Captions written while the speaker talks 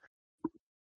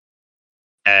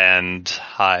And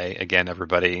hi again,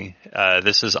 everybody.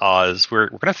 This is Oz. We're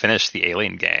going to finish the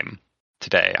Alien game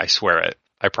today. I swear it.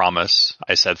 I promise.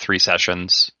 I said 3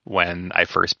 sessions when I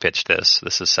first pitched this.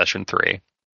 This is session 3.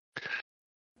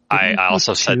 I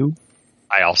also said 2.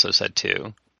 I also said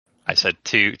 2. I said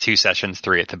two sessions,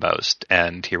 3 at the most,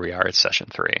 and here we are at session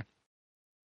 3.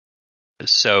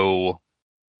 So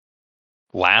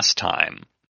last time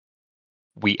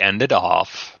we ended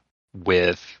off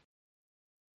with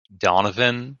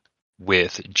Donovan,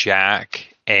 with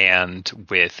Jack, and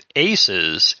with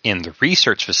Aces in the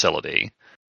research facility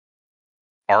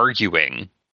arguing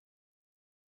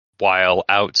while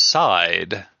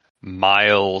outside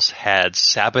Miles had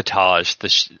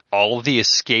sabotaged all of the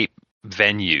escape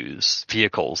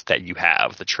vehicles that you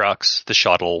have. The trucks, the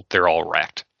shuttle, they're all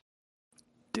wrecked.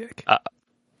 Dick.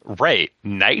 Right.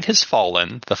 Night has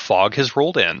fallen. The fog has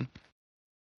rolled in.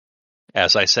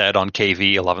 As I said on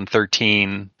KV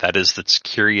 1113, that is the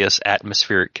curious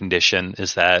atmospheric condition,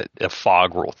 is that a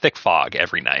fog roll, thick fog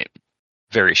every night.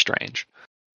 Very strange.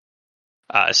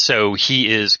 So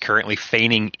he is currently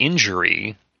feigning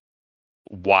injury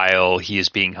while he is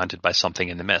being hunted by something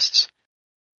in the mists.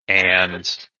 And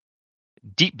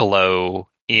deep below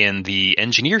in the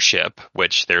engineer ship,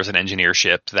 which there's an engineer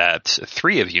ship that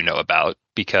 3 of you know about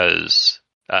because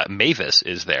Mavis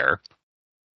is there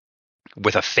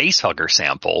with a facehugger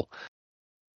sample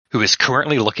who is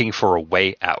currently looking for a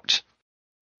way out.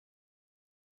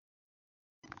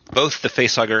 Both the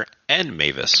facehugger and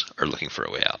Mavis are looking for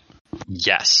a way out.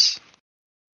 Yes.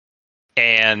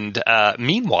 And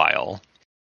meanwhile,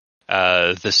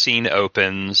 the scene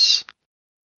opens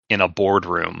in a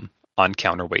boardroom on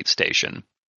Counterweight Station.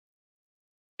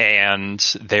 And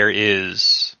there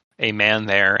is a man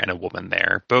there and a woman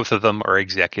there. Both of them are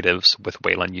executives with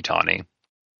Weyland-Yutani.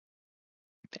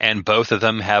 And both of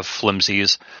them have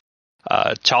flimsies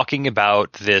talking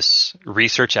about this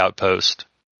research outpost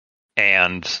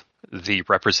and the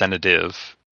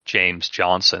representative, James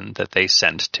Johnson, that they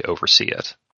sent to oversee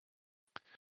it.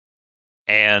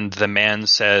 And the man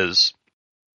says,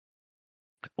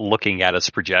 looking at its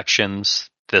projections,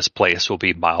 this place will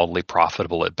be mildly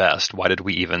profitable at best. Why did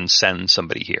we even send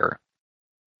somebody here?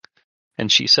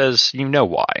 And she says, you know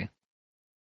why.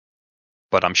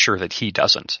 But I'm sure that he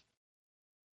doesn't.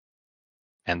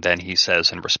 And then he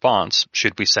says in response,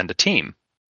 should we send a team?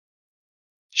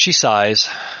 She sighs.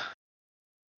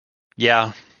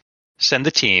 Yeah, send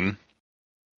the team.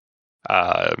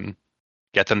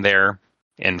 Get them there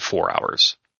in 4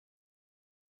 hours.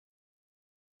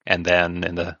 And then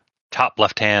in the top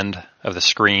left hand of the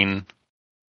screen,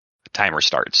 the timer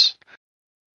starts.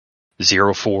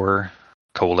 04:00.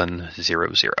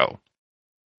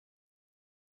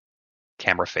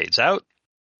 Camera fades out.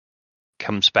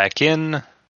 Comes back in.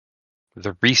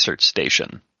 The research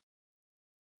station.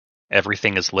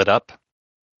 Everything is lit up.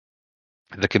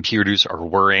 The computers are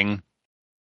whirring.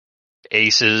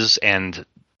 Aces and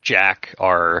Jack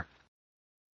are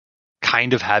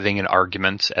kind of having an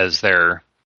argument as they're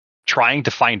trying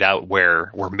to find out where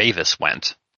Mavis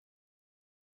went.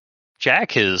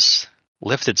 Jack has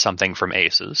lifted something from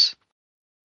Aces.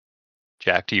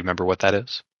 Jack, do you remember what that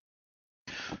is?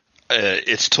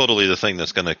 It's totally the thing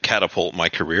that's going to catapult my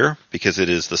career, because it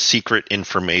is the secret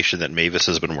information that Mavis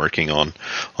has been working on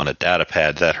a data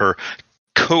pad that her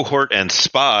cohort and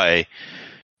spy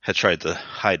had tried to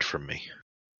hide from me.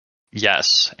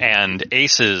 Yes, and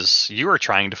Aces, you are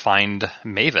trying to find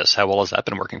Mavis. How well has that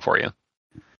been working for you?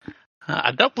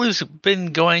 I don't believe it's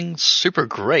been going super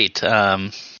great.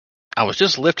 I was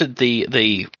just lifted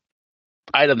the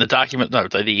item, the document, no,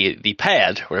 the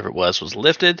pad, whatever it was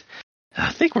lifted.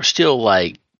 I think we're still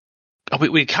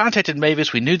we contacted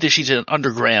Mavis. We knew that she's in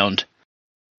underground.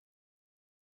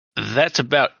 That's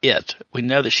about it. We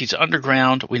know that she's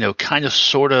underground. We know kind of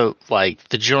sort of like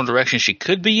the general direction she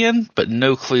could be in, but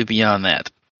no clue beyond that.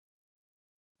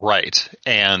 Right.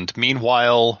 And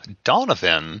meanwhile,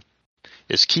 Donovan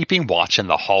is keeping watch in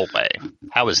the hallway.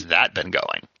 How has that been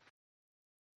going?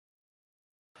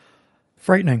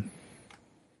 Frightening.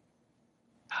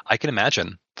 I can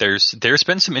imagine. There's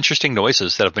been some interesting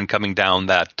noises that have been coming down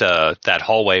that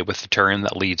hallway with the turn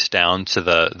that leads down to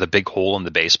the big hole in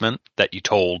the basement that you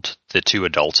told the 2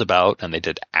 adults about, and they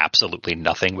did absolutely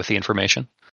nothing with the information.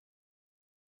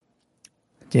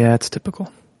 Yeah, it's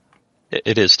typical.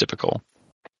 It is typical.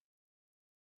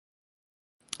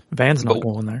 Van's not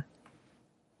going there.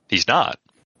 He's not.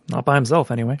 Not by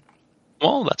himself, anyway.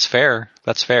 Well, that's fair.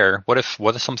 That's fair. What if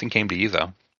something came to you,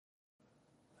 though?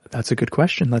 That's a good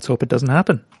question. Let's hope it doesn't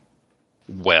happen.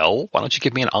 Well, why don't you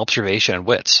give me an observation and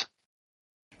wits?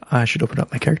 I should open up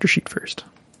my character sheet first.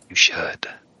 You should.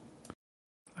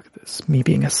 Look at at this. Me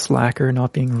being a slacker,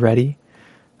 not being ready.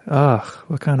 Ugh,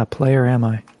 what kind of player am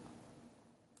I?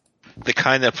 The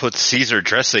kind that puts Caesar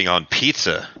dressing on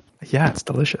pizza. Yeah, it's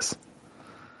delicious.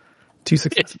 2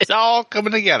 successes. It's all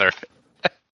coming together.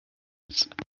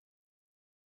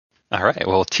 All right,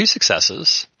 well, 2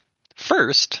 successes.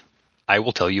 First, I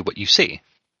will tell you what you see.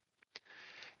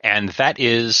 And that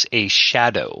is a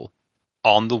shadow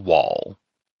on the wall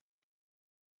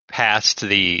past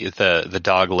the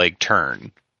dogleg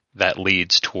turn that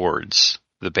leads towards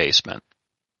the basement.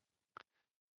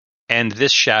 And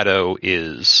this shadow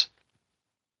is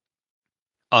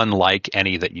unlike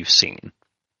any that you've seen.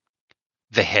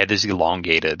 The head is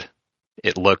elongated.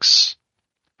 It looks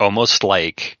almost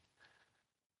like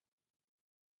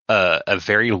a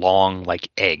very long, like,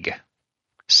 egg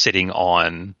sitting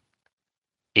on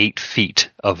 8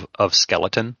 feet of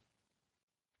skeleton.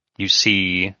 You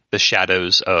see the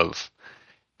shadows of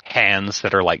hands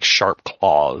that are like sharp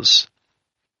claws.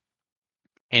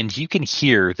 And you can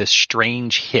hear this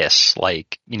strange hiss,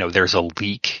 like, there's a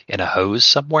leak in a hose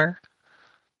somewhere.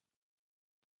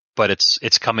 But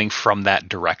it's coming from that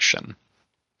direction.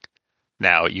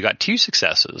 Now, you got 2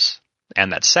 successes,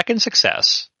 and that second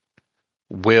success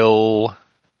will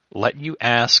let you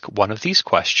ask one of these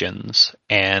questions,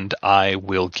 and I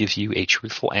will give you a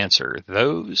truthful answer.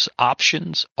 Those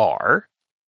options are: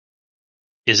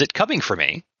 is it coming for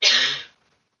me?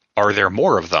 Are there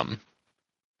more of them?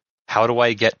 How do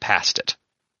I get past it?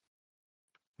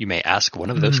 You may ask one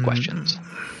of those questions.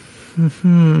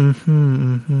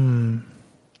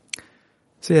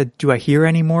 So yeah, do I hear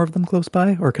any more of them close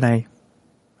by, or can I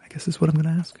guess is what I'm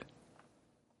going to ask.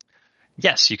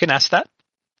 Yes, you can ask that.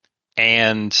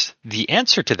 And the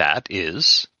answer to that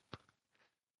is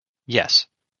yes.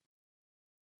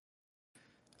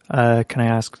 Can I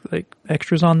ask like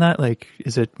extras on that? Like,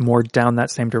 is it more down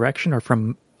that same direction or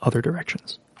from other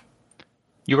directions?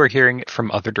 You are hearing it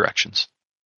from other directions.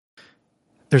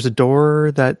 There's a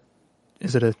door that,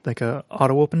 is it a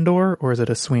auto open door or is it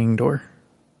a swinging door?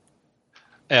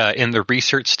 In the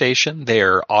research station, they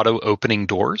are auto opening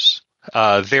doors.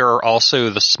 There are also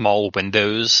the small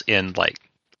windows in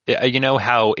you know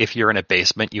how if you're in a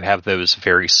basement, you have those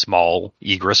very small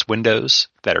egress windows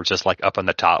that are just like up on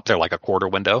the top. They're like a quarter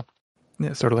window.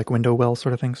 Yeah, sort of like window well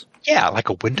sort of things. Yeah, like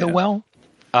a window well.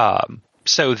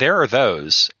 So there are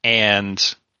those,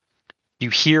 and you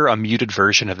hear a muted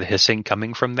version of the hissing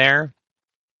coming from there,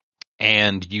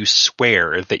 and you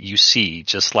swear that you see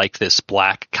just like this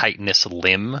black chitinous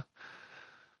limb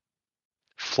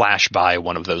flash by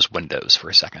one of those windows for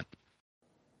a second.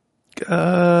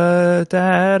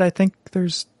 Dad, I think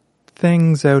there's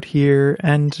things out here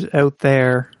and out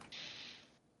there.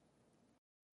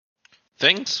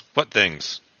 Things? What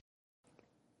things?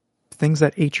 Things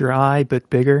that ate your eye,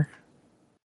 but bigger.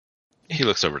 He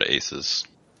looks over to Aces.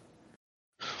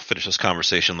 Finish this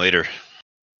conversation later.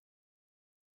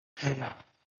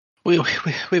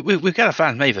 We've got to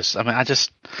find Mavis. I mean, I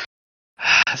just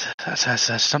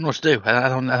don't know what to do. I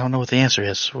don't know what the answer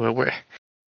is.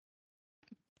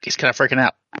 He's kind of freaking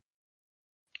out.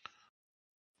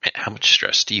 Man, how much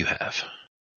stress do you have?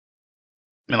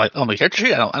 I mean, like on the character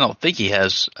sheet, I don't think he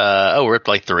has. We're at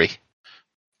like 3.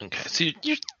 Okay, so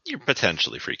you're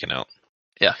potentially freaking out.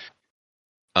 Yeah.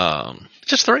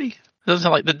 Just 3.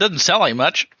 That doesn't sound like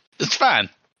much. It's fine.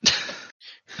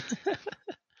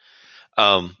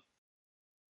 All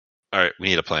right, we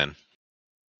need a plan.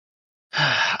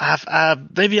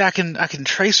 Maybe I can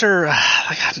trace her.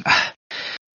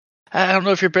 I don't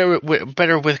know if you're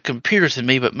better with computers than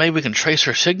me, but maybe we can trace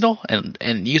her signal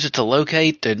and use it to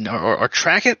locate or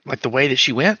track it, like the way that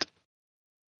she went.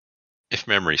 If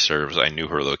memory serves, I knew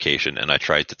her location, and I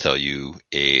tried to tell you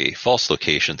a false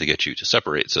location to get you to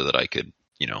separate so that I could,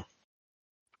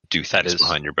 do things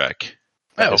behind your back.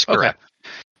 That is correct.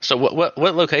 Okay. So what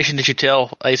location did you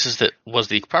tell Aces that was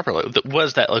the proper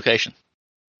that location?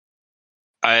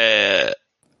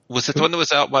 Was it the one that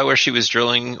was out by where she was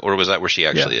drilling, or was that where she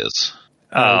actually is?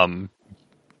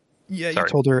 You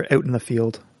told her out in the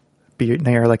field,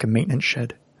 near like a maintenance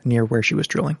shed, near where she was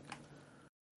drilling.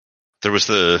 There was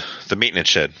the maintenance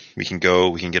shed. We can go,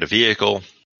 we can get a vehicle,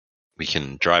 we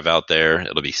can drive out there.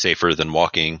 It'll be safer than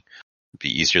walking. It'll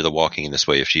be easier than walking in this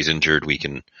way. If she's injured, we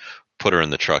can put her in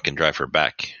the truck and drive her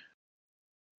back.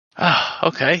 Oh,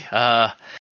 okay.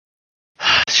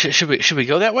 Should we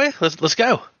go that way? Let's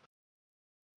go.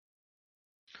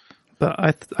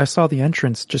 But I saw the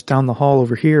entrance just down the hall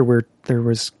over here where there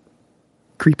was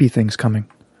creepy things coming.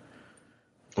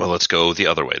 Well, let's go the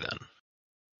other way then.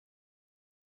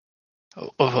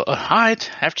 All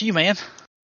right, after you, man.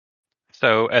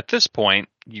 So at this point,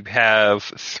 you have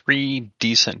 3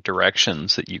 decent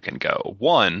directions that you can go.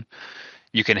 One,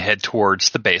 you can head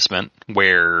towards the basement,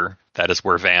 where that is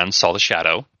where Van saw the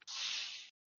shadow.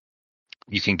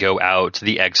 You can go out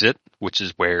the exit, which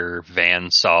is where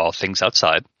Van saw things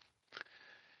outside.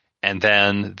 And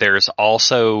then there's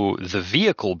also the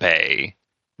vehicle bay,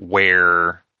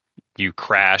 where you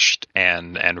crashed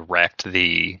and wrecked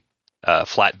the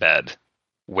flatbed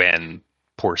when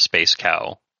poor Space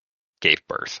Cow gave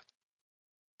birth.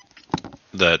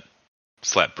 That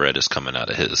flatbread is coming out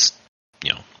of his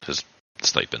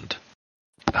stipend.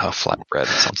 Oh, flatbread. It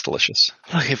sounds delicious.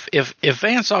 Look, if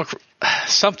Van saw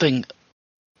something,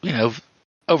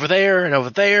 over there and over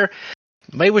there,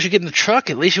 maybe we should get in the truck.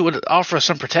 At least it would offer us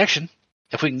some protection.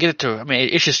 If we can get it to,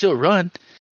 it should still run.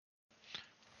 I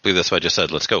believe that's what I just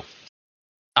said. Let's go.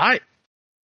 I'll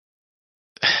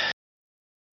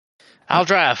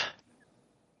drive.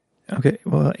 Okay,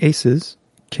 well, Aces,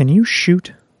 can you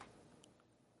shoot?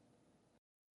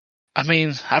 I've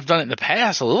done it in the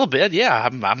past a little bit. Yeah,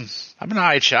 I'm an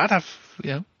alright shot. I've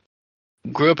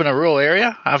grew up in a rural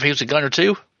area. I've used a gun or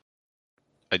two.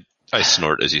 I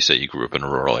snort as you say you grew up in a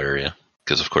rural area,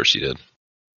 because of course you did.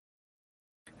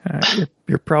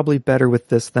 You're probably better with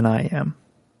this than I am.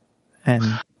 And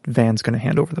Van's going to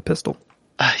hand over the pistol.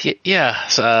 Yeah.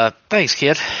 Thanks,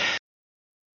 kid.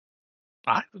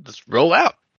 All right, let's roll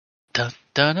out. Dun,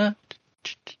 dun, dun,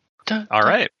 dun, All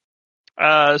right.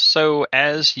 So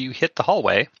as you hit the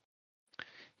hallway,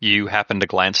 you happen to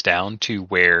glance down to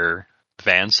where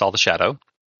Van saw the shadow.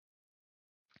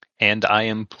 And I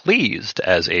am pleased,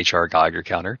 as H.R. Geiger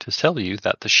counter, to tell you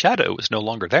that the shadow is no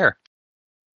longer there.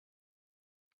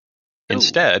 Ooh.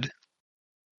 Instead,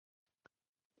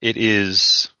 it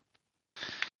is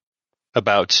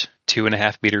about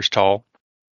 2.5 meters tall.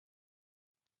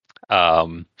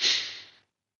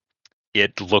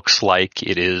 It looks like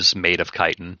it is made of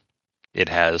chitin. It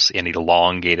has an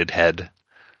elongated head.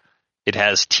 It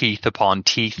has teeth upon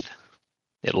teeth.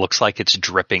 It looks like it's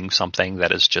dripping something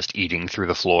that is just eating through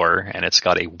the floor, and it's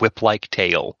got a whip-like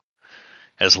tail,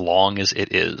 as long as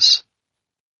it is.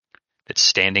 It's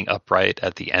standing upright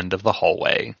at the end of the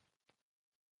hallway.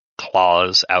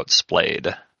 Claws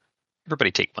outsplayed. Everybody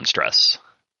take 1 stress.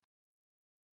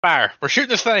 Fire. We're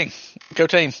shooting this thing. Go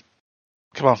team.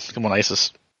 Come on,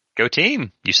 Aces. Go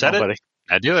team. You said it. Buddy.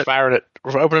 I do it. Firing it.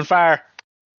 We're opening fire.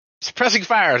 Suppressing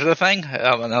fire. Is that a thing? I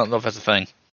don't know if that's a thing.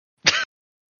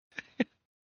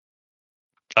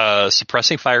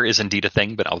 Suppressing fire is indeed a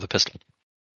thing, but not with a pistol.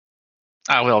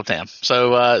 Oh, well, damn.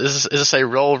 So, is this a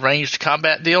roll ranged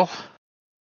combat deal?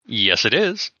 Yes, it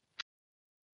is.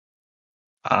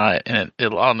 And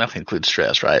it'll automatically include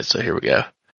stress, right? So here we go.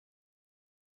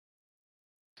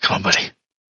 Come on, buddy.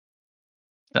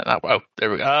 Oh,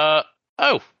 there we go.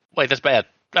 Oh, wait, that's bad.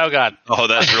 Oh, God. Oh,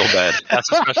 that's real bad.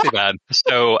 That's especially bad.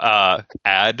 So,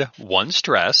 add 1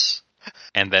 stress,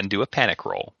 and then do a panic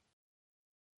roll.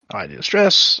 I need a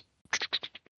stress.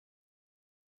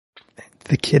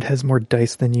 The kid has more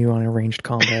dice than you on arranged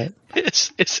combat.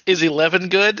 Is 11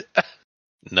 good?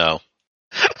 No.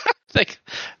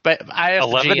 But I have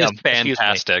 11 GM, is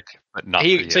fantastic, but not for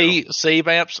you. See,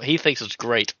 Vamps, he thinks it's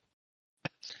great.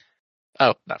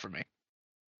 Oh, not for me.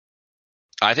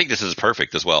 I think this is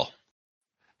perfect as well.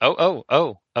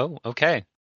 Oh, okay.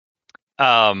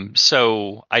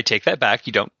 So I take that back.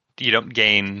 You don't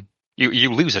gain,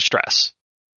 you lose a stress.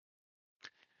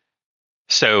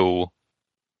 So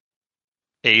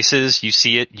Aces, you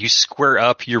see it, you square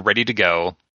up, you're ready to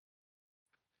go.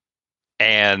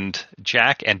 And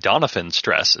Jack and Donovan's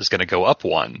stress is going to go up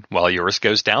 1, while yours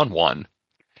goes down 1,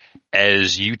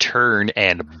 as you turn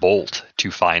and bolt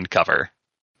to find cover.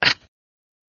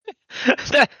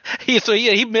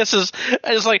 He misses.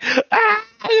 And it's like,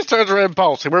 he just turns around and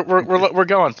bolts. We're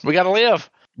going. We got to live.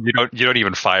 You don't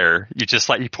even fire. You just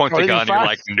you point the gun. And you're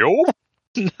like, nope.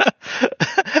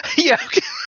 Yeah.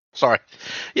 Sorry.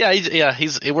 Yeah.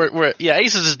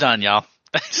 Aces is done, y'all.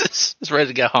 Aces is ready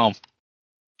to go home.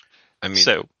 I mean,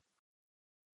 so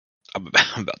I'm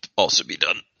about to also be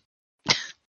done.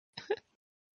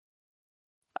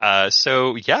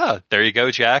 So yeah, there you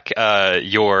go, Jack.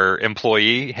 Your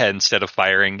employee, instead of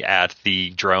firing at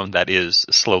the drone that is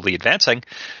slowly advancing,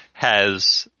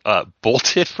 has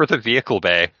bolted for the vehicle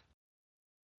bay.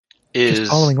 Just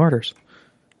following orders.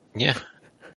 Yeah,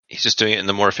 he's just doing it in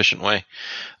the more efficient way.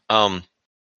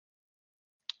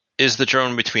 Is the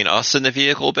drone between us and the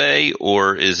vehicle bay,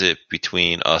 or is it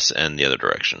between us and the other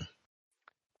direction?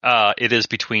 It is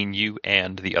between you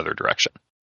and the other direction.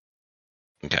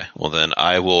 Okay, well then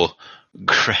I will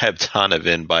grab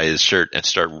Donovan by his shirt and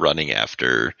start running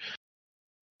after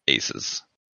Aces.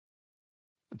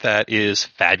 That is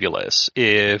fabulous.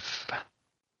 If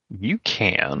you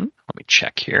can, let me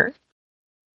check here.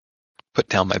 Put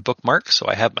down my bookmark so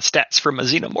I have my stats for my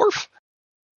xenomorph.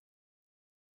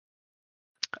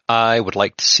 I would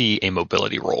like to see a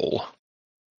mobility roll.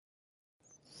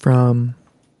 From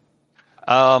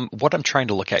What I'm trying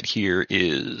to look at here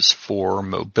is for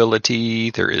mobility,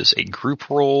 there is a group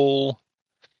roll,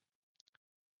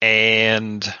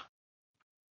 and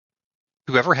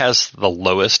whoever has the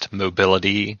lowest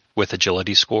mobility with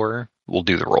agility score will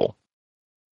do the roll.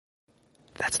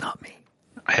 that's not me.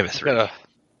 I have a 3.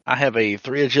 I have a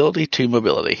 3 agility, 2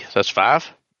 mobility. So that's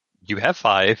 5. You have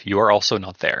 5. You are also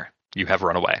not there. You have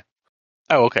run away.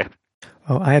 Oh, okay.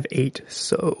 Oh, I have 8.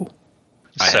 So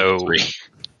I have 3.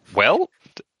 Well,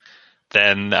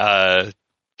 then,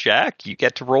 Jack, you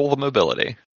get to roll the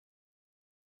mobility.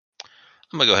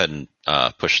 I'm going to go ahead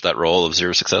and push that roll of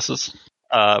 0 successes.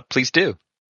 Please do.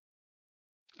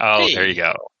 Oh, Hey. There you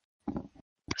go.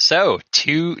 So,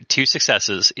 two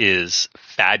successes is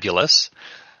fabulous.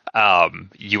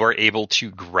 You are able to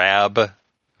grab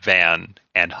Van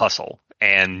and hustle,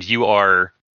 and you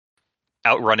are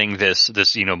outrunning this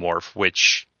xenomorph,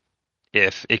 which,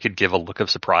 if it could give a look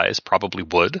of surprise, probably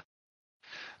would.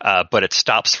 But it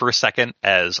stops for a second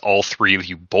as all 3 of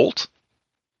you bolt,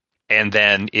 and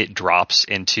then it drops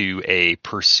into a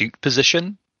pursuit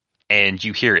position, and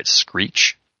you hear it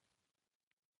screech.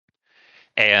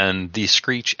 And the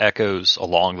screech echoes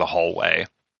along the hallway,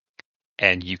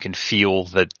 and you can feel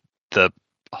that the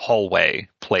hallway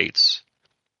plates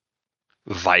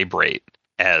vibrate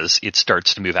as it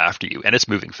starts to move after you, and it's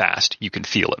moving fast. You can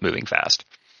feel it moving fast.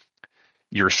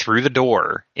 You're through the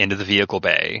door into the vehicle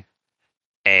bay,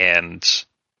 and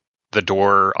the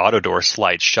auto door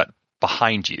slides shut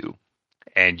behind you,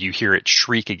 and you hear it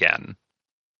shriek again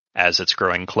as it's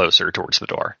growing closer towards the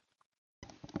door.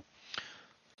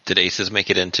 Did Aces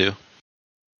make it in too?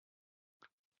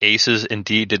 Aces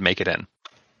indeed did make it in.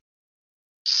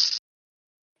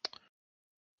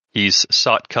 He's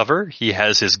sought cover. He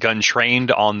has his gun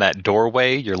trained on that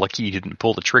doorway. You're lucky you didn't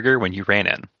pull the trigger when you ran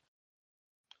in.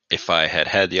 If I had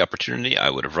had the opportunity, I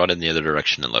would have run in the other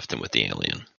direction and left him with the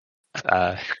alien.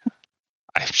 I'm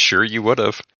sure you would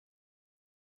have.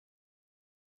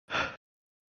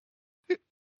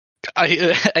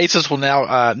 Aces will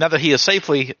now that he is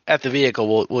safely at the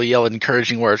vehicle, will yell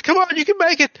encouraging words. Come on, you can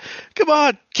make it. Come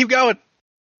on, keep going.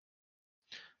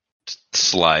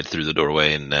 Slide through the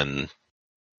doorway and then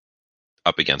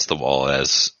up against the wall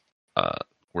as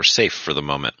we're safe for the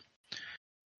moment.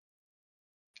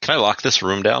 Can I lock this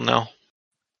room down now?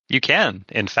 You can.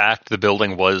 In fact, the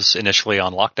building was initially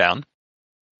on lockdown.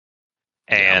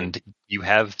 And you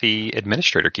have the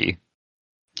administrator key.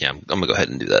 Yeah, I'm going to go ahead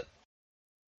and do that.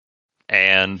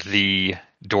 And the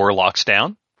door locks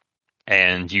down.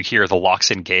 And you hear the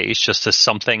locks engage just as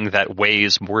something that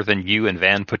weighs more than you and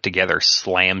Van put together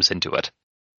slams into it.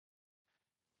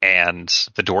 And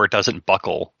the door doesn't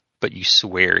buckle, but you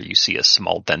swear you see a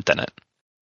small dent in it.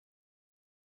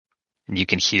 And you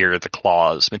can hear the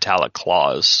claws, metallic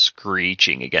claws,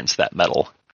 screeching against that metal.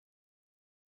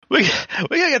 We gotta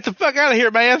get the fuck out of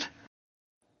here, man.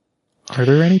 are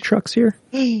there any trucks here?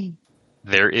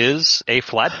 There is a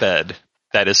flatbed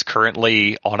that is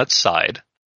currently on its side.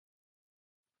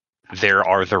 There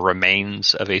are the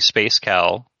remains of a space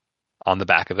cow on the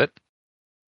back of it.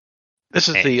 This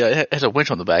is it has a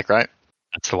winch on the back, right?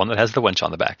 That's the one that has the winch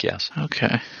on the back, yes.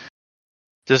 Okay.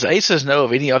 Does Aces know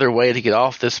of any other way to get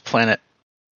off this planet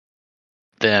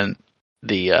than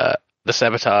the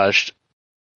sabotaged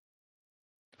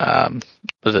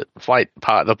was it flight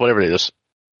pod, whatever it is?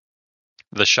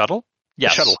 The shuttle?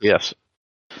 Yes. The shuttle, yes.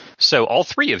 So all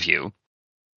 3 of you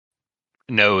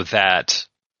know that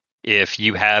if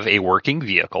you have a working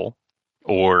vehicle,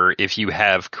 or if you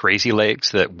have crazy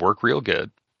legs that work real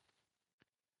good,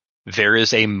 there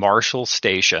is a Marshall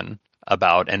station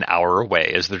about an hour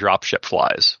away as the dropship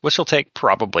flies, which will take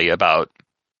probably about,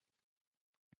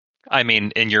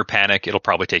 in your panic, it'll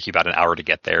probably take you about an hour to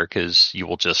get there because you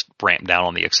will just ramp down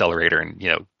on the accelerator and,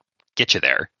 get you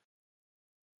there.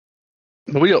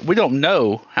 But we don't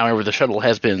know, however, the shuttle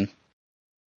has been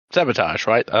sabotaged,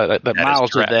 right? That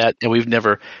Miles did that, and we've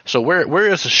never. So where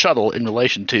is the shuttle in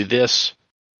relation to this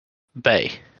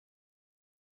bay?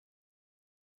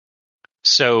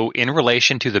 So in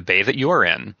relation to the bay that you are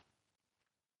in,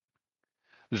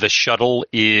 the shuttle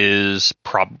is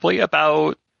probably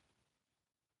about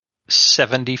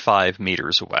 75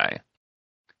 meters away.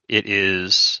 It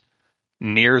is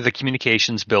near the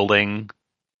communications building,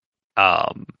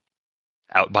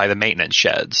 out by the maintenance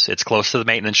sheds. It's close to the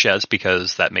maintenance sheds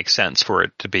because that makes sense for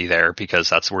it to be there, because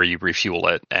that's where you refuel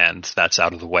it, and that's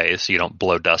out of the way so you don't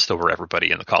blow dust over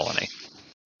everybody in the colony.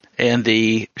 And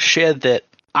the shed that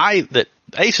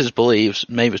Aces believes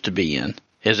Mavis to be in,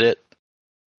 is it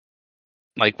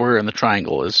like where in the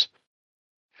triangle is?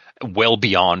 Well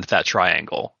beyond that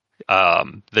triangle.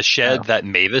 The shed that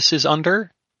Mavis is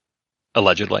under,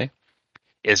 allegedly,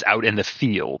 is out in the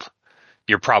field.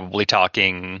 You're probably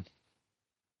talking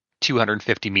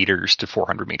 250 meters to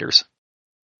 400 meters.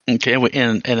 Okay,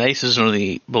 and Ace is under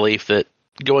the belief that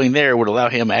going there would allow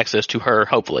him access to her,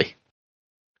 hopefully.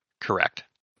 Correct.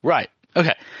 Right.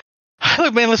 Okay.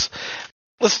 Look, man, let's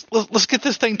get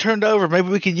this thing turned over. Maybe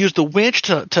we can use the winch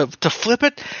to flip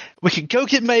it. We can go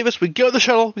get Mavis. We go to the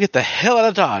shuttle. We get the hell out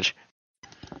of Dodge.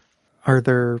 Are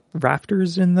there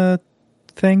rafters in the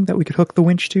thing that we could hook the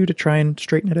winch to try and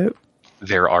straighten it out?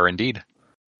 There are indeed.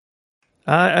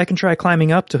 I can try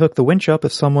climbing up to hook the winch up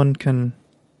if someone can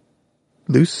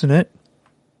loosen it.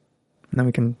 And then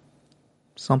we can...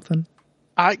 something.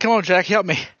 All right, come on, Jack, help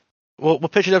me. We'll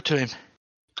pitch it up to him.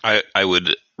 I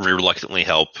would reluctantly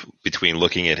help between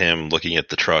looking at him, looking at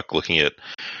the truck, looking at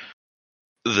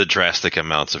the drastic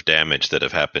amounts of damage that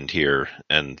have happened here,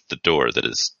 and the door that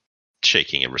is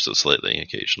shaking ever so slightly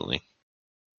occasionally.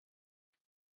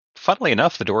 Funnily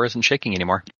enough, the door isn't shaking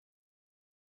anymore.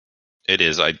 It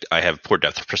is. I have poor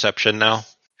depth perception now.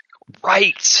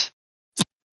 Right!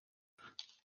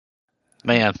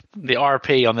 Man, the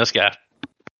RP on this guy.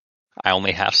 I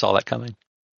only half saw that coming.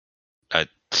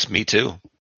 It's me too.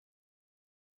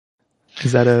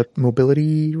 Is that a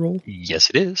mobility roll? Yes,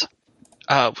 it is.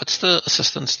 What's the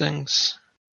assistance things?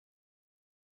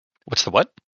 What's the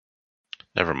what?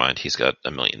 Never mind. He's got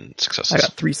a million successes. I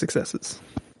got 3 successes.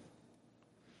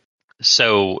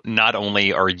 So not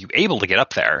only are you able to get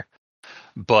up there,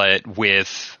 but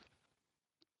with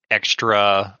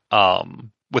extra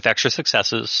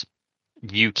successes,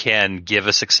 you can give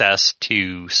a success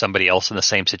to somebody else in the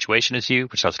same situation as you,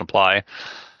 which doesn't apply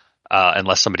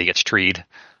unless somebody gets treed.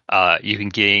 You can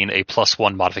gain a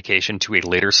 +1 modification to a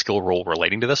later skill roll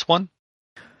relating to this one,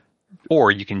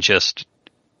 or you can just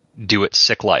do it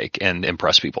sick-like and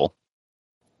impress people.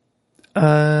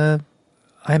 I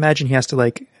imagine he has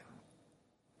to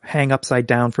hang upside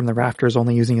down from the rafters,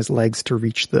 only using his legs to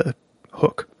reach the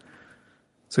hook.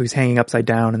 So he's hanging upside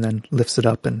down and then lifts it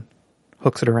up and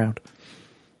hooks it around.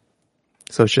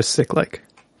 So it's just sick-like.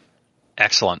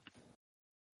 Excellent.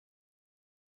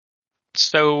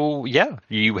 So, yeah,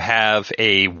 you have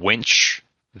a winch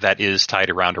that is tied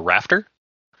around a rafter.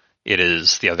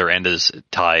 The other end is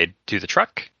tied to the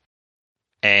truck.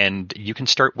 And you can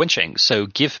start winching. So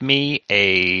give me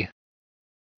a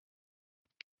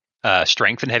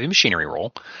strength and heavy machinery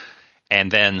roll.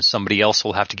 And then somebody else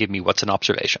will have to give me what's an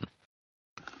observation.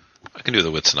 I can do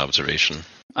the wits and observation.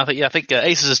 I think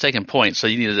Aces is taking points, so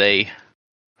you needed a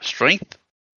strength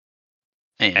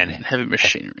and heavy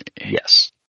machinery.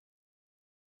 Yes.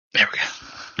 There we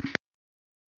go.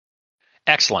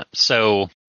 Excellent. So,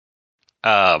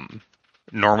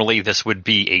 normally this would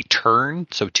be a turn,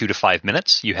 so 2 to 5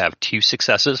 minutes. You have 2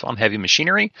 successes on heavy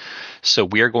machinery, so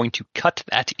we are going to cut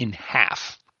that in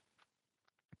half.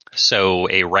 So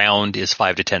a round is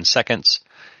 5 to 10 seconds,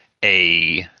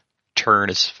 a turn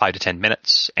is 5 to 10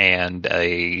 minutes, and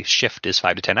a shift is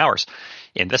 5 to 10 hours.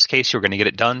 In this case, you're going to get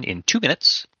it done in 2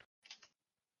 minutes,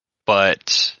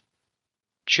 but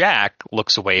Jack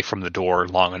looks away from the door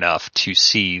long enough to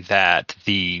see that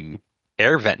the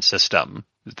air vent system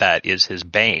that is his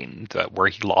bane, where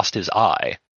he lost his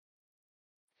eye,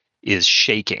 is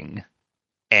shaking,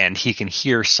 and he can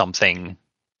hear something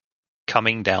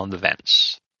coming down the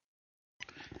vents.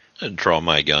 I'd draw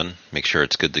my gun, make sure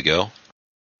it's good to go.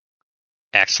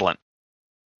 Excellent.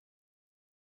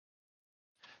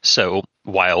 So,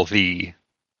 while the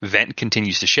vent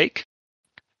continues to shake,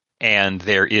 and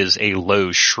there is a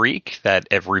low shriek that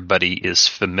everybody is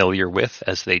familiar with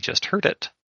as they just heard it,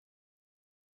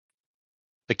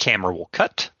 the camera will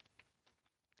cut,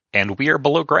 and we are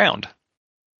below ground,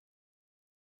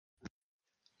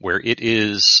 where it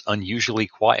is unusually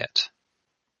quiet.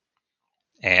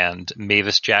 And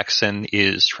Mavis Jackson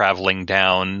is traveling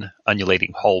down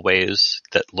undulating hallways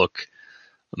that look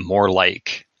more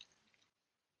like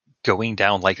going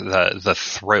down like the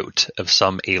throat of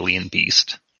some alien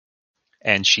beast.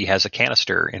 And she has a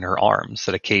canister in her arms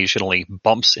that occasionally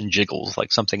bumps and jiggles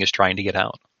like something is trying to get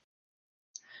out.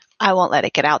 I won't let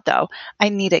it get out, though. I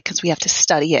need it because we have to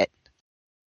study it.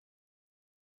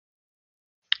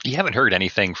 You haven't heard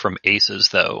anything from Aces,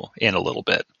 though, in a little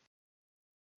bit.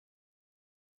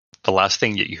 The last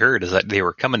thing that you heard is that they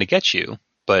were coming to get you,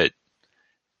 but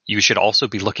You should also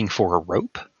be looking for a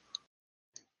rope.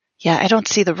 Yeah, I don't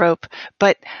see the rope,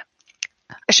 but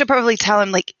I should probably tell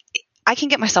him, like, I can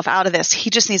get myself out of this. He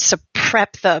just needs to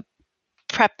prep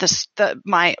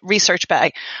my research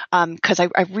bag, because I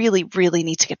really, really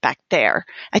need to get back there.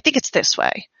 I think it's this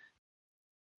way.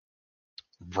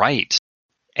 Right.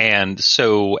 And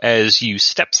so as you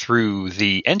step through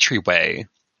the entryway,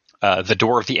 the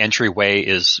door of the entryway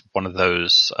is one of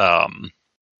those,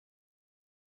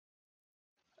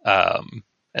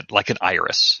 like an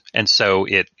iris. And so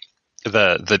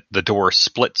the door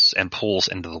splits and pulls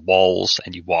into the walls,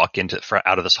 and you walk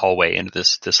out of this hallway into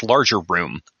this larger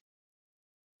room.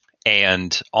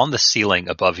 And on the ceiling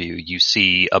above you, you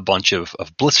see a bunch of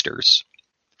blisters,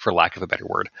 for lack of a better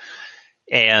word.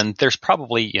 And there's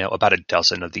probably, about a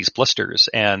dozen of these blisters,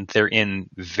 and they're in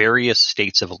various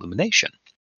states of illumination.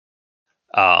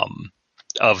 Of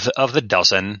the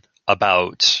dozen,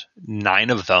 about 9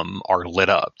 of them are lit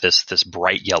up, this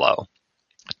bright yellow.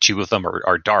 2 of them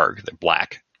are dark, they're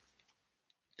black.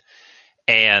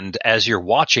 And as you're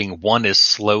watching, one is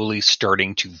slowly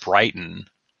starting to brighten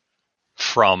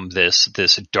from this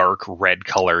dark red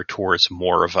color towards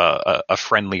more of a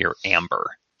friendlier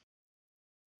amber.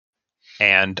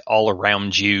 And all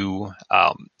around you,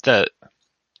 the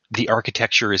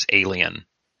architecture is alien,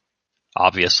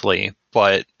 obviously,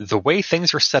 but the way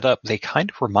things are set up, they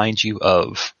kind of remind you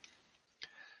of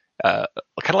kind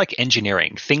of like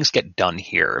engineering. Things get done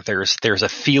here. There's a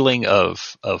feeling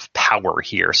of power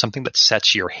here, something that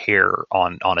sets your hair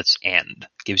on its end,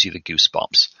 gives you the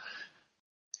goosebumps.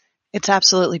 It's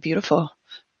absolutely beautiful.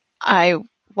 I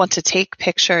want to take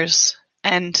pictures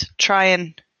and try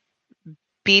and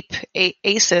beep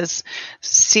Aces,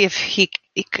 see if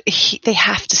they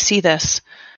have to see this.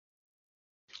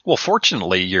 Well,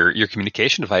 fortunately, your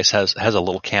communication device has a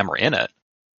little camera in it,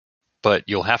 but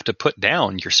you'll have to put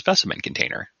down your specimen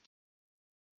container.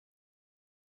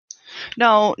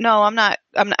 No, I'm not.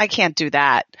 I can't do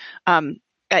that.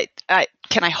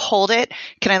 Can I hold it?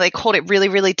 Can I hold it really,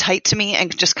 really tight to me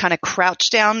and just kind of crouch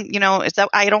down? Is that,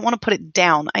 I don't want to put it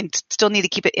down. I still need to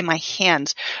keep it in my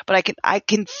hands, but I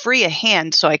can free a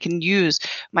hand so I can use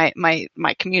my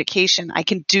communication. I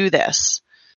can do this.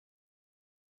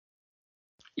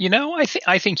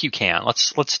 I think you can.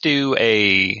 Let's do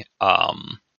a.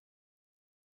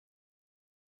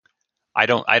 I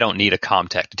don't need a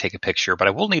Comtech to take a picture, but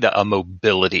I will need a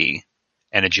mobility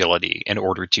and agility in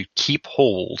order to keep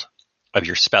hold of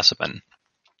your specimen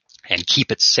and keep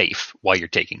it safe while you're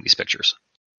taking these pictures.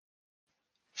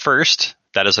 First,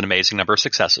 that is an amazing number of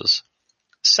successes.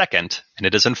 Second, and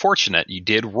it is unfortunate, you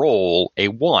did roll a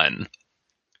 1.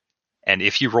 And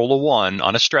if you roll a 1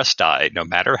 on a stress die, no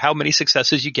matter how many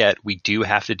successes you get, we do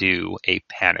have to do a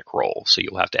panic roll. So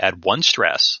you'll have to add 1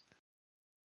 stress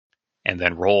and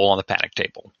then roll on the panic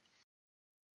table.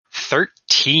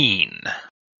 13.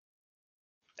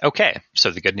 Okay,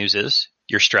 so the good news is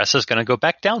your stress is going to go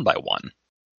back down by 1.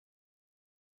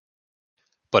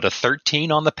 But a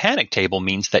 13 on the panic table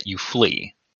means that you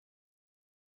flee.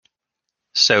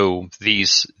 So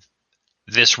this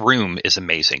room is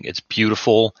amazing. It's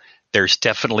beautiful. There's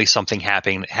definitely something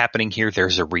happening here.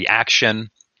 There's a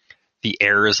reaction. The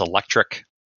air is electric.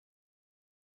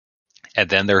 And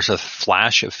then there's a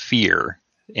flash of fear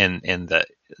in the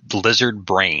lizard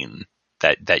brain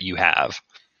that you have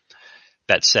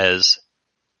that says,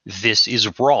 this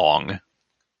is wrong.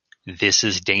 This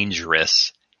is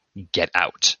dangerous. Get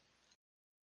out.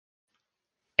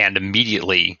 And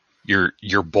immediately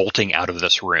you're bolting out of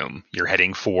this room. You're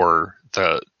heading for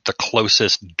the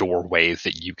closest doorway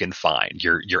that you can find.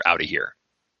 You're out of here.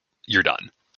 You're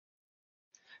done.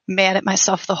 Mad at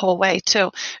myself the whole way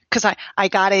too, because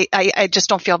I just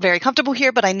don't feel very comfortable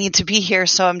here, but I need to be here.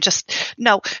 So I'm just,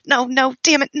 no,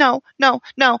 damn it. No,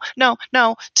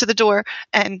 to the door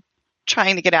and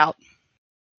trying to get out.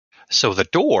 So the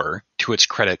door, to its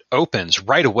credit, opens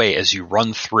right away as you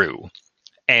run through,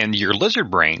 and your lizard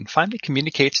brain finally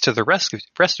communicates to the rest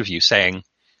of you saying,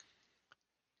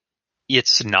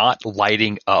 it's not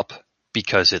lighting up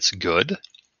because it's good.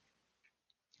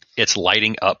 It's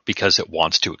lighting up because it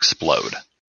wants to explode.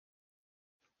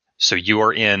 So you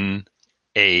are in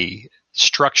a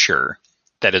structure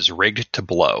that is rigged to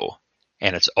blow,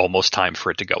 and it's almost time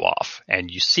for it to go off.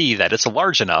 And you see that it's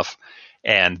large enough,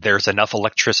 and there's enough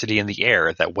electricity in the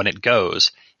air that when it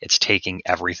goes, it's taking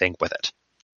everything with it.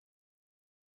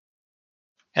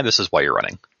 And this is why you're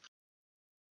running.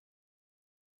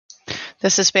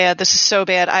 This is bad. This is so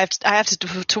bad. I have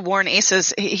to warn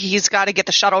Aces. He's got to get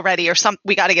the shuttle ready or something.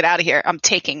 We got to get out of here. I'm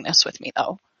taking this with me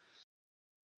though.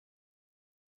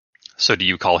 So do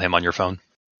you call him on your phone?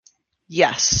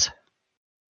 Yes.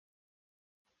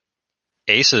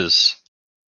 Aces,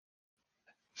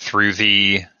 through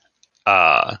the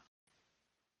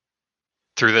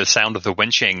sound of the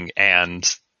winching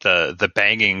and the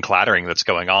banging and clattering that's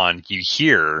going on, you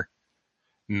hear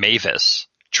Mavis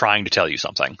trying to tell you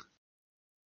something.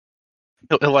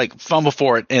 He'll like fumble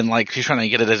for it, and like he's trying to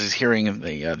get it as he's hearing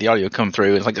the audio come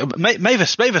through. It's like,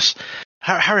 Mavis,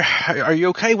 how are you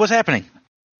okay? What's happening?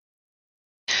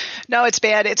 No, it's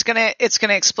bad. It's gonna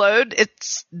explode.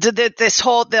 It's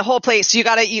the whole place. You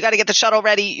gotta get the shuttle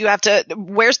ready. You have to.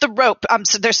 Where's the rope?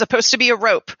 So there's supposed to be a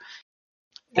rope.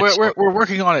 We're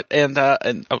working on it, and go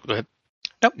ahead.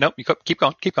 Nope. You keep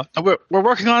going. We're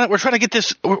working on it. We're trying to get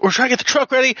this. We're trying to get the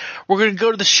truck ready. We're going to go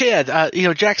to the shed.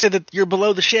 Jack said that you're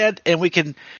below the shed, and we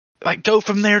can like go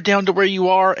from there down to where you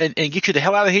are, and get you the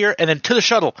hell out of here, and then to the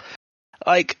shuttle.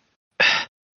 Like,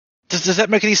 does that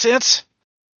make any sense?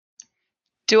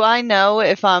 Do I know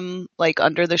if I'm like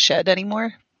under the shed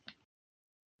anymore?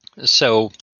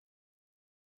 So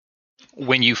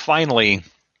when you finally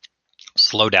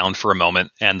slow down for a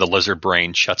moment and the lizard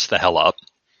brain shuts the hell up,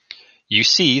 you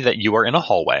see that you are in a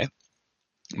hallway,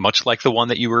 much like the one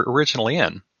that you were originally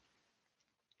in.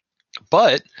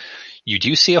 But you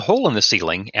do see a hole in the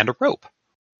ceiling and a rope,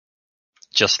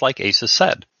 just like Aces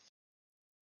said.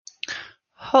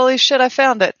 Holy shit, I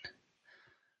found it.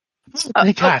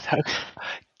 Thank God.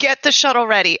 Get the shuttle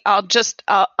ready. I'll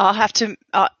have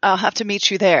to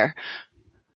meet you there.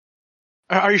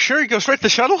 Are you sure you go straight to the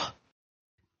shuttle?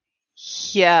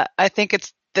 Yeah, I think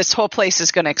this whole place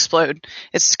is going to explode.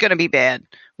 It's going to be bad.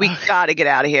 We got to get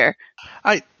out of here.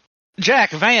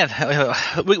 Jack, Van,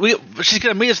 she's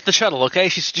going to meet us at the shuttle, okay?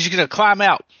 She's going to climb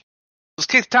out. Let's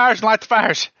kick the tires and light the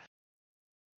fires.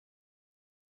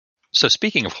 So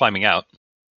speaking of climbing out,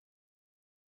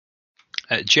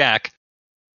 Jack,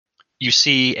 you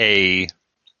see a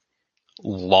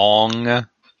long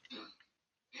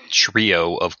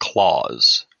trio of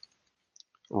claws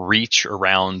reach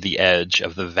around the edge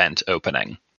of the vent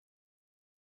opening.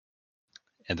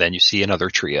 And then you see another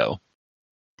trio.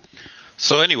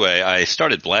 So anyway, I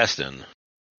started blasting.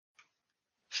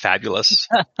 Fabulous.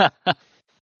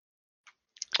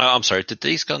 I'm sorry, did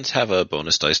these guns have a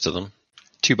bonus dice to them?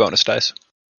 2 bonus dice.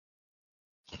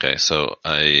 Okay, so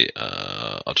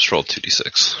I'll just roll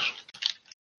 2d6.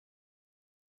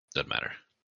 Doesn't matter.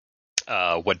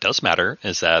 What does matter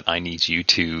is that I need you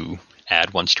to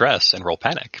add 1 stress and roll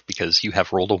panic, because you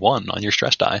have rolled a 1 on your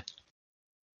stress die.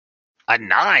 A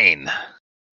 9!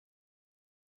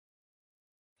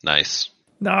 Nice.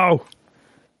 No.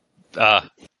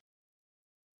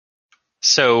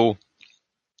 So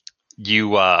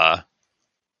you're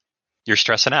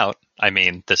stressing out. I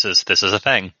mean, this is a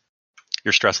thing.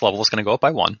 Your stress level is going to go up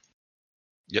by 1.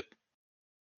 Yep.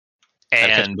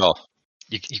 And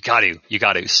you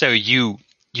got to. So you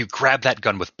grab that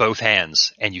gun with both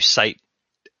hands and you sight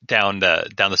down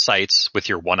the sights with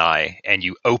your one eye and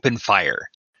you open fire.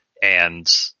 And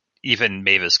even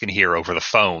Mavis can hear over the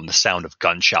phone the sound of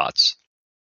gunshots.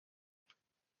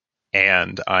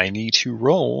 And I need to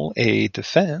roll a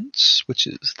defense, which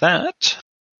is that.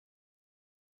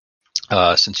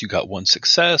 Since you got 1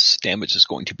 success, damage is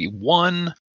going to be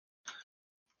 1.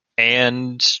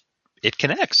 And it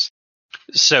connects.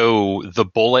 So the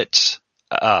bullet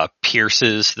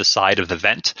pierces the side of the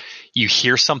vent. You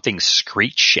hear something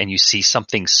screech and you see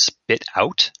something spit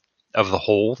out of the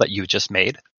hole that you just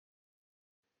made.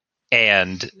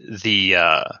 And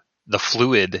the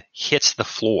fluid hits the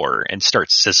floor and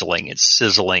starts sizzling. It's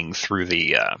sizzling through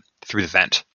the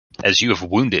vent as you have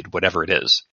wounded whatever it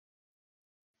is.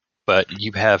 But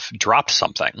you have dropped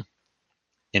something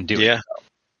in doing so,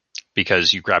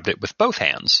 because you grabbed it with both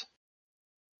hands.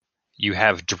 You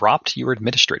have dropped your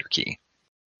administrator key.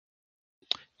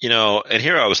 And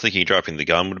here I was thinking dropping the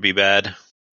gun would be bad.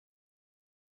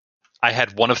 I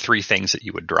had one of 3 things that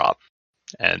you would drop,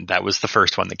 and that was the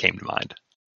first one that came to mind.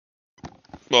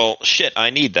 Well, shit,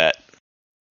 I need that.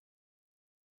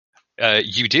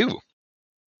 You do.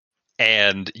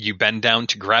 And you bend down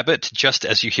to grab it just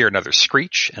as you hear another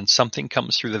screech and something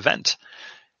comes through the vent.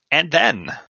 And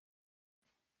then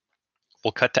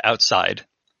we'll cut to outside,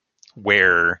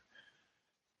 where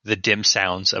the dim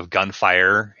sounds of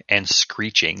gunfire and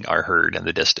screeching are heard in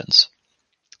the distance,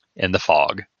 in the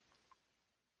fog.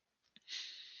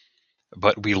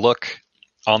 But we look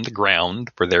on the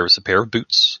ground where there is a pair of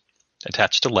boots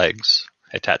attached to legs,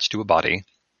 attached to a body,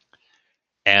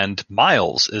 and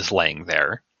Miles is laying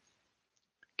there,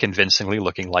 convincingly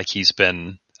looking like he's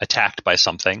been attacked by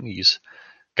something. He's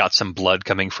got some blood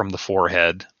coming from the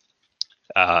forehead.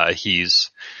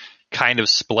 He's kind of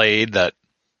splayed that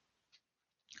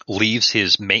leaves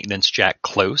his maintenance jack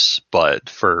close, but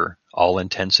for all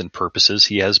intents and purposes,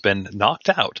 he has been knocked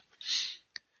out.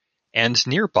 And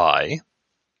nearby,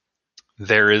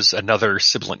 there is another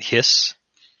sibilant hiss,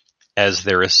 as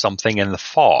there is something in the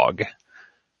fog,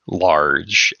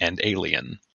 large and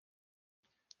alien,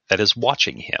 that is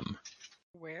watching him.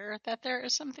 Aware that there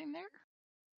is something there?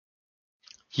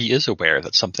 He is aware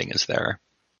that something is there.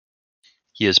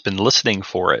 He has been listening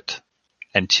for it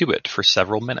and to it for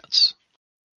several minutes.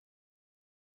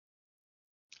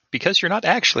 Because you're not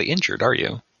actually injured, are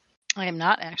you? I am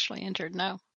not actually injured,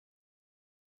 no.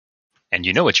 And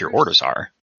you know what your orders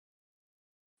are.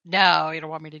 No, you don't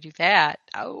want me to do that.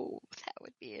 Oh, that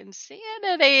would be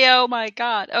insanity. Oh my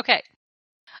god. Okay.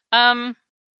 How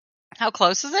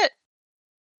close is it?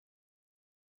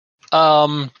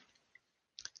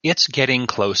 It's getting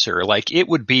closer. Like, it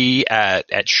would be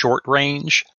at short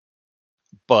range,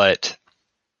 but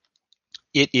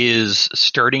it is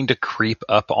starting to creep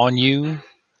up on you,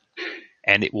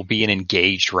 and it will be in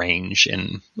engaged range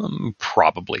in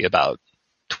probably about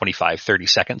 25, 30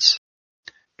 seconds.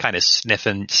 Kind of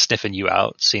sniffing you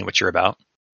out, seeing what you're about.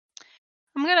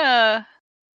 I'm gonna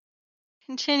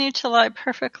continue to lie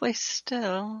perfectly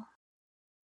still,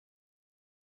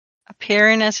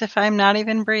 appearing as if I'm not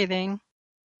even breathing.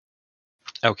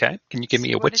 Okay. Can you give me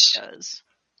See a what it wits does.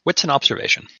 and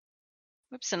observation?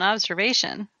 Whoops, an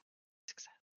observation.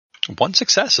 One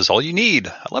success is all you need.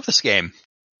 I love this game.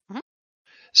 Mhm.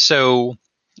 So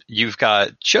you've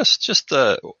got just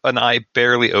an eye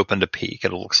barely open to peek.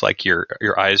 It looks like your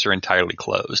eyes are entirely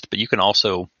closed, but you can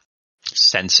also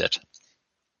sense it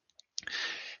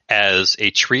as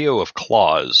a trio of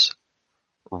claws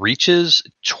reaches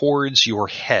towards your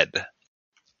head,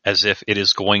 as if it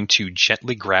is going to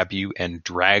gently grab you and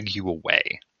drag you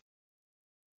away.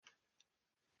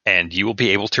 And you will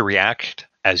be able to react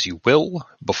as you will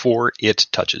before it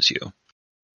touches you.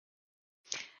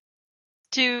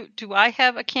 Do I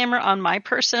have a camera on my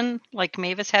person like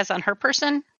Mavis has on her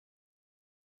person?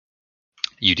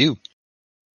 You do.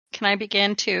 Can I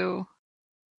begin to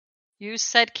use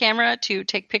said camera to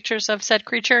take pictures of said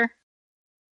creature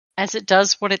as it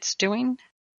does what it's doing?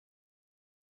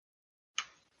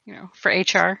 You know, for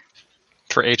HR.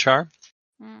 For HR?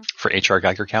 Mm. For HR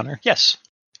Geiger counter? Yes.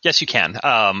 Yes, you can.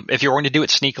 If you're going to do it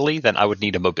sneakily, then I would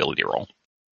need a mobility roll.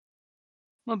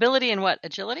 Mobility and what?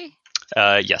 Agility?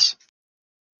 Yes.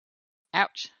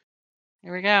 Ouch.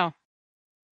 Here we go.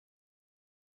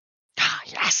 Ah,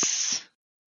 yes!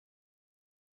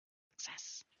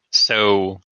 Success.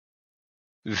 So,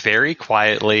 very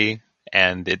quietly,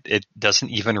 and it doesn't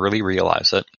even really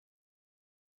realize it,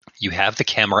 you have the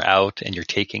camera out and you're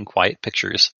taking quiet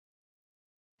pictures.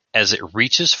 As it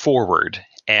reaches forward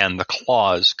and the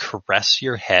claws caress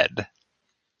your head,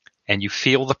 and you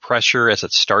feel the pressure as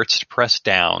it starts to press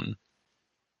down,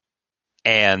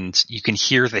 and you can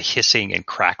hear the hissing and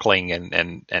crackling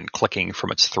and clicking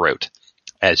from its throat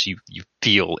as you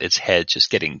feel its head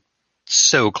just getting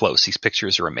so close. These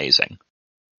pictures are amazing.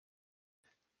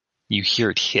 You hear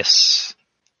it hiss.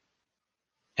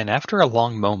 And after a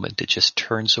long moment, it just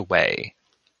turns away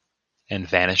and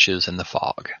vanishes in the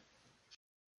fog,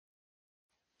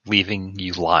 leaving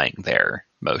you lying there,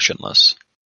 motionless.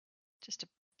 Just a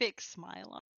big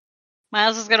smile.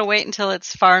 Miles is going to wait until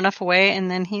it's far enough away, and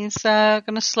then he's going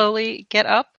to slowly get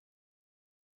up.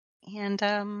 And,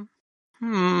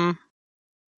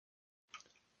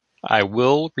 I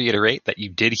will reiterate that you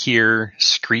did hear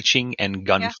screeching and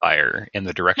gunfire in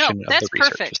the direction of the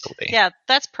research facility. Yeah,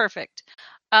 that's perfect.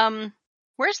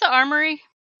 Where's the armory?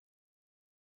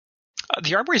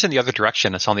 The armory's in the other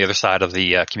direction. It's on the other side of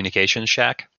the communications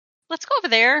shack. Let's go over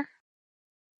there.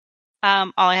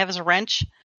 All I have is a wrench.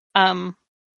 I'm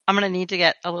going to need to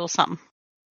get a little something.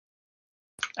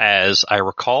 As I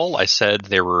recall, I said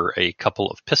there were a couple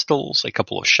of pistols, a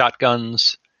couple of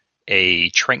shotguns, a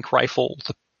tranq rifle.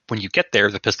 When you get there,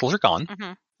 the pistols are gone.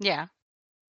 Mm-hmm. Yeah.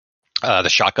 The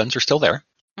shotguns are still there.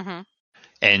 Mm-hmm.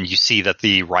 And you see that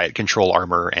the riot control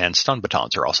armor and stun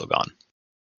batons are also gone.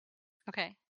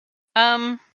 Okay.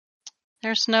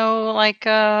 There's no,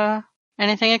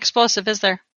 anything explosive, is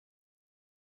there?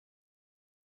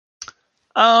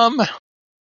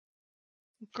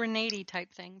 Grenade-y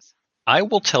type things. I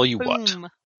will tell you Boom.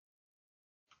 what.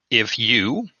 If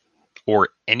you or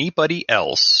anybody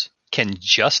else can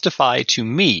justify to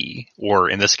me, or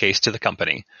in this case to the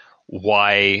company,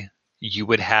 why you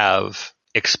would have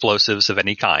explosives of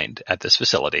any kind at this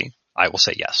facility, I will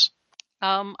say yes.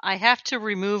 I have to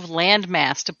remove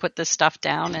landmass to put this stuff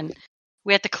down, and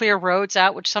we have to clear roads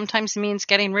out, which sometimes means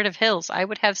getting rid of hills. I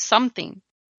would have something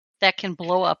that can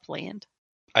blow up land.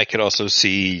 I could also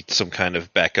see some kind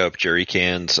of backup jerry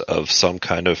cans of some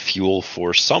kind of fuel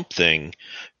for something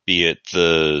be it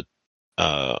the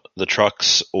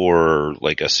trucks or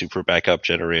like a super backup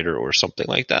generator or something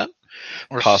like that.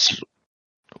 Or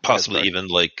Possibly even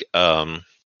like also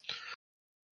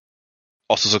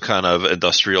some kind of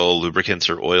industrial lubricants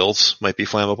or oils might be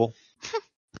flammable.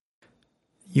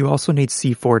 You also need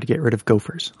C4 to get rid of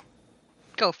gophers.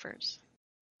 Gophers.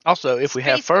 Also, if we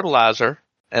have Space fertilizer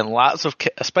and lots of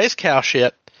space cow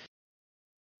shit,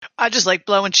 I just like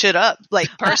blowing shit up, like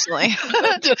personally.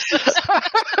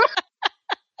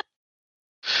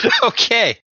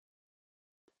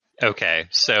 Okay,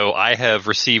 so I have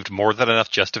received more than enough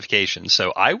justification.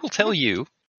 So I will tell you,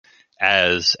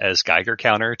 as Geiger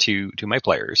counter to my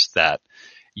players, that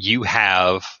you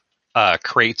have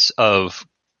crates of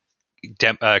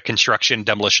construction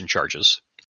demolition charges.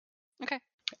 Okay.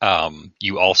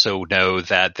 You also know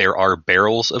that there are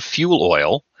barrels of fuel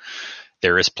oil.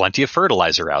 There is plenty of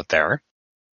fertilizer out there,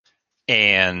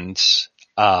 and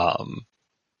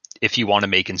if you want to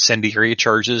make incendiary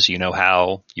charges, you know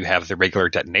how you have the regular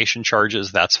detonation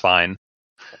charges. That's fine.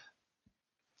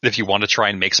 If you want to try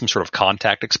and make some sort of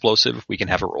contact explosive, we can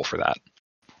have a roll for that.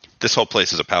 This whole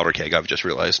place is a powder keg, I've just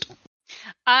realized.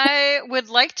 I would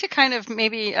like to kind of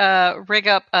maybe rig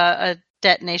up a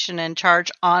detonation and charge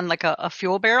on like a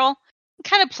fuel barrel,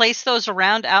 kind of place those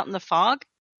around out in the fog,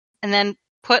 and then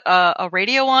put a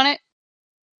radio on it,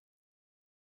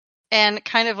 and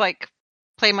kind of like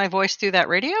play my voice through that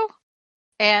radio,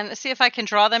 and see if I can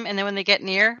draw them. And then when they get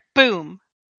near, boom.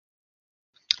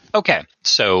 Okay,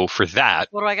 so for that,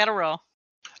 What do I got to roll?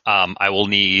 I will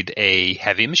need a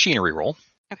heavy machinery roll,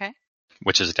 Okay.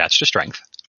 which is attached to strength.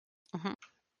 Mhm.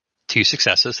 2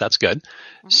 successes, that's good.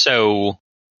 Mhm. So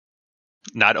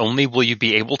not only will you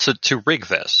be able to rig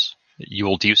this, you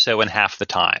will do so in half the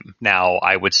time. Now,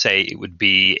 I would say it would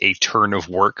be a turn of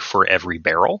work for every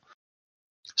barrel.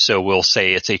 So we'll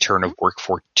say it's a turn of work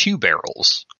for 2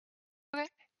 barrels. Okay.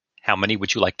 How many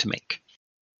would you like to make?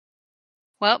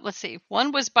 Well, let's see.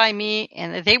 One was by me,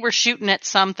 and they were shooting at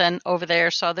something over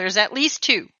there, so there's at least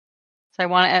 2. So I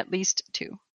want at least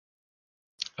 2.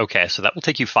 Okay, so that will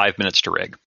take you 5 minutes to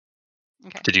rig.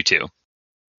 Okay. To do 2.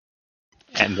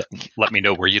 And let me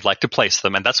know where you'd like to place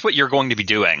them. And that's what you're going to be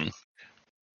doing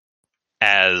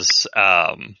as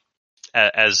the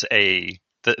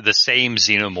same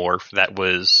xenomorph that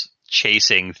was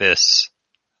chasing this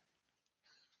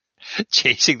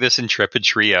intrepid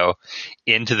trio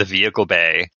into the vehicle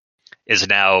bay is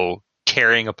now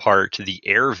tearing apart the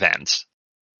air vent.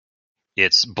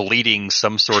 It's bleeding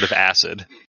some sort of acid.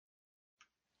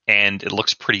 And it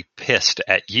looks pretty pissed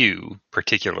at you,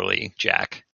 particularly,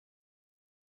 Jack.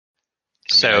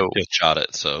 So I just shot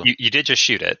it, so you did just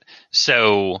shoot it.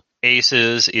 So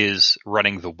Aces is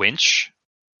running the winch.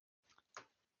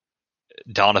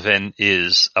 Donovan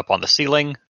is up on the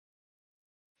ceiling.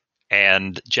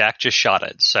 And Jack just shot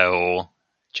it. So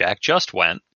Jack just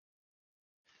went.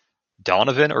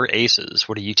 Donovan or Aces,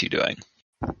 what are you two doing?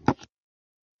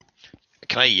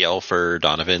 Can I yell for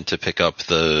Donovan to pick up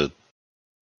the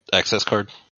access card?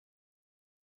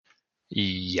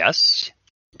 Yes.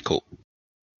 Cool.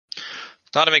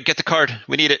 Donovan, get the card.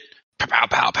 We need it. Pow, pow,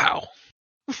 pow, pow.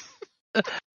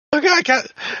 okay,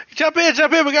 jump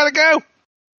in, we gotta go.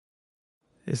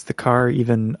 Is the car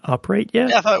even upright yet?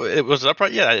 Yeah, I thought it was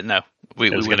upright. Yeah, I didn't know.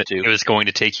 It was going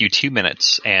to take you 2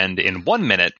 minutes, and in 1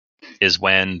 minute is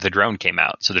when the drone came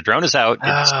out. So the drone is out.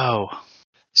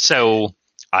 So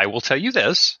I will tell you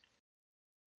this.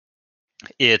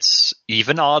 It's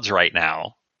even odds right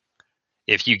now.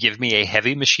 If you give me a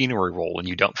heavy machinery roll and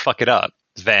you don't fuck it up,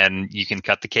 then you can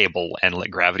cut the cable and let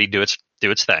gravity do its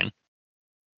thing.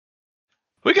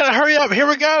 We gotta hurry up. Here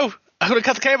we go. I'm gonna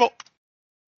cut the cable.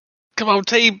 Come on,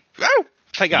 team. Oh,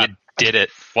 thank God. You did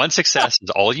it. 1 success is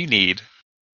all you need.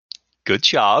 Good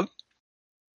job.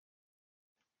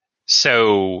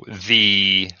 So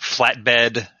the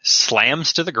flatbed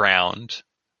slams to the ground,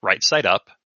 right side up.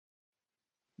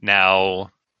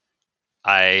 Now,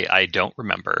 I don't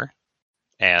remember,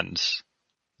 and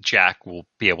Jack will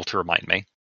be able to remind me.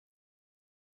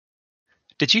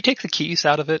 Did you take the keys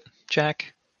out of it,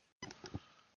 Jack?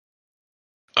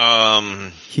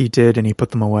 He did, and he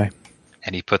put them away.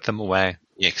 And he put them away.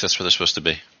 Yeah, because that's where they're supposed to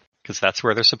be. Because that's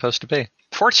where they're supposed to be.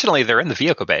 Fortunately, they're in the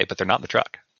vehicle bay, but they're not in the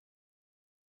truck.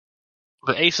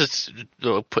 The Aces,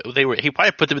 he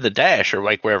probably put them in the dash or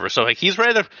like wherever. So like he's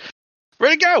ready to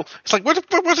go. It's like, where's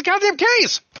the goddamn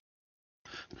keys?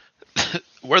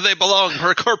 Where they belong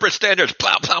per corporate standards.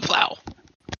 Plow, plow, plow.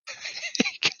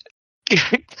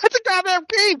 Get the goddamn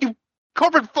key, you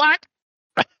corporate flack.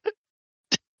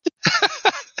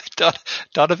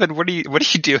 Donovan, what are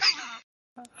you doing?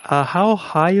 How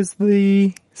high is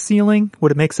the ceiling?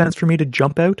 Would it make sense for me to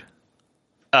jump out?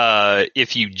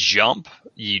 If you jump,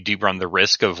 you do run the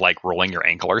risk of like rolling your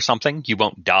ankle or something. You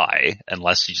won't die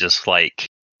unless you just like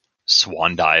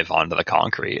swan dive onto the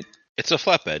concrete. It's a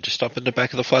flatbed. Just jump in the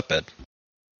back of the flatbed.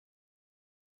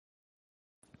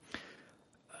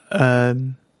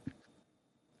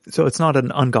 So it's not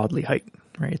an ungodly height,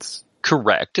 right? It's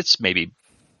Correct. It's maybe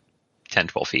 10,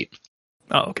 12 feet.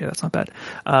 Oh, okay, that's not bad.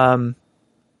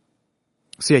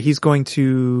 So yeah, he's going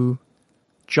to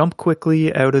jump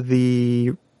quickly out of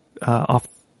the off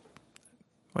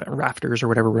rafters or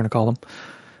whatever we're going to call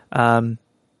them,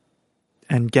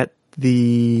 and get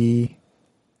the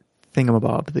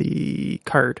thingamabob, the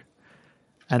card,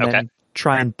 and then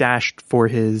try and dash for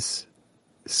his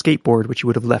skateboard, which he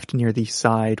would have left near the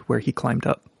side where he climbed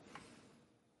up.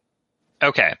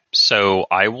 Okay, so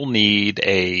I will need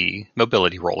a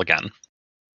mobility roll again.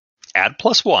 Add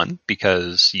 +1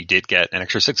 because you did get an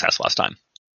extra success last time.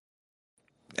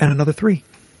 And another 3.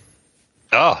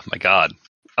 Oh my god.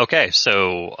 Okay,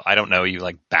 so I don't know, you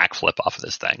like backflip off of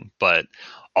this thing, but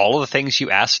all of the things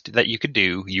you asked that you could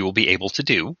do, you will be able to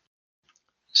do.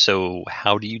 So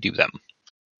how do you do them?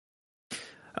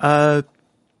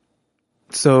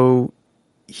 So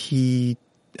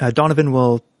Donovan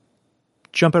will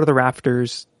jump out of the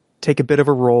rafters, take a bit of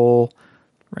a roll,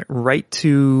 right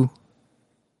to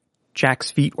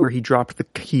Jack's feet where he dropped the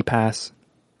key pass,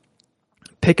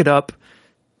 pick it up,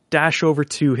 dash over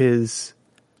to his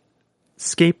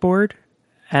skateboard,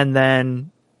 and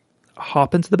then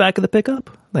hop into the back of the pickup,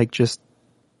 like just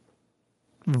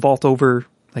vault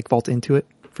into it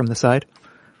from the side.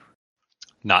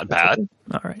 Not bad. Okay.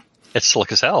 All right. It's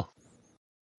slick as hell.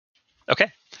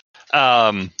 Okay.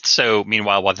 So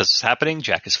meanwhile, while this is happening,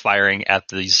 Jack is firing at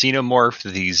the Xenomorph.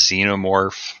 The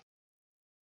Xenomorph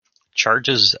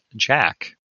charges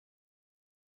Jack,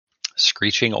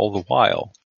 screeching all the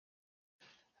while.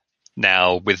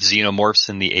 Now, with Xenomorphs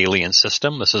in the alien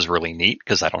system, this is really neat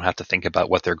because I don't have to think about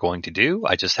what they're going to do.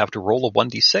 I just have to roll a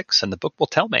 1d6 and the book will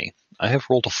tell me. I have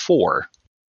rolled a 4.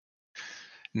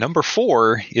 Number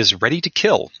 4 is ready to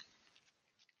kill.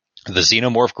 The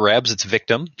Xenomorph grabs its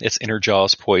victim, its inner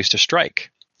jaws poised to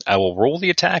strike. I will roll the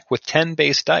attack with 10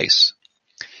 base dice.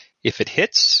 If it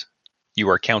hits, you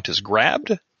are counted as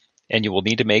grabbed, and you will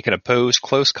need to make an opposed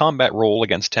close combat roll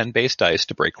against 10 base dice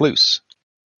to break loose.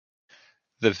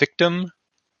 The victim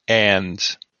and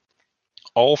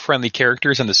all friendly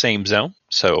characters in the same zone,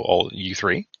 so all you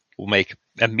 3, will make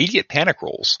immediate panic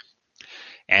rolls.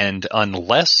 And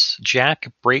unless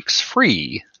Jack breaks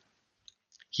free,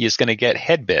 he is going to get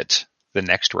headbit the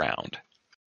next round.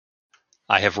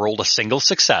 I have rolled a single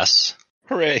success.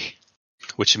 Hooray.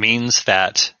 Which means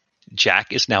that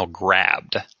Jack is now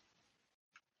grabbed.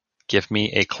 Give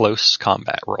me a close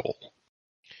combat roll,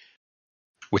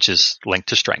 which is linked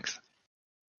to strength.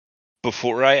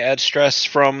 Before I add stress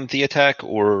from the attack,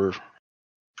 or...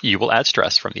 You will add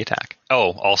stress from the attack.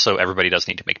 Oh, also, everybody does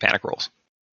need to make panic rolls.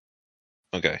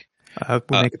 Okay.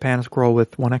 We'll make a panic roll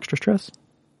with 1 extra stress?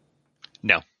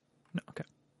 No. No, okay.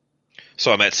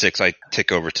 So I'm at 6. I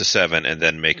tick over to 7 and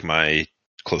then make my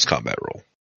close combat roll.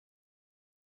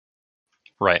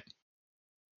 Right.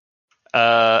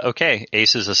 Okay.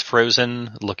 Aces is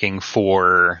frozen, looking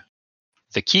for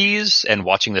the keys and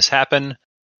watching this happen.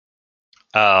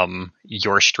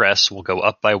 Your stress will go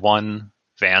up by 1,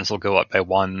 Van's will go up by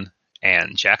 1,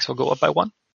 and Jack's will go up by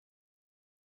 1.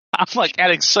 I'm like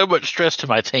adding so much stress to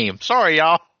my team. Sorry,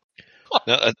 y'all.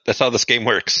 No, that's how this game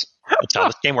works. That's how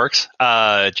this game works.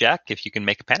 Jack, if you can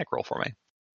make a panic roll for me.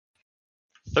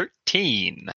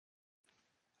 13.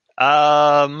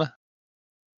 I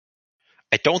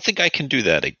don't think I can do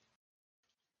that.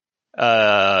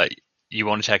 You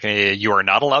won't attack. You are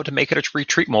not allowed to make it a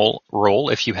retreat roll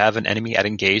if you have an enemy at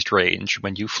engaged range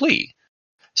when you flee.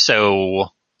 So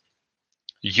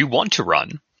you want to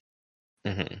run,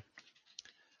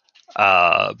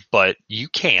 but you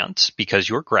can't because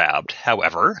you're grabbed.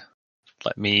 However,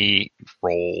 let me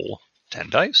roll 10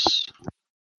 dice.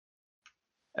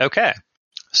 Okay.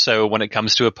 So when it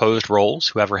comes to opposed rolls,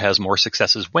 whoever has more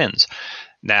successes wins.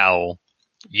 Now,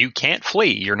 you can't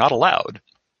flee. You're not allowed.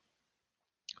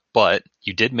 But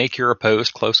you did make your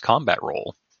opposed close combat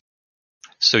roll.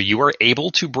 So you are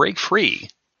able to break free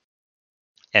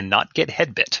and not get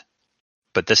headbit.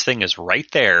 But this thing is right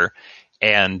there,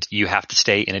 and you have to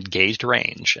stay in engaged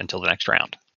range until the next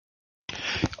round.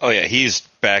 Oh yeah, he's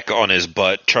back on his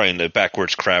butt trying to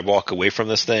backwards crab walk away from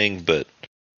this thing, but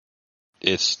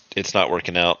it's not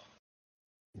working out.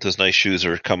 Those nice shoes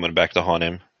are coming back to haunt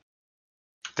him.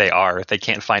 They are. They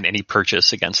can't find any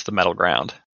purchase against the metal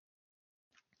ground.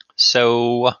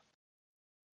 So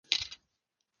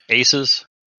Aces.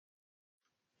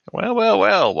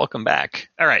 Well, welcome back.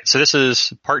 All right, so this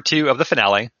is part 2 of the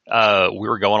finale. We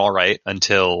were going all right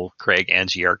until Craig and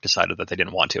Giark decided that they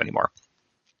didn't want to anymore.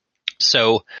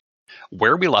 So,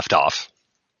 where we left off,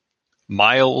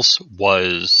 Miles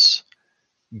was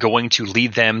going to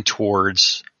lead them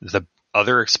towards the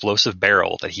other explosive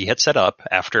barrel that he had set up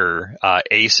after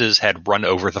Aces had run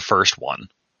over the first one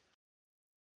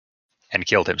and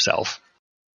killed himself.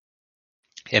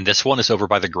 And this one is over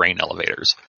by the grain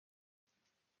elevators.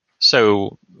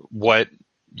 So what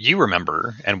you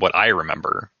remember and what I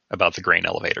remember about the grain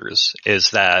elevators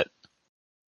is that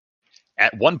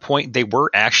at one point they were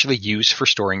actually used for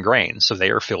storing grain, so they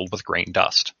are filled with grain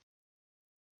dust.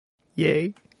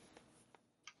 Yay.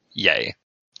 Yay.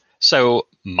 So,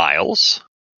 Miles,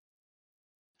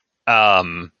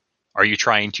 are you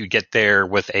trying to get there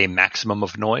with a maximum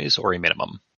of noise or a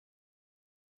minimum?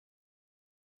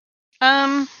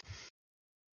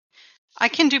 I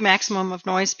can do maximum of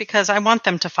noise because I want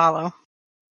them to follow.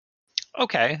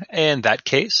 Okay, in that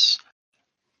case,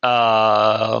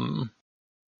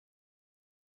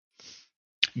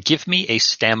 give me a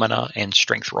stamina and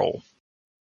strength roll.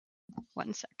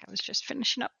 1 sec. I was just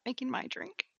finishing up making my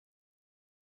drink.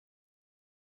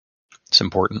 It's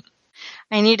important.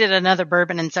 I needed another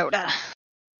bourbon and soda.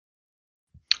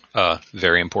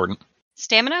 Very important.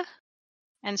 Stamina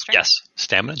and strength? Yes,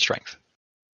 stamina and strength.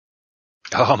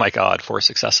 Oh my god, 4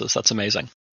 successes. That's amazing.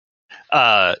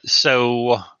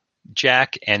 So,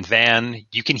 Jack and Van,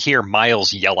 you can hear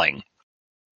Miles yelling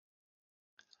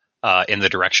in the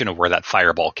direction of where that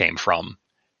fireball came from.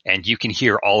 And you can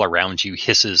hear all around you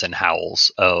hisses and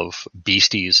howls of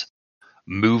beasties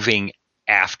moving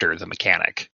after the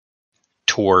mechanic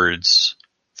towards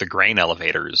the grain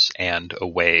elevators and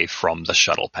away from the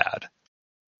shuttle pad.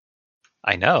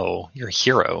 I know, you're a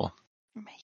hero.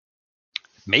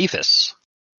 Mavis,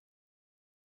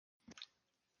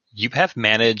 you have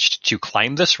managed to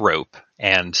climb this rope,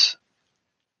 and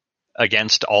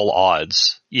against all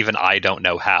odds, even I don't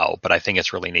know how, but I think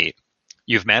it's really neat.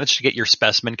 You've managed to get your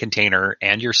specimen container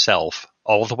and yourself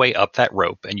all the way up that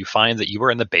rope, and you find that you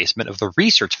are in the basement of the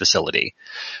research facility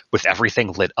with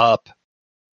everything lit up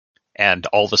and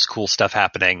all this cool stuff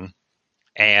happening.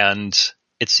 And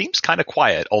it seems kind of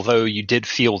quiet, although you did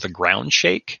feel the ground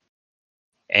shake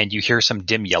and you hear some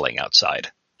dim yelling outside.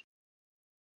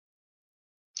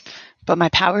 But my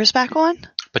power's back on?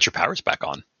 But your power's back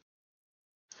on.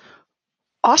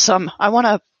 Awesome. I want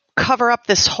to cover up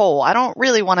this hole. I don't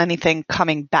really want anything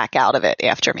coming back out of it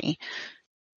after me.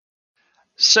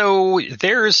 So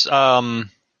there's,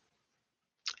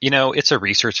 it's a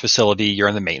research facility. You're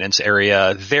in the maintenance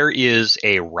area. There is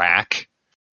a rack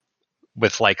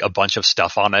with like a bunch of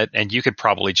stuff on it, and you could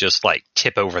probably just like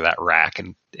tip over that rack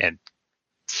and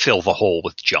fill the hole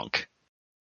with junk.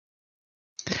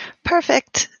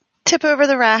 Perfect. Tip over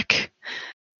the rack.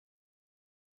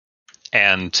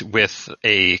 And with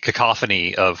a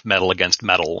cacophony of metal against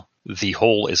metal, the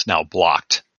hole is now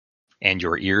blocked, and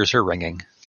your ears are ringing.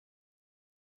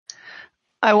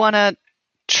 I want to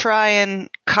try and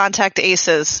contact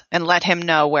Aces and let him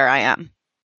know where I am.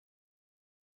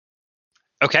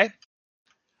 Okay.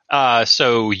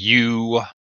 So you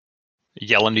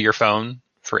yell into your phone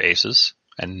for Aces,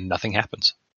 and nothing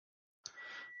happens.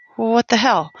 What the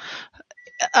hell?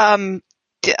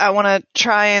 I want to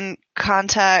try and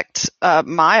contact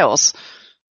Miles.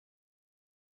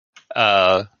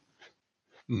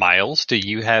 Miles, do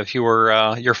you have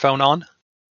your phone on?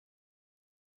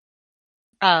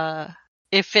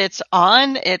 If it's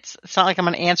on, it's not like I'm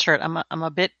going to answer it. I'm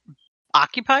a bit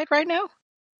occupied right now.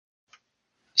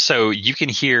 So you can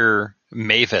hear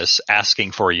Mavis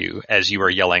asking for you as you are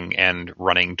yelling and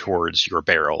running towards your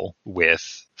barrel with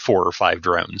 4 or 5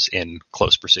 drones in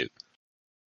close pursuit.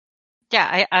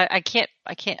 Yeah, I can't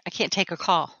take a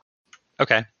call.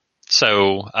 Okay.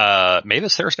 So,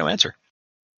 Mavis, there's no answer.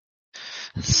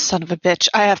 Son of a bitch.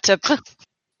 I have to,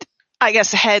 I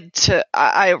guess, head to,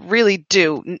 I really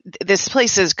do. This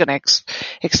place is going to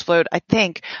explode, I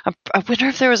think. I wonder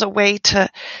if there was a way to,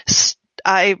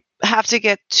 I have to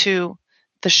get to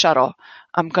the shuttle.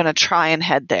 I'm going to try and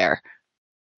head there.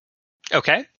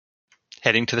 Okay.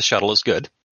 Heading to the shuttle is good.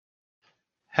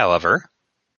 However,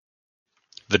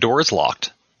 the door is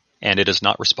locked, and it is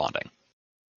not responding.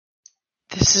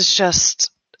 This is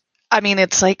just, I mean,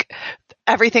 it's like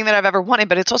everything that I've ever wanted,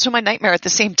 but it's also my nightmare at the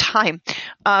same time.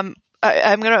 I'm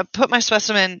going to put my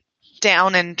specimen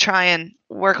down and try and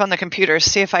work on the computer,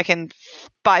 see if I can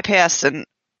bypass and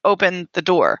open the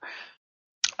door.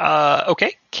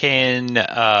 Okay. Can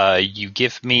you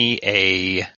give me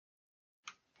a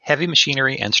heavy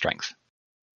machinery and strength?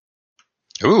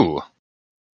 Ooh.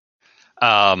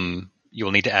 You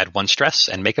will need to add 1 stress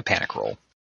and make a panic roll.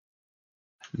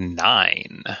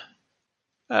 9.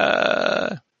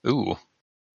 Ooh.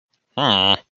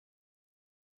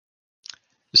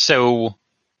 So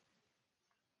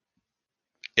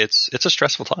it's a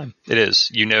stressful time. It is.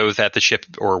 You know that the ship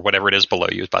or whatever it is below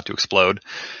you is about to explode.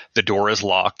 The door is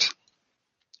locked.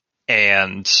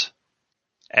 And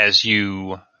as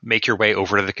you make your way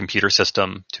over to the computer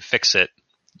system to fix it,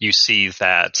 you see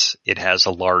that it has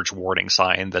a large warning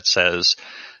sign that says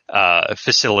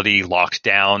facility locked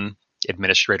down,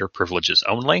 administrator privileges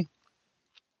only.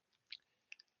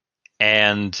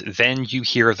 And then you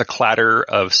hear the clatter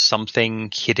of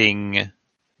something hitting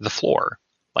the floor,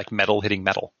 like metal hitting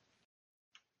metal.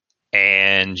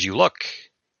 And you look,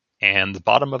 and the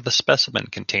bottom of the specimen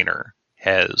container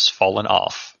has fallen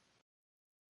off.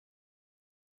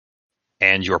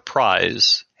 And your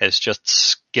prize has just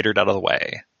skittered out of the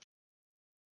way.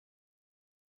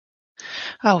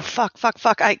 Oh, fuck.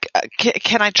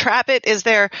 Can I trap it? Is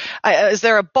there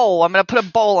a bowl? I'm going to put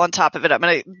a bowl on top of it.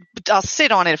 I'll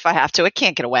sit on it if I have to. It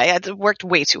can't get away. I worked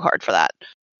way too hard for that.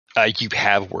 You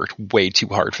have worked way too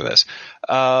hard for this.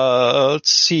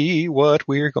 Let's see what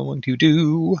we're going to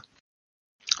do.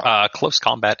 Close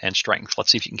combat and strength.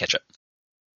 Let's see if you can catch it.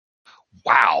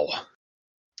 Wow.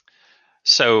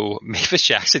 So Mavis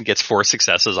Jackson gets 4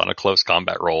 successes on a close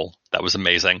combat roll. That was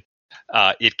amazing.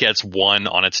 It gets 1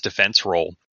 on its defense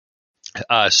roll.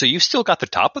 So you've still got the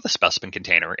top of the specimen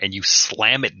container, and you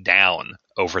slam it down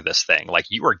over this thing. Like,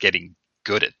 you are getting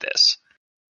good at this.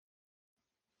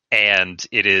 And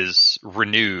it is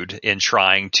renewed in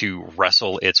trying to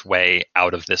wrestle its way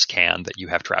out of this can that you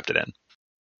have trapped it in.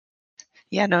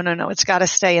 Yeah, no. It's got to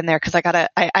stay in there because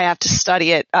I have to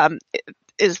study it.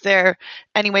 Is there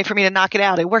any way for me to knock it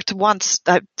out? It worked once.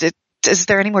 Is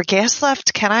there any more gas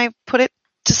left? Can I put it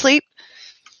to sleep?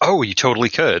 Oh, you totally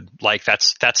could. Like,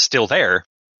 that's still there.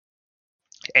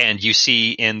 And you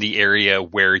see in the area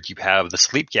where you have the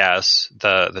sleep gas,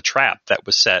 the trap that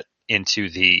was set into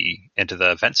the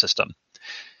vent system.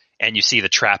 And you see the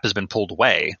trap has been pulled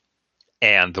away,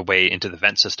 and the way into the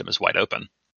vent system is wide open.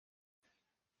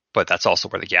 But that's also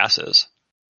where the gas is.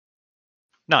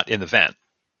 Not in the vent,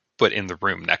 but in the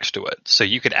room next to it. So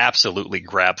you could absolutely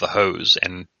grab the hose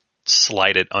and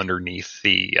slide it underneath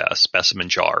the specimen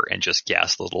jar and just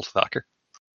gas the little fucker.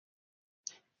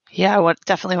 Yeah, I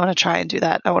definitely want to try and do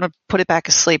that. I want to put it back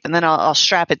asleep, and then I'll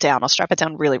strap it down. I'll strap it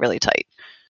down really, really tight.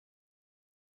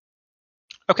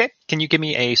 Okay, can you give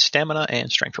me a stamina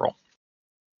and strength roll?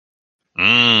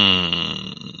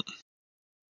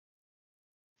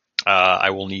 I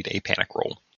will need a panic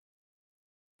roll.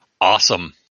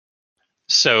 Awesome.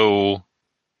 So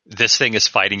this thing is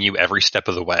fighting you every step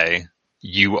of the way.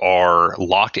 You are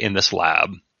locked in this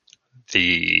lab.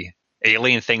 The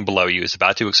alien thing below you is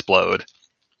about to explode.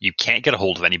 You can't get a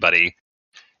hold of anybody,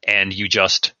 and you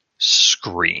just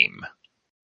scream.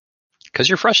 Because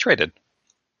you're frustrated.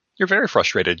 You're very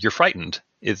frustrated. You're frightened.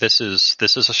 This is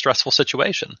a stressful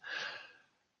situation.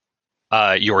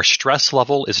 Your stress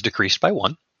level is decreased by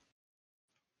 1.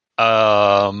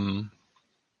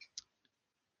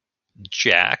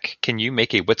 Jack, can you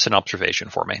make a wits and observation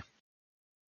for me?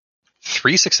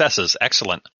 3 successes.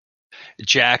 Excellent.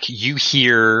 Jack, you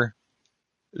hear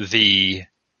the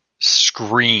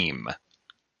scream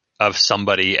of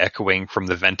somebody echoing from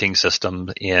the venting system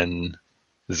in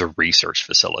the research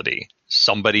facility.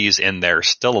 Somebody's in there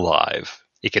still alive.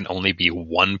 It can only be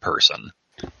one person.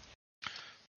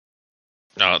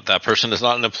 No, that person is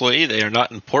not an employee. They are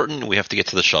not important. We have to get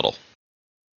to the shuttle.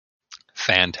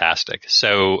 Fantastic.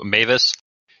 So, Mavis,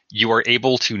 you are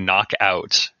able to knock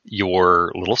out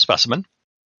your little specimen.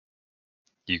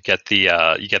 You get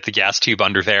the gas tube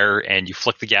under there, and you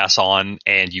flick the gas on,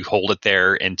 and you hold it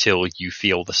there until you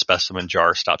feel the specimen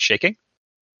jar stop shaking.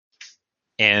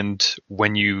 And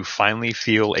when you finally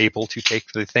feel able to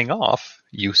take the thing off,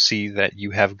 you see that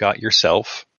you have got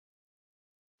yourself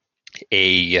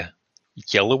a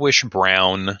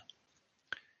yellowish-brown,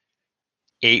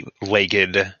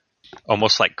 8-legged,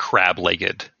 almost like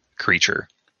crab-legged creature.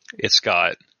 It's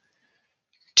got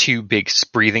 2 big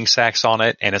breathing sacs on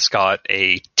it, and it's got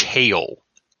a tail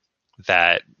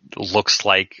that looks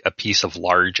like a piece of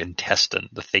large intestine.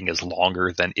 The thing is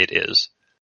longer than it is.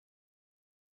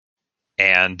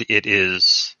 And it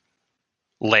is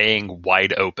laying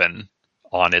wide open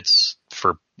on its,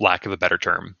 for lack of a better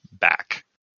term, back.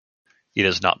 It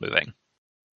is not moving.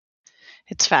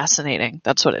 It's fascinating.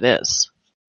 That's what it is.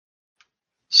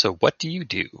 So what do you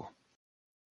do?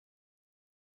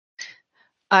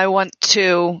 I want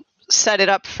to set it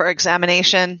up for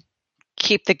examination,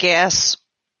 keep the gas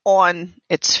on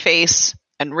its face,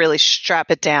 and really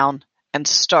strap it down and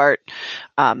start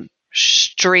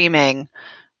streaming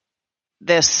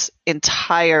this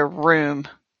entire room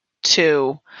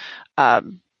to, I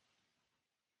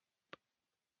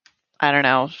don't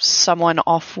know, someone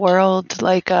off world.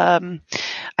 Like, I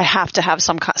have to have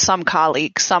some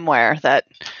colleague somewhere that,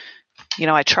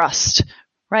 I trust,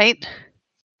 right?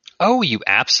 Oh, you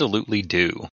absolutely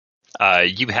do.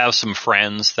 You have some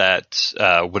friends that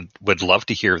would love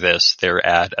to hear this. They're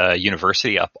at a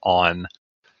university up on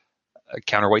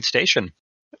Counterweight Station.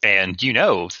 And you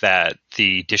know that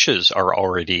the dishes are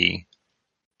already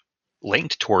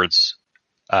linked towards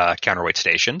Counterweight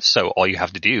Station. So all you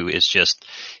have to do is just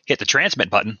hit the transmit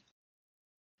button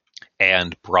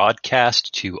and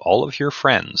broadcast to all of your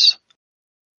friends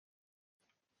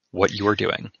what you are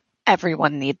doing.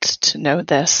 Everyone needs to know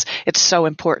this. It's so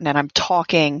important. And I'm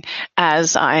talking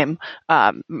as I'm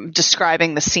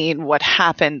describing the scene, what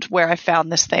happened, where I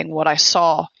found this thing, what I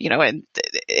saw, and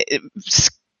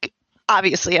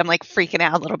obviously I'm like freaking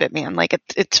out a little bit, man. Like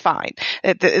it's fine.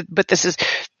 But this is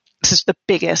the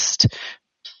biggest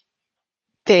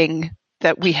thing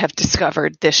that we have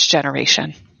discovered this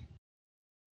generation.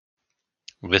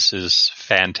 This is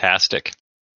fantastic.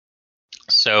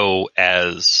 So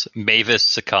as Mavis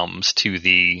succumbs to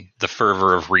the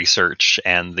fervor of research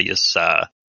and this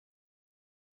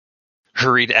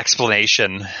hurried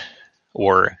explanation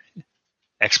or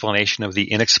explanation of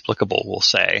the inexplicable, we'll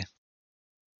say,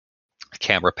 the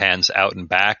camera pans out and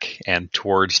back and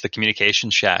towards the communication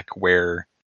shack where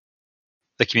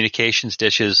the communications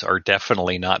dishes are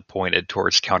definitely not pointed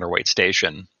towards Counterweight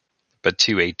Station, but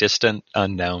to a distant,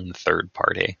 unknown third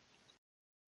party.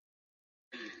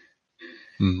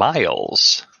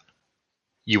 Miles,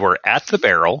 you are at the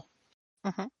barrel.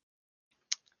 Mm-hmm.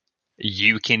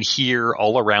 You can hear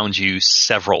all around you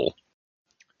several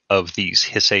of these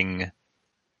hissing,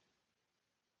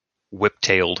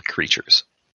 whip-tailed creatures.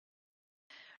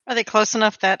 Are they close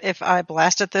enough that if I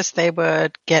blasted this, they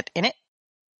would get in it?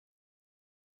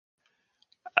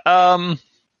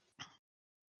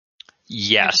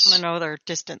 Yes. I just want to know their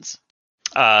distance.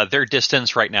 Their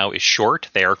distance right now is short.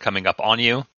 They are coming up on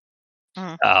you.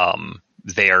 Mm-hmm.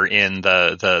 They are in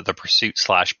the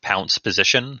pursuit/pounce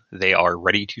position. They are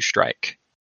ready to strike.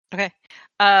 Okay.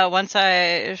 Once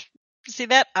I see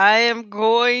that, I am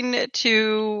going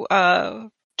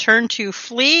to turn to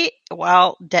flee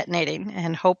while detonating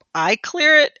and hope I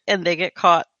clear it and they get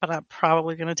caught, but I'm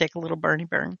probably going to take a little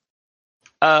burn.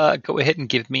 Go ahead and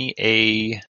give me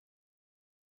a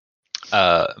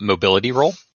mobility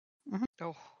roll. Mm-hmm.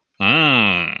 Oh.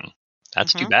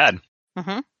 That's too bad.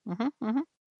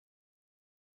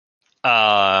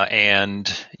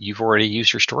 And you've already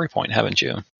used your story point, haven't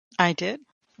you? I did.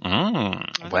 Well,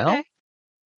 okay.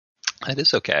 That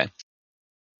is okay.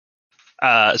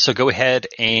 So go ahead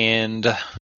and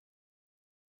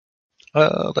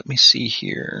let me see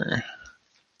here.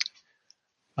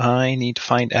 I need to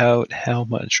find out how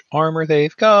much armor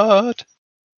they've got.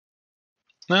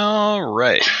 All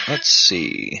right, let's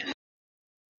see.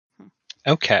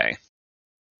 Okay.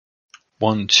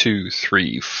 1, 2,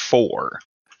 3, 4.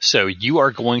 So you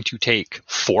are going to take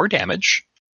 4 damage.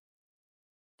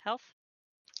 Health?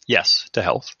 Yes, to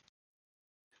health.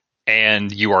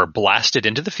 And you are blasted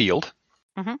into the field.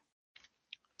 Mm-hmm.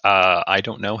 I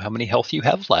don't know how many health you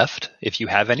have left. If you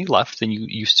have any left, then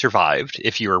you survived.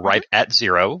 If you are right at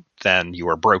 0, then you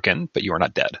are broken, but you are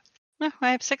not dead. No,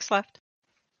 I have 6 left.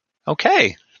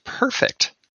 Okay,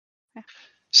 perfect. Yeah.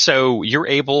 So you're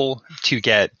able to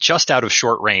get just out of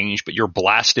short range, but you're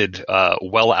blasted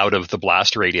well out of the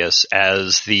blast radius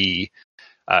as the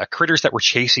critters that were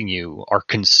chasing you are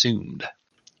consumed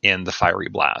in the fiery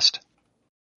blast.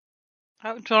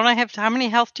 Don't I have? How many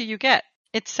health do you get?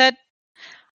 It said.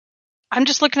 I'm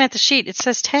just looking at the sheet. It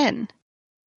says 10.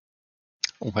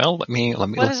 Well, let me.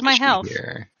 What is my health?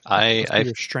 Here.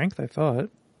 Your strength, I thought.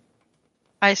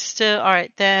 I still. All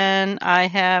right, then I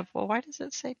have. Well, why does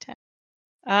it say 10?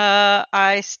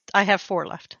 I have 4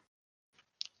 left.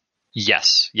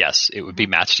 Yes, it would be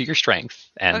matched to your strength,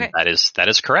 and okay. that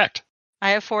is correct.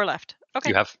 I have 4 left.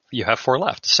 Okay. You have 4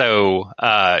 left. So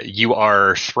you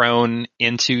are thrown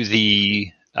into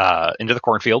the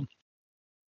cornfield.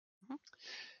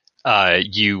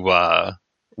 You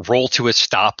roll to a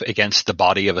stop against the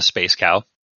body of a space cow,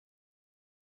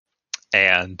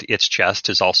 and its chest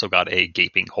has also got a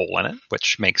gaping hole in it,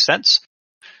 which makes sense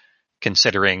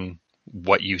considering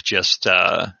what you've just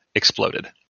exploded.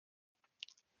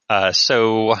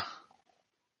 So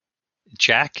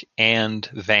Jack and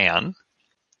Van,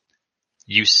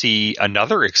 you see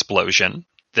another explosion,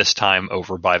 this time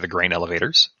over by the grain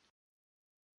elevators.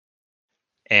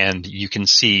 And you can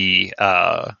see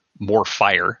more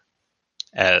fire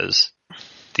as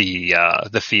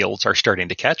the fields are starting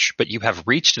to catch, but you have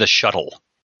reached the shuttle.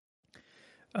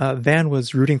 Van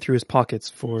was rooting through his pockets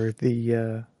for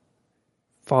the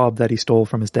fob that he stole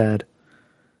from his dad,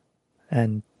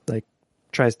 and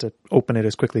tries to open it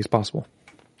as quickly as possible.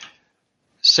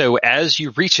 So as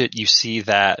you reach it, you see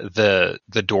that the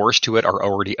doors to it are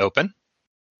already open.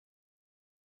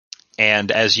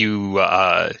 And as you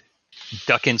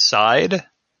duck inside,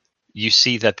 you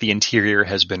see that the interior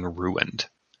has been ruined.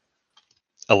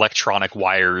 Electronic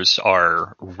wires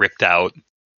are ripped out.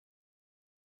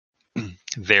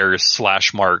 There's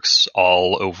slash marks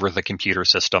all over the computer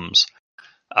systems.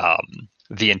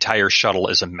 The entire shuttle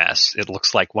is a mess. It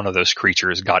looks like one of those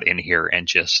creatures got in here and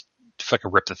just fucking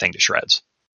ripped the thing to shreds.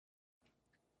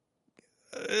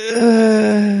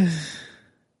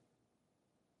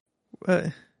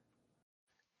 What?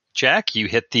 Jack, you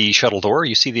hit the shuttle door.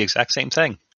 You see the exact same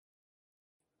thing.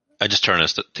 I just turn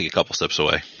and take a couple steps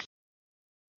away.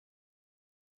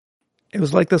 It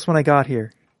was like this when I got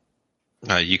here.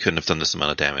 You couldn't have done this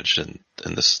amount of damage in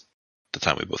the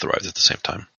time we both arrived at the same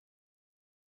time.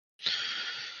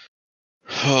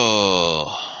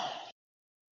 Oh.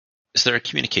 Is there a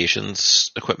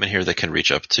communications equipment here that can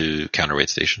reach up to Counterweight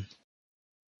Station?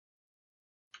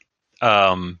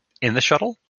 In the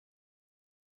shuttle?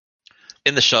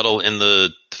 In the shuttle, in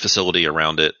the facility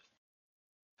around it.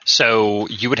 So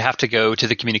you would have to go to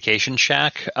the communication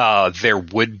shack. There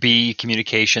would be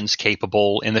communications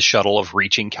capable in the shuttle of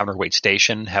reaching Counterweight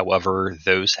Station. However,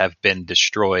 those have been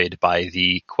destroyed by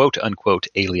the quote-unquote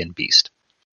alien beast.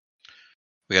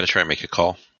 We got to try and make a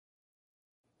call.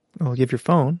 Well, give your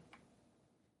phone.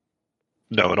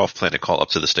 No, an off-planet call up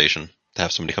to the station to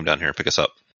have somebody come down here and pick us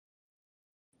up.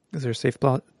 Is there a safe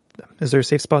spot? Is there a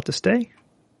safe spot to stay?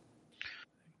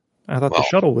 I thought the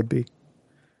shuttle would be.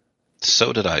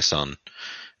 So did I, son.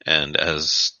 And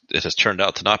as it has turned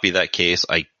out to not be that case,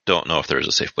 I don't know if there is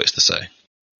a safe place to stay.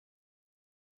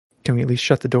 Can we at least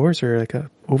shut the doors or a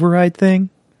override thing?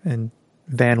 And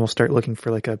Van will start looking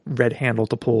for a red handle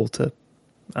to pull to,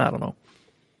 I don't know,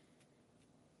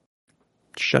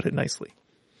 shut it nicely.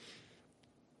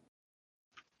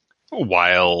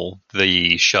 While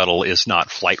the shuttle is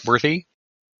not flight-worthy,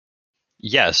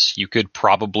 yes, you could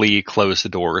probably close the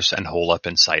doors and hole up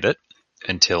inside it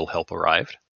until help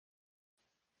arrived.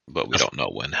 But we don't know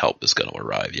when help is going to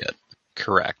arrive yet.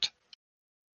 Correct.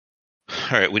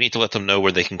 All right, we need to let them know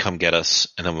where they can come get us,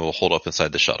 and then we'll hold up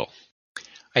inside the shuttle.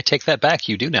 I take that back,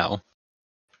 you do know.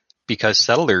 Because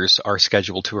settlers are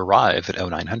scheduled to arrive at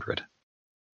 0900.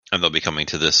 And they'll be coming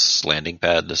to this landing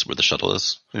pad, this is where the shuttle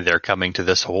is? They're coming to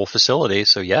this whole facility,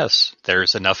 so yes,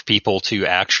 there's enough people to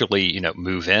actually,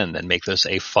 move in and make this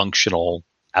a functional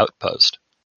outpost.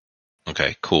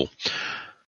 Okay, cool.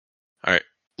 All right,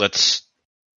 let's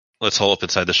hole up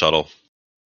inside the shuttle,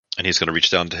 and he's going to reach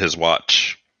down to his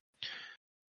watch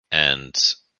and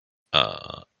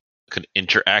can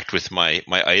interact with my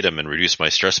item and reduce my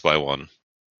stress by 1.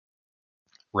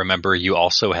 Remember, you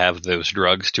also have those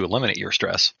drugs to eliminate your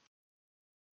stress.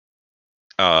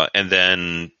 And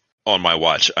then on my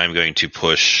watch, I'm going to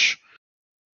push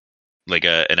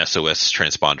an SOS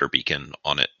transponder beacon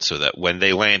on it so that when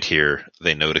they land here,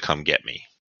 they know to come get me.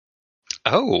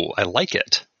 Oh, I like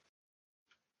it.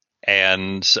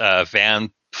 And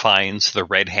Van finds the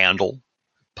red handle,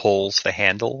 pulls the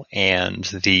handle, and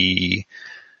the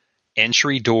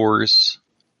entry doors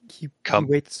He come.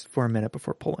 waits for a minute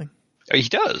before pulling. Oh, he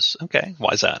does? Okay.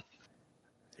 Why is that?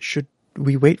 Should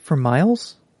we wait for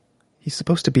Miles? He's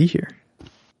supposed to be here.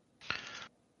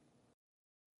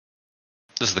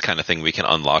 This is the kind of thing we can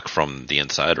unlock from the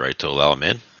inside, right, to allow him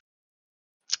in?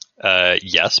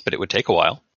 Yes, but it would take a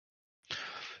while.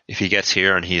 If he gets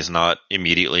here and he's not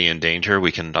immediately in danger,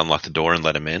 we can unlock the door and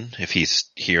let him in. If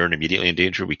he's here and immediately in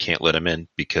danger, we can't let him in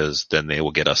because then they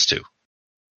will get us too.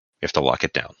 We have to lock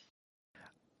it down.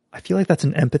 I feel like that's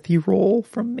an empathy roll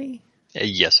from me.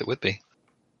 Yes, it would be.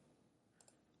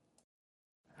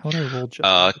 How would I roll just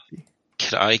empathy?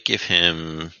 Could I give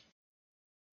him...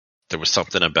 There was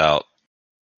something about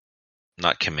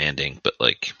not commanding, but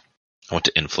I want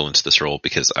to influence this role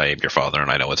because I am your father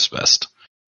and I know what's best.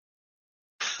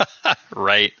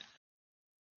 Right.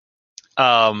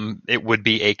 It would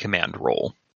be a command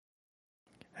roll.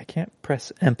 I can't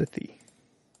press empathy.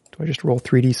 Do I just roll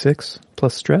 3d6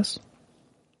 plus stress?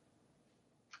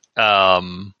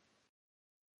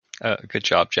 Good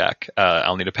job, Jack.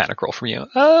 I'll need a panic roll from you.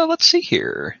 Let's see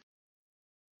here.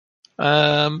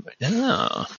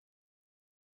 Yeah.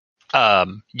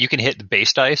 You can hit the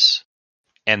base dice,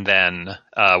 and then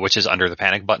which is under the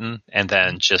panic button, and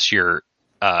then just your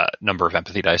number of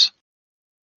empathy dice.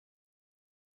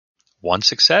 one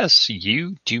success.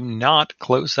 You do not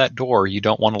close that door. You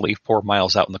don't want to leave poor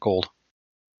Miles out in the cold.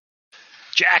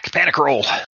 Jack, panic roll.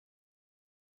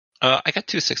 I got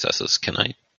 2 successes. Can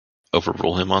I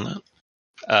overrule him on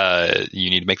that? You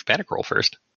need to make the panic roll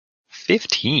first.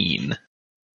 15.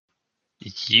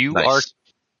 You Nice. are...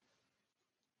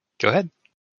 Go ahead.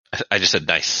 I just said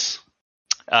nice.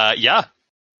 Yeah.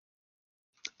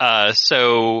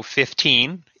 So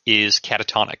 15 is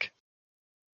catatonic.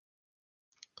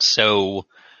 So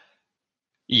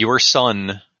your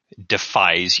son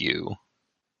defies you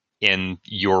in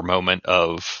your moment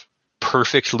of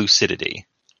perfect lucidity.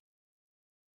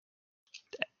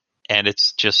 And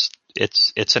it's just,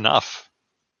 it's enough.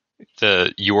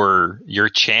 Your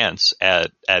chance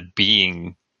at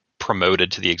being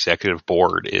promoted to the executive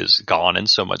board is gone in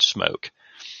so much smoke.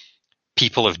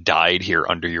 People have died here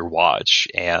under your watch,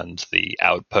 and the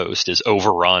outpost is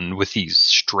overrun with these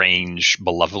strange,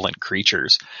 malevolent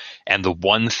creatures. And the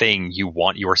one thing you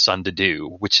want your son to do,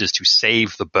 which is to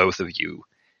save the both of you,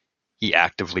 he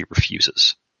actively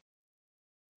refuses.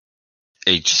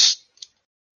 He just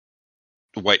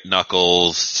white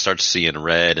knuckles, starts seeing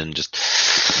red, and just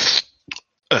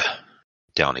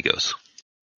down he goes.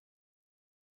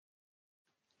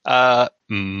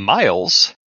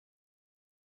 Miles,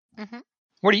 Mm-hmm.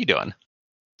 what are you doing?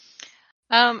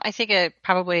 I think it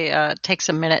probably takes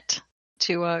a minute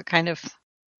to kind of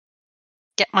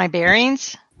get my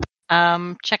bearings,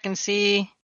 check and see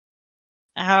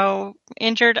how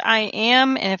injured I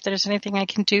am, and if there's anything I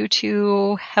can do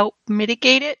to help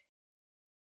mitigate it.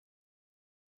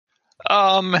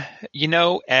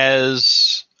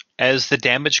 As the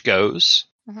damage goes,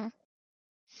 Mhm.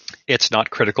 it's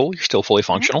not critical. You're still fully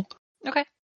functional. Okay.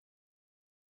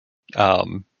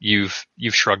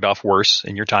 You've shrugged off worse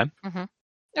in your time.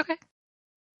 Okay.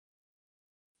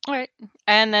 All right.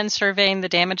 And then surveying the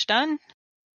damage done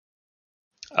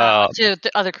to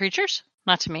the other creatures,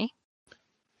 not to me.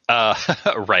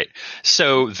 Right.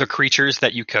 So the creatures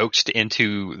that you coaxed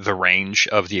into the range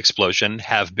of the explosion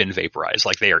have been vaporized.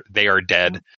 Like they are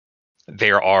dead.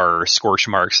 There are scorch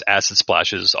marks, acid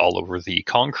splashes all over the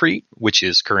concrete, which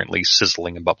is currently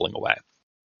sizzling and bubbling away.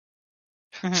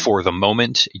 Mhm. For the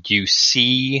moment, you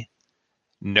see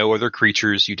no other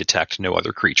creatures. You detect no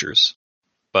other creatures.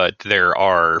 But there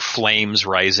are flames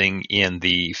rising in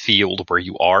the field where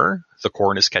you are. The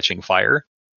corn is catching fire.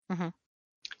 Mhm.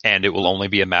 And it will only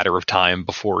be a matter of time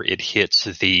before it hits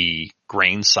the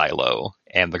grain silo,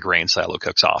 and the grain silo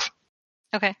cooks off.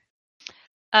 Okay.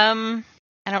 I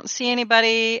don't see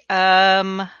anybody.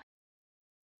 I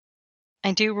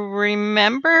do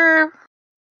remember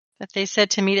that they said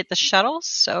to meet at the shuttle,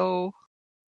 so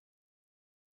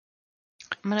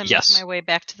I'm going to Yes. make my way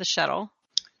back to the shuttle.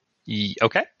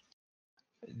 Okay.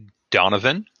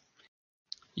 Donovan,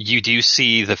 you do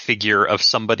see the figure of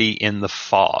somebody in the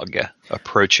fog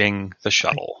approaching the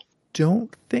shuttle.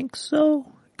 Don't think so,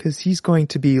 because he's going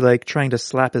to be like trying to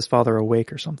slap his father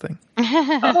awake or something.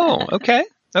 Oh, okay.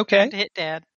 Okay. Time to hit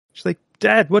Dad. She's like,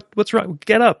 Dad, what's wrong?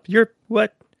 Get up. You're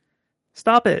what?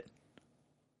 Stop it.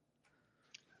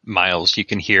 Miles, you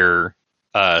can hear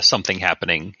something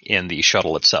happening in the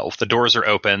shuttle itself. The doors are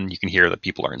open. You can hear that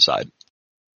people are inside.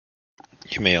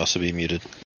 You may also be muted.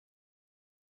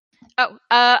 Oh,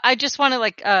 I just want to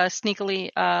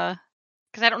sneakily,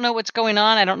 because I don't know what's going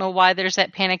on. I don't know why there's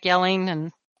that panic yelling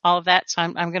and all of that. So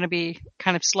I'm going to be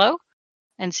kind of slow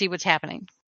and see what's happening.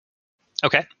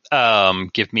 Okay.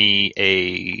 Give me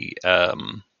a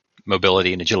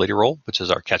mobility and agility roll, which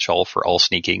is our catch-all for all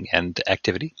sneaking and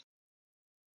activity.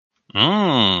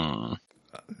 Van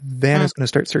is going to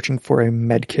start searching for a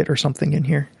med kit or something in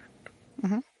here.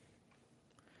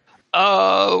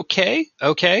 Okay.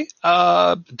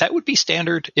 That would be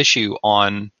standard issue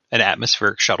on an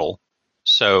atmospheric shuttle.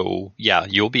 So, yeah,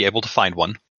 you'll be able to find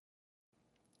one.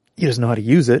 He doesn't know how to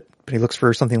use it, but he looks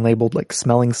for something labeled like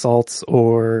smelling salts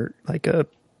or like a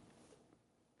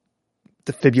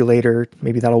defibrillator.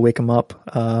 Maybe that'll wake him up.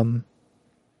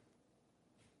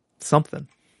 Something.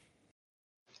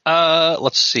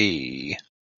 Let's see.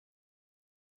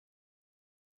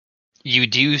 You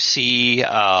do see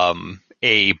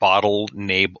a bottle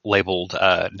labeled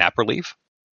Napper Leaf.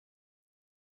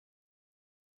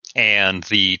 And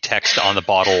the text on the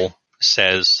bottle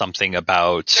says something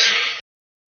about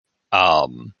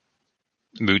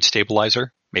mood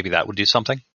stabilizer. Maybe that would do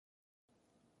something.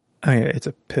 Oh, yeah, it's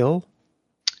a pill?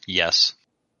 Yes.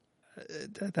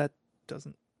 That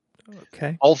doesn't...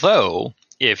 Okay. Although,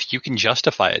 if you can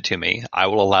justify it to me, I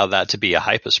will allow that to be a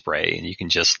hypospray, and you can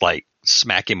just,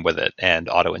 smack him with it and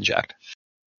auto-inject.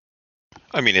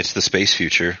 I mean, it's the space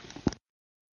future.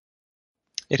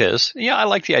 It is. Yeah, I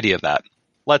like the idea of that.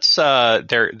 let's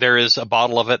there is a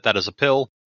bottle of it that is a pill.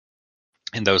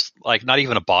 And those, like, not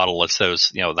even a bottle, it's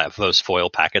those, those foil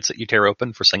packets that you tear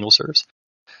open for single serves.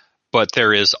 But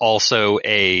there is also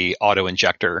a auto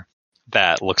injector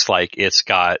that looks like it's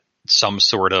got some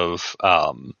sort of,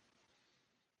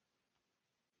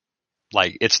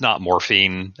 like, it's not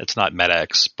morphine, it's not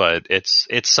Med-X, but it's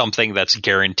something that's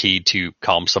guaranteed to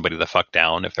calm somebody the fuck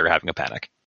down if they're having a panic.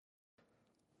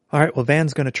 All right, well,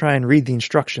 Van's going to try and read the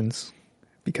instructions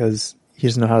because he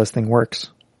doesn't know how this thing works.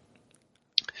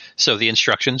 So the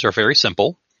instructions are very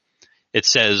simple. It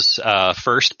says,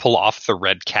 first pull off the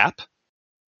red cap,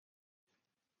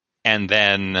 and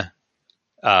then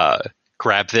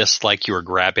grab this like you were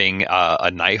grabbing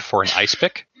a knife or an ice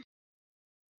pick.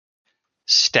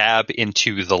 Stab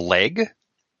into the leg,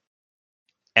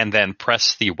 and then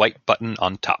press the white button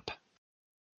on top.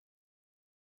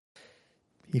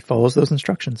 He follows those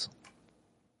instructions.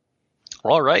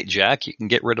 All right, Jack, you can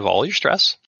get rid of all your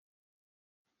stress.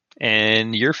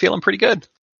 And you're feeling pretty good.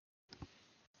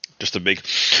 Just a big...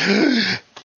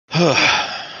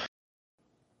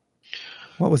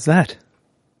 What was that?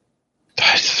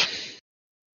 I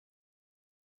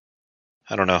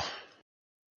don't know.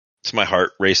 Is my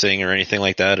heart racing or anything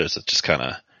like that? Or is it just kind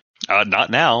of...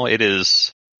 Not now. It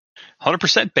is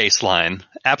 100% baseline.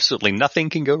 Absolutely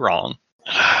nothing can go wrong.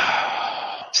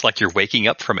 It's like you're waking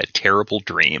up from a terrible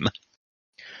dream.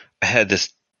 I had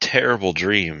this terrible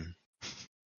dream.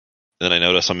 Then I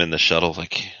notice I'm in the shuttle,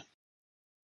 like,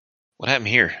 what happened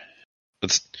here?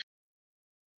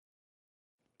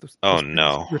 Oh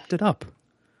no. Ripped it up.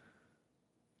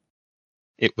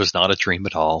 It was not a dream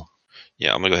at all.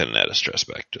 Yeah, I'm going to go ahead and add a stress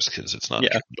back just because it's not a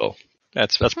dream at all.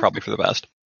 That's probably for the best.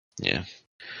 Yeah.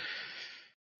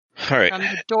 All right. From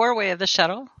the doorway of the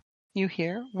shuttle, you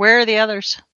hear, where are the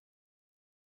others?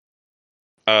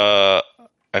 I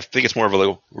think it's more of a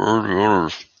little...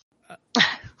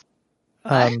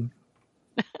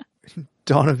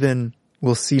 Donovan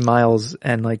will see Miles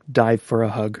and like dive for a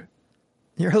hug.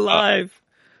 You're alive.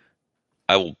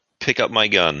 I will pick up my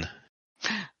gun.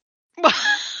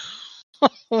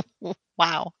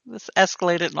 Wow, this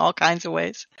escalated in all kinds of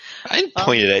ways. I didn't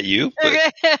point it at you. But...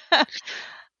 Okay.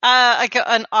 I got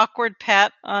an awkward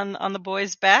pat on the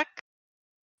boy's back.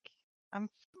 I'm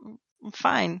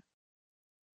fine.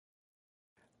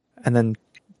 And then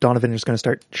Donovan is going to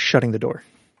start shutting the door.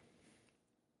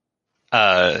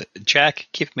 Jack,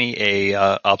 give me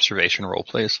a observation roll,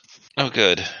 please. Oh,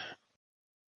 good.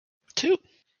 2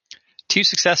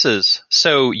 successes.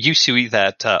 So you see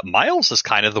that Miles is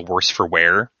kind of the worse for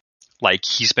wear. Like,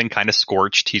 he's been kind of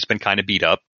scorched. He's been kind of beat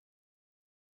up.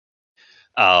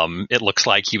 It looks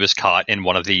like he was caught in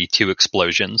one of the 2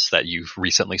 explosions that you've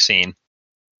recently seen.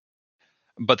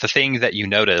 But the thing that you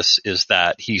notice is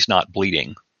that he's not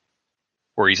bleeding.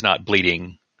 Or he's not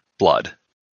bleeding blood.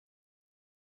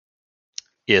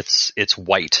 It's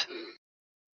white.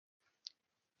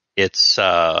 It's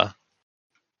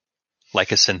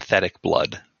like a synthetic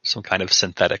blood, some kind of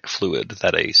synthetic fluid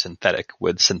that a synthetic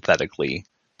would synthetically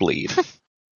bleed.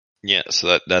 Yeah,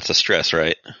 so that's a stress,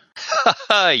 right?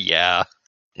 Yeah.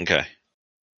 Okay.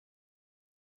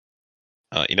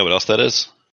 You know what else that is?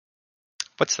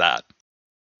 What's that?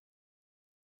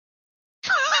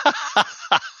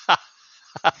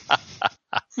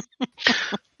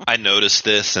 I noticed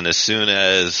this, and as soon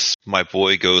as my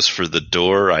boy goes for the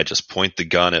door, I just point the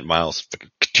gun at Miles.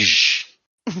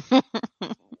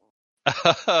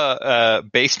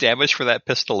 Base damage for that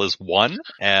pistol is 1,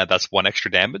 and that's 1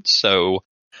 extra damage. So,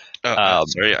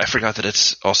 sorry, I forgot that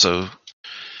it's also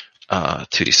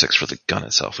 2d6 for the gun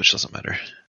itself, which doesn't matter.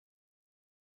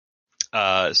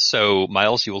 So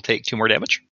Miles, you will take 2 more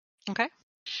damage. Okay.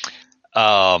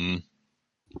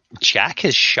 Jack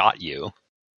has shot you.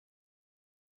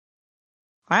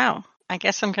 Wow. I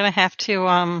guess I'm gonna have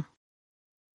to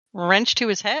wrench to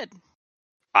his head.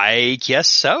 I guess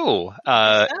so.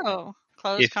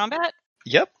 Close combat?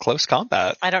 Yep, close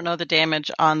combat. I don't know the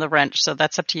damage on the wrench, so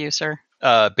that's up to you, sir.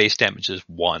 Base damage is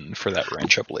 1 for that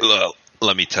wrench, I believe. Well,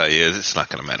 let me tell you, it's not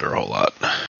going to matter a whole lot.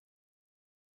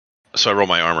 So I roll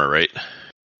my armor, right?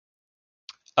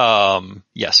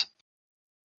 Yes.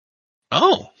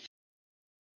 Oh.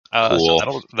 Cool.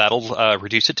 So that'll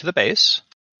reduce it to the base.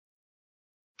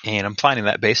 And I'm finding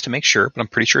that base to make sure, but I'm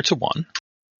pretty sure it's a 1.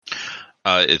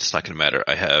 It's not going to matter.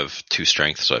 I have 2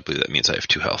 strength, so I believe that means I have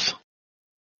 2 health.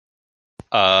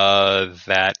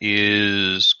 That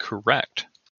is correct.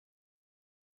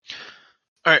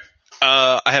 All right.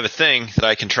 I have a thing that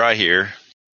I can try here.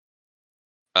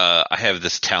 I have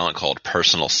this talent called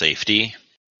personal safety.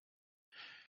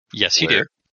 Yes, you do.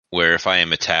 where if I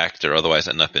am attacked or otherwise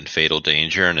end up in fatal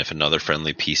danger, and if another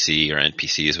friendly PC or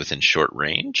NPC is within short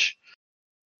range,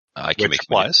 I can Which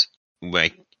applies.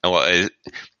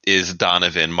 Is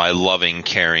Donovan, my loving,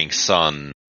 caring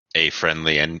son, a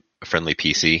friendly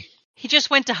PC? He just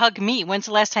went to hug me. When's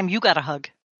the last time you got a hug?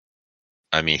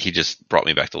 I mean, he just brought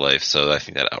me back to life, so I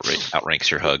think that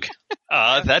outranks your hug.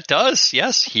 That does,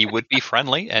 yes. He would be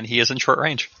friendly, and he is in short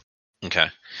range. Okay.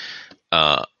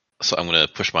 So I'm going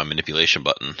to push my manipulation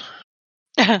button.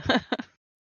 Oh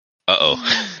Uh-oh.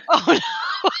 no!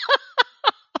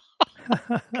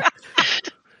 Oh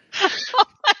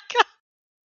my god!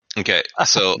 Okay,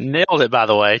 so Nailed it, by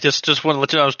the way. Just want to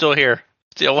let you know I'm still here.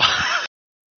 Still.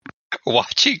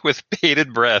 Watching with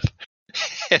bated breath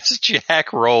as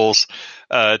Jack rolls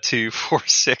 2, 4,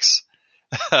 6,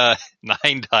 9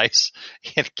 dice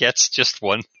and gets just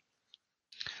one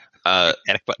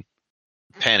panic button.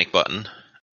 Panic button.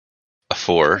 A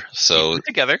 4. So Keep it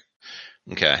together.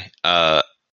 okay. I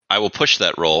will push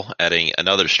that roll, adding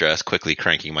another stress, quickly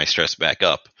cranking my stress back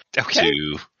up Okay.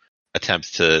 to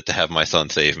attempt to have my son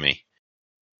save me.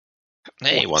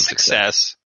 Hey, one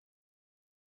success.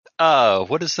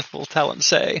 What does the full talent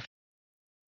say?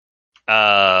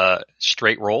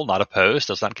 Straight roll, not opposed,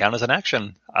 does not count as an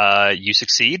action. You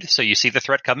succeed, so you see the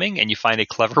threat coming, and you find a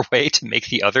clever way to make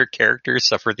the other characters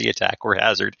suffer the attack or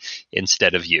hazard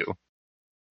instead of you.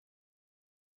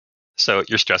 So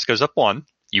your stress goes up 1.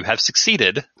 You have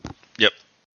succeeded. Yep.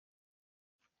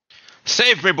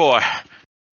 Save me, boy.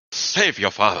 Save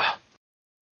your father.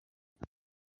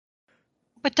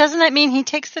 But doesn't that mean he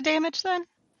takes the damage then?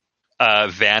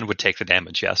 Van would take the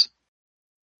damage, yes.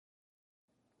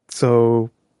 So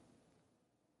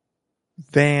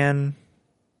Van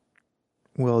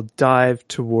will dive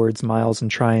towards Miles and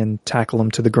try and tackle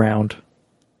him to the ground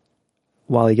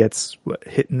while he gets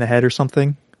hit in the head or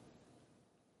something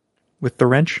with the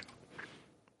wrench.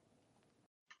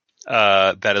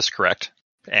 That is correct.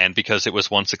 And because it was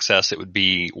 1 success, it would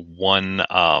be 1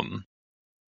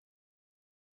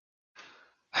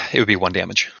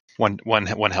 damage. One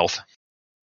health.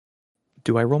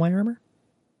 Do I roll my armor?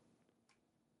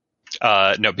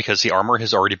 No, because the armor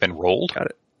has already been rolled. Got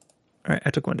it. All right,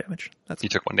 I took 1 damage. You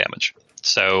took 1 damage.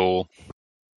 So,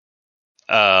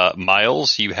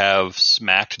 Miles, you have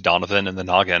smacked Donovan in the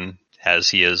noggin as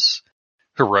he has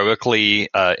heroically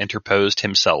interposed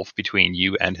himself between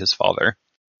you and his father.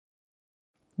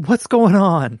 What's going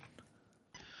on?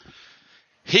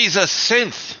 He's a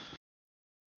synth.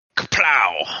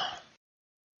 Kaplow.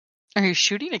 Are you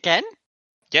shooting again?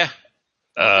 Yeah.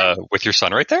 With your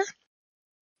son right there?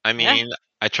 I mean,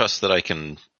 I trust that I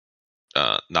can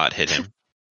not hit him.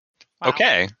 Wow.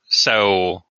 Okay,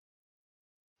 so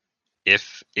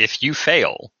if you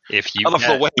fail, if you Out of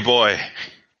the way, boy.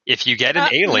 if you get an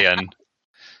alien,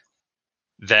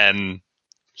 then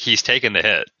he's taken the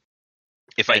hit.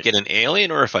 If I get an alien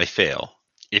or if I fail?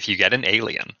 If you get an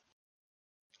alien,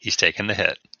 he's taken the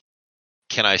hit.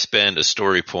 Can I spend a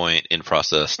story point in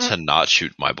process to not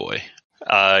shoot my boy?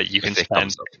 You can If it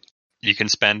comes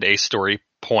spend a story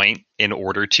point in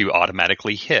order to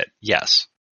automatically hit. Yes.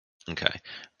 Okay.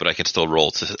 But I can still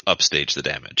roll to upstage the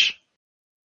damage.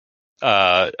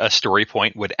 A story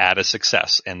point would add a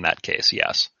success in that case.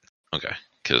 Yes. Okay.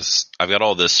 Because I've got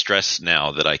all this stress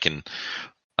now that I can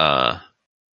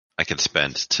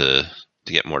spend to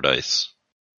get more dice.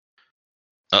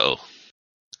 Uh-oh.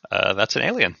 That's an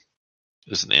alien.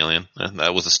 There's an alien.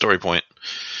 That was a story point.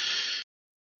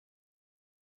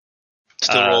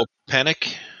 Still roll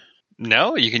panic?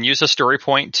 No, you can use a story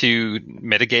point to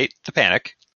mitigate the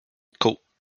panic. Cool.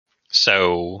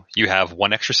 So you have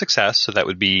 1 extra success, so that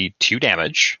would be 2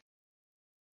 damage.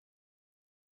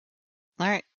 All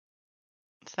right.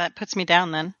 So that puts me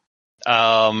down then.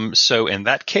 So in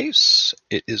that case,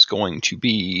 it is going to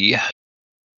be.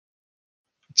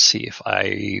 Let's see if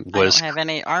I was. I don't have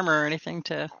any armor or anything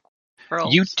to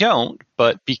roll. You don't,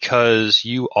 but because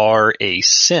you are a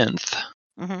synth,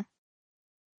 Mhm.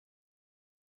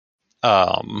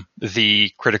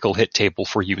 The critical hit table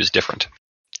for you is different.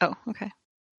 Oh, okay.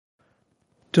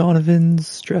 Donovan's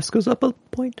stress goes up a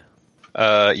point.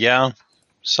 Yeah,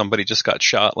 somebody just got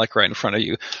shot, like right in front of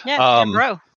you. Yeah, your bro.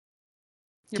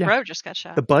 Your Yeah. bro just got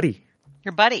shot. The buddy.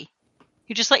 Your buddy.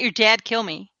 You just let your dad kill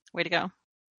me. Way to go.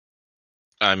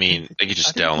 I mean, I could just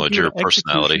I think download we your do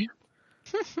personality.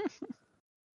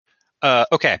 execution.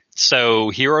 Okay, so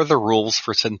here are the rules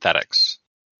for synthetics.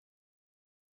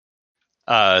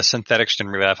 Synthetics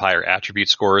generally have higher attribute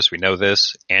scores. We know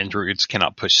this. Androids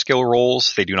cannot push skill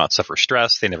rolls. They do not suffer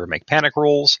stress. They never make panic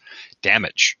rolls.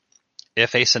 Damage.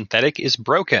 If a synthetic is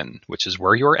broken, which is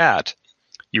where you're at,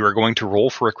 you are going to roll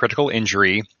for a critical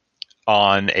injury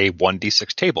on a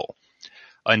 1d6 table.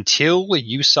 Until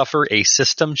you suffer a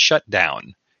system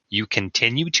shutdown, you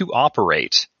continue to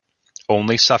operate,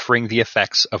 only suffering the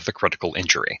effects of the critical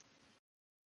injury.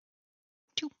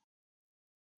 2.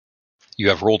 You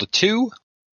have rolled a 2.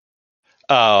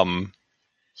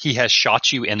 He has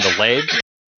shot you in the leg.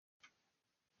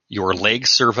 Your leg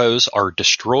servos are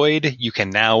destroyed. You can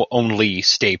now only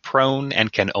stay prone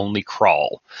and can only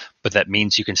crawl, but that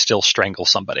means you can still strangle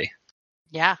somebody.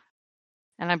 Yeah.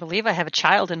 And I believe I have a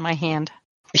child in my hand.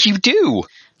 You do.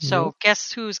 So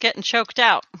guess who's getting choked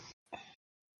out?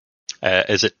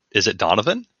 Is it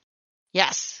Donovan?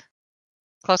 Yes.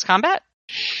 Close combat?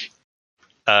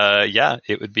 Yeah,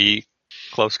 it would be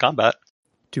close combat.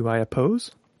 Do I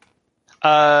oppose? You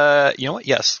know what?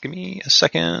 Yes. Give me a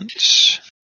second.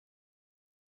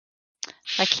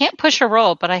 I can't push a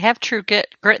roll, but I have true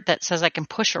grit that says I can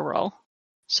push a roll.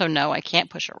 So no, I can't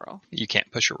push a roll. You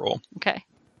can't push a roll. Okay.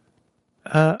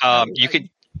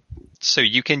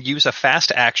 You can use a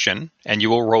fast action, and you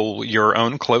will roll your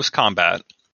own close combat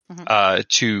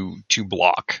to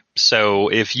block. So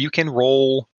if you can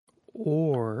roll,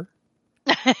 or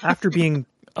after being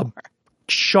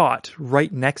shot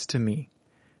right next to me,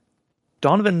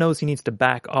 Donovan knows he needs to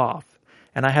back off,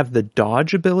 and I have the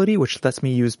dodge ability, which lets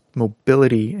me use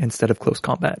mobility instead of close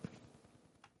combat.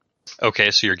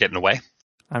 Okay, so you're getting away.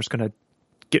 I'm just gonna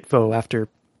Gitfo after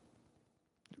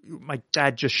my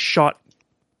dad just shot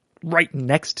right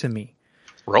next to me.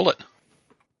 Roll it.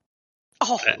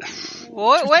 Oh,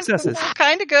 what went successes.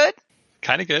 kind of good.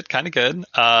 Kind of good.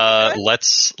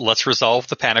 Let's resolve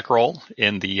the panic roll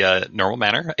in the normal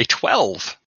manner. A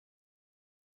 12.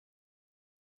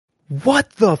 What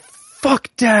the fuck,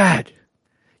 Dad?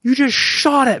 You just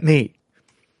shot at me.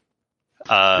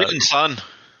 Written, son.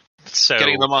 So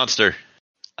Getting the monster.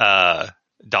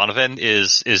 Donovan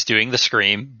is doing the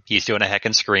scream. He's doing a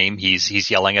heckin' scream. He's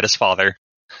yelling at his father.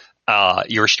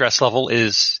 Your stress level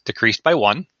is decreased by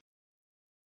 1.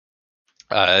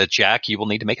 Jack, you will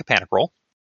need to make a panic roll.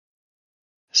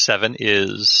 7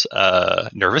 is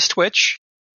nervous twitch.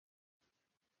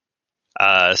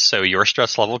 So your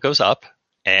stress level goes up,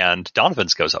 and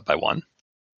Donovan's goes up by 1.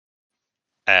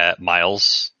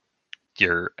 Miles,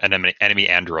 you're an enemy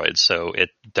android, so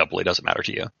it doubly doesn't matter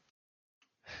to you.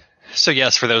 So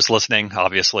yes, for those listening,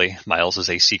 obviously, Miles is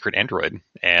a secret android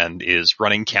and is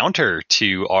running counter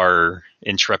to our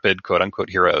intrepid quote-unquote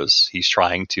heroes. He's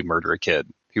trying to murder a kid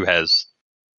who has...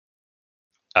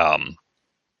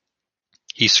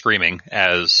 he's screaming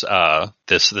as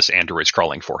this android's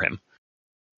crawling for him.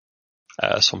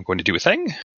 So I'm going to do a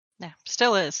thing. Yeah,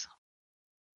 still is.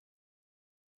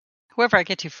 Whoever I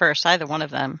get to first, either one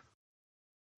of them.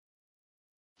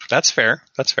 That's fair.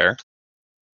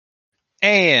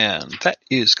 And that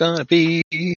is going to be...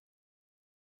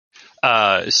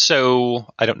 so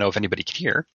I don't know if anybody can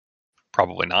hear.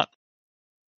 Probably not.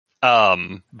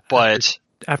 But...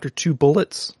 After 2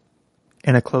 bullets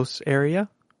in a close area?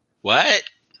 What?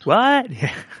 What?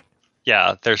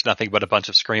 Yeah, there's nothing but a bunch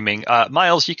of screaming.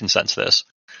 Miles, you can sense this.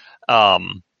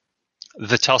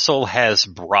 The tussle has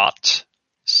brought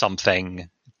something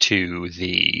to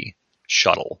the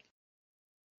shuttle.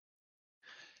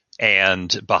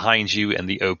 And behind you in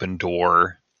the open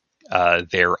door,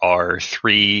 there are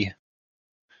 3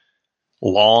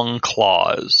 long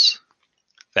claws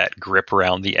that grip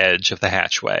around the edge of the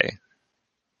hatchway,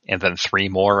 and then 3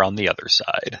 more on the other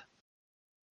side.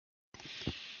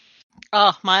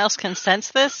 Oh, Miles can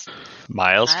sense this?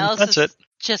 Miles can sense it.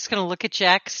 Just going to look at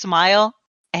Jack, smile,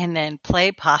 and then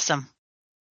play possum.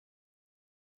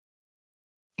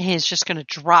 He's just going to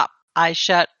drop, eyes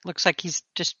shut. Looks like he's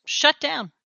just shut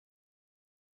down.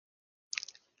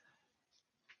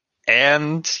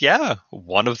 And yeah,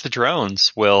 one of the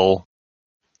drones will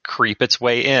creep its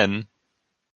way in,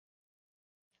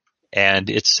 and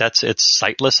it sets its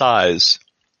sightless eyes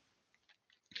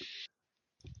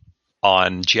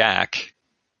on Jack,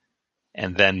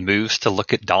 and then moves to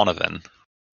look at Donovan.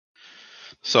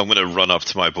 So I'm going to run up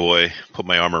to my boy, put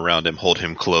my arm around him, hold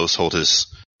him close, hold his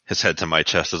head to my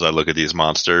chest as I look at these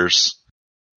monsters.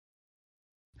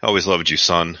 I always loved you,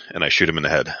 son, and I shoot him in the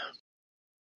head.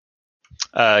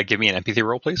 Give me an empathy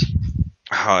roll, please.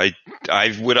 I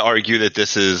would argue that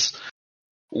this is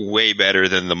way better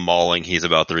than the mauling he's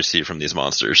about to receive from these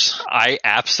monsters. I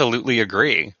absolutely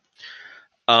agree.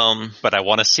 But I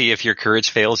want to see if your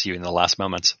courage fails you in the last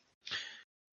moments.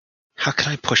 How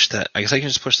can I push that? I guess I can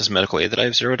just push this medical aid that I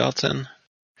have 0 dots in.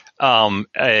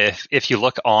 If you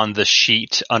look on the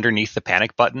sheet underneath the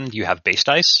panic button, you have base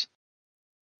dice.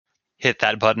 Hit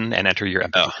that button and enter your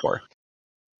empathy score.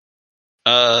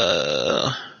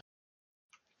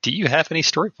 Do you have any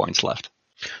story points left?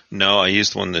 No, I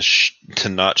used one to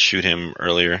not shoot him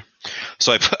earlier.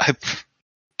 So I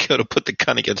go to put the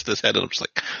gun against his head, and I'm just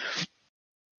like,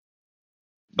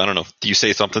 I don't know. Do you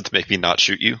say something to make me not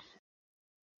shoot you?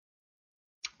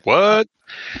 What?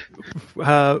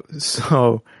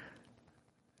 So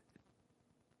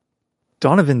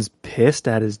Donovan's pissed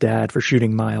at his dad for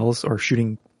shooting Miles, or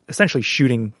essentially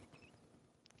shooting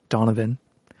Donovan,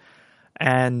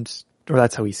 or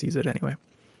that's how he sees it anyway.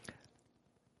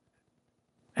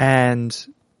 And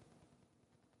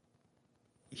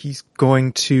he's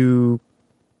going to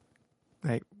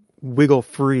like wiggle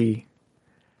free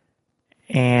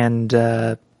and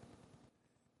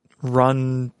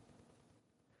run.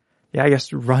 Yeah, I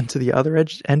guess run to the other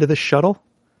end of the shuttle,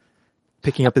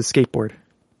 picking up his skateboard.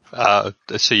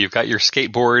 So you've got your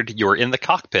skateboard. You're in the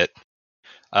cockpit,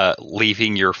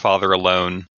 leaving your father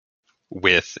alone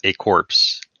with a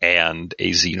corpse and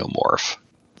a xenomorph.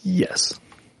 Yes.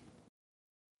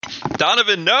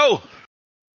 Donovan, no!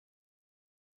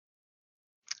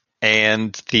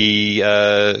 And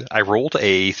I rolled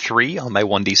a 3 on my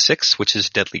 1d6, which is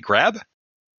deadly grab.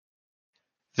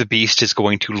 The beast is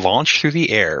going to launch through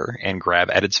the air and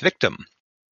grab at its victim.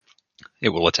 It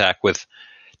will attack with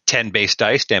 10 base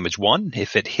dice, damage 1.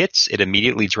 If it hits, it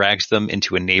immediately drags them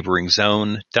into a neighboring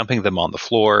zone, dumping them on the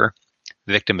floor.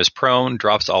 The victim is prone,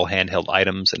 drops all handheld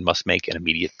items, and must make an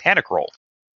immediate panic roll.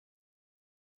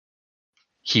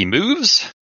 He moves.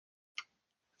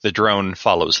 The drone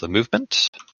follows the movement.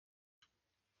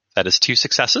 That is 2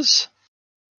 successes.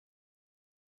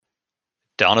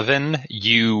 Donovan,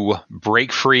 you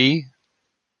break free.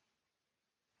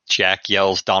 Jack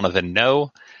yells, Donovan,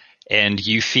 no. And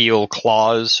you feel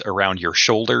claws around your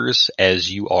shoulders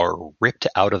as you are ripped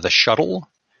out of the shuttle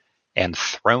and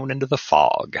thrown into the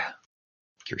fog.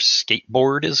 Your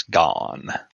skateboard is gone.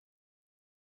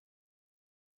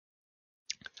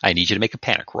 I need you to make a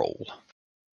panic roll.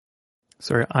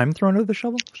 Sorry, I'm thrown out of the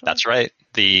shuttle? That's right.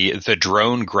 The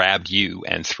drone grabbed you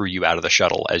and threw you out of the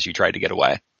shuttle as you tried to get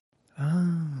away.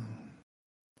 Oh.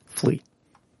 Flee.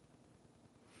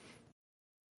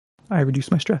 I reduce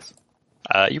my stress.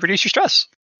 You reduce your stress.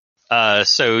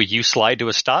 So you slide to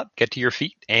a stop, get to your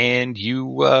feet, and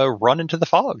you run into the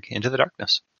fog, into the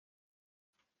darkness.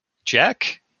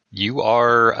 Jack, you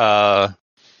are... I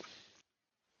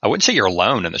wouldn't say you're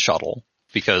alone in the shuttle,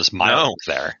 because Miles is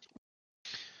there.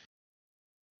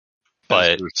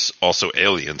 But it's also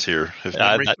aliens here. If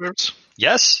memory serves.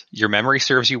 Yes, your memory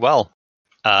serves you well.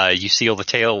 You see the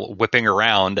tail whipping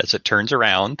around as it turns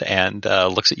around and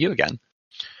looks at you again.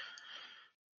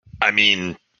 I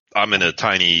mean, I'm in a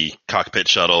tiny cockpit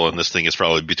shuttle, and this thing is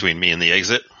probably between me and the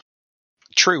exit.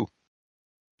 True.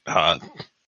 I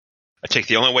take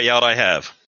the only way out I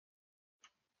have.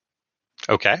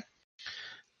 Okay.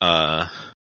 Do I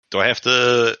have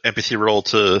to empathy roll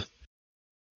to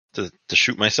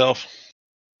shoot myself?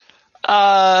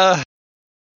 What's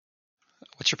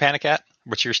your panic at?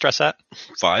 What's your stress at?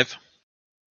 5.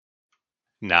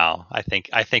 No, I think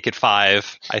at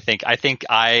 5. I think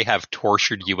I have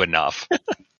tortured you enough.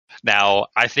 Now,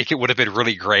 I think it would have been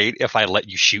really great if I let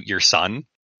you shoot your son,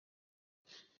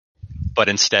 but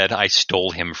instead I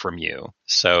stole him from you.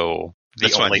 So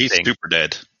That's fine. He's super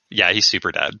dead. Yeah, he's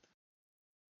super dead.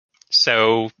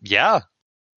 So yeah,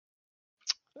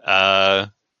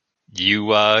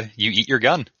 you eat your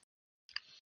gun.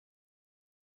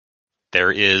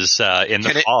 There is in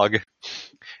the fog.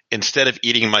 Instead of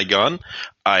eating my gun,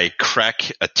 I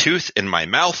crack a tooth in my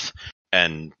mouth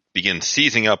and begin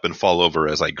seizing up and fall over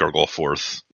as I gurgle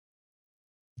forth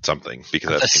something.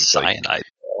 Because that seems cyanide.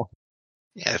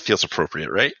 Yeah, it feels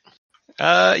appropriate, right?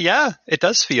 Yeah, it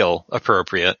does feel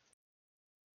appropriate.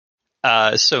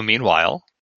 So meanwhile,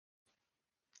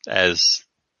 as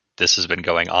this has been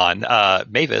going on,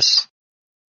 Mavis,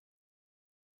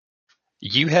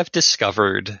 you have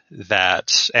discovered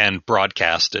that and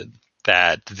broadcasted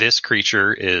that this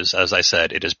creature is, as I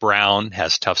said, it is brown,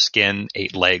 has tough skin,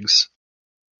 8 legs.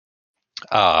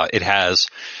 It has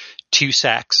 2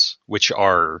 sacs, which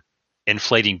are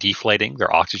inflating, deflating.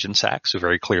 They're oxygen sacs, so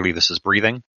very clearly this is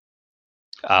breathing.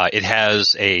 It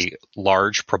has a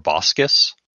large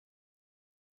proboscis,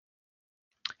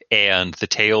 and the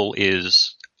tail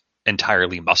is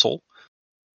entirely muscle.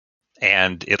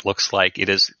 And it looks like it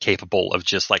is capable of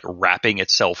just like wrapping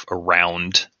itself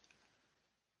around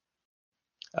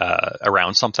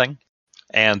something.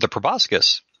 And the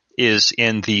proboscis is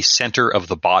in the center of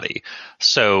the body.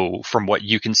 So from what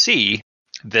you can see,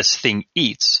 this thing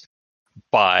eats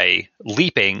by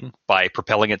leaping, by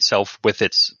propelling itself with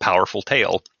its powerful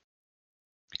tail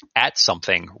at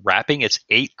something, wrapping its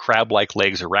 8 crab-like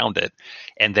legs around it,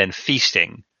 and then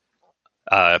feasting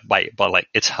but like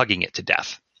it's hugging it to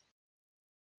death.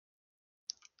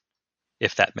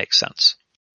 If that makes sense.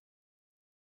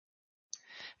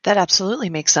 That absolutely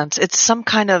makes sense. It's some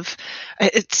kind of,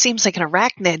 it seems like an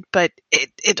arachnid, but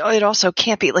it also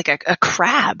can't be like a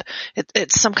crab.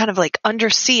 It's some kind of like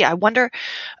undersea. I wonder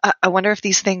if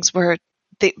these things were,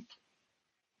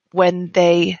 when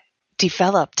they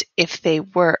developed, if they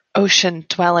were ocean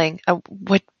dwelling,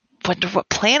 what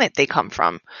planet they come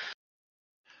from.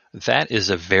 That is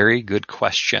a very good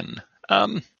question.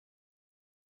 Can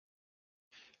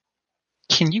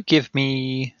you give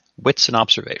me wits and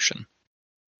observation?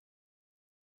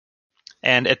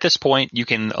 And at this point, you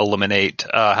can eliminate,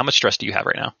 how much stress do you have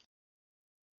right now?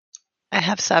 I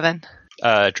have 7.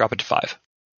 Drop it to 5.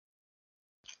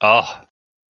 Oh,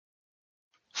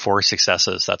 4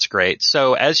 successes. That's great.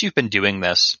 So as you've been doing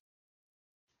this,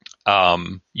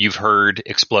 you've heard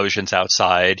explosions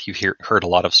outside. You've heard a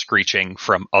lot of screeching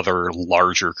from other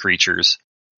larger creatures.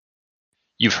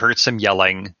 You've heard some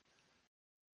yelling.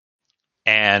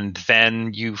 And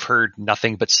then you've heard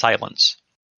nothing but silence.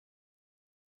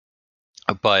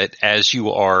 But as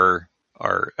you are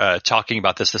talking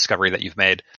about this discovery that you've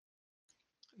made,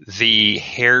 the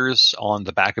hairs on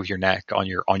the back of your neck, on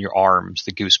your arms,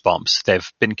 the goosebumps,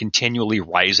 they've been continually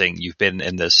rising. You've been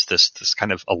in this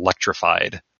kind of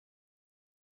electrified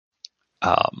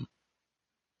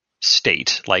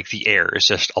state, like the air is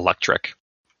just electric.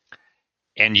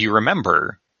 And you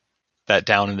remember that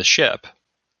down in the ship,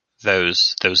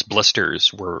 those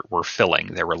blisters were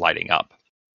filling, they were lighting up.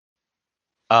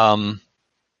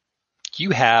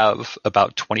 You have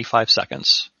about 25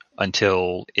 seconds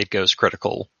until it goes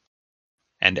critical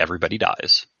and everybody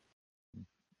dies.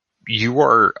 You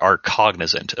are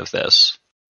cognizant of this.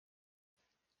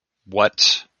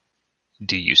 What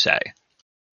do you say?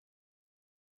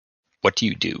 What do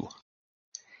you do?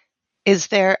 Is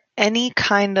there any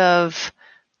kind of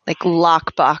like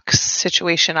lockbox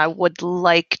situation? I would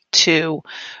like to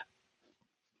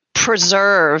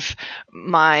preserve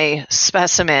my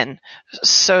specimen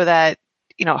so that,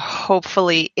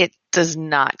 hopefully it does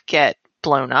not get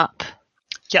blown up.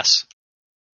 Yes.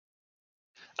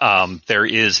 There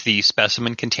is the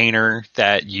specimen container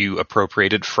that you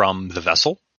appropriated from the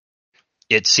vessel.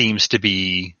 It seems to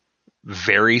be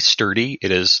very sturdy.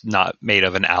 It is not made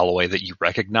of an alloy that you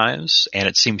recognize, and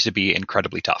it seems to be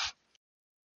incredibly tough.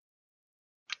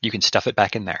 You can stuff it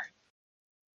back in there.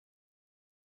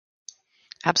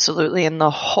 Absolutely. And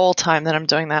the whole time that I'm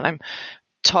doing that, I'm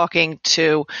talking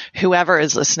to whoever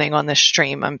is listening on this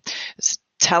stream. I'm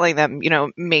telling them,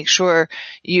 make sure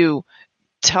you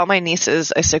tell my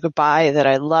nieces I said goodbye, that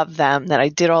I love them, that I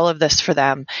did all of this for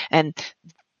them, and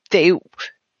they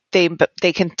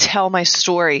can tell my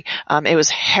story. It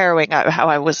was harrowing how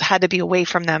I had to be away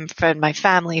from them, from my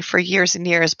family for years and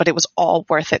years, but it was all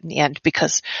worth it in the end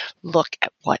because look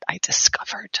at what I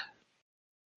discovered.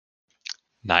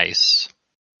 Nice.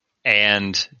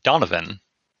 And Donovan,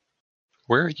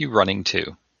 where are you running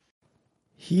to?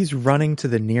 He's running to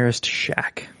the nearest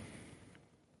shack.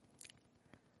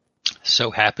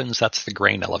 So happens that's the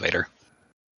grain elevator.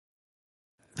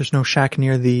 There's no shack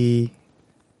near the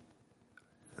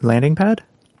landing pad?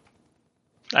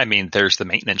 I mean, there's the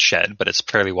maintenance shed, but it's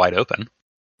fairly wide open.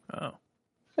 Oh.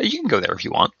 You can go there if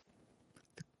you want.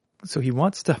 So he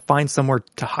wants to find somewhere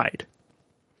to hide.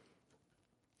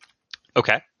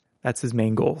 Okay. That's his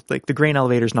main goal. Like, the grain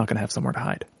elevator's not going to have somewhere to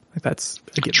hide. Like, that's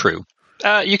a given. True.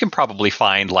 You can probably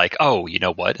find, like, you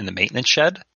know what? In the maintenance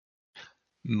shed,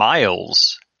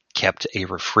 Miles kept a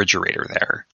refrigerator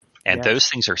there. And those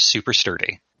things are super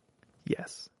sturdy.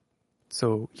 Yes.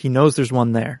 So he knows there's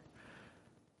one there.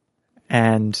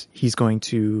 And he's going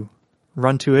to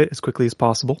run to it as quickly as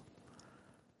possible.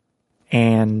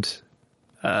 And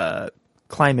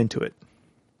climb into it.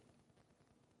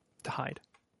 To hide.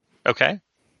 Okay.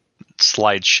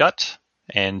 Slide shut,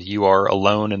 and you are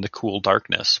alone in the cool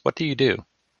darkness. What do you do?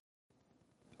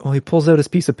 Well, he pulls out his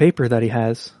piece of paper that he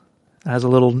has. It has a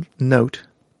little note.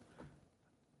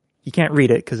 He can't read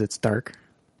it because it's dark.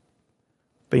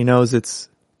 But he knows it's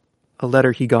a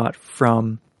letter he got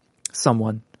from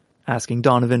someone asking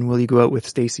Donovan, will you go out with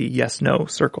Stacy? Yes, no,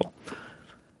 circle.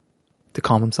 To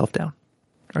calm himself down.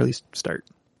 Or at least start.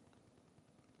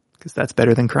 Because that's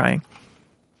better than crying.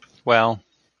 Well,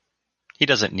 he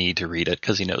doesn't need to read it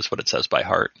because he knows what it says by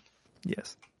heart.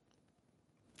 Yes.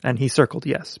 And he circled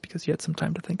yes, because he had some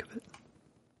time to think of it.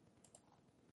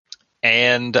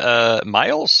 And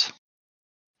Miles?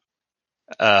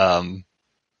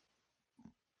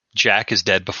 Jack is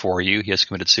dead before you. He has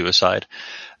committed suicide.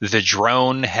 The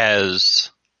drone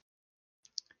has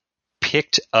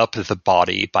picked up the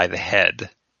body by the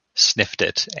head, sniffed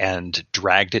it and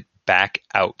dragged it back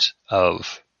out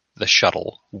of the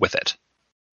shuttle with it.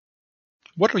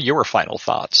 What are your final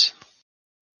thoughts?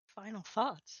 Final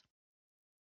thoughts.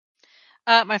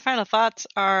 My final thoughts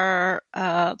are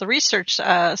the research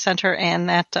center and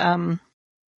that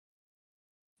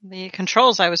the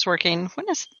controls I was working.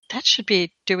 That should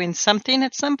be doing something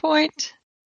at some point.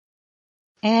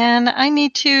 And I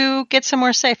need to get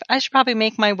somewhere safe. I should probably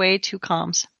make my way to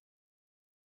comms.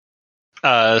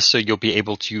 So you'll be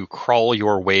able to crawl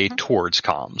your way towards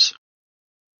comms.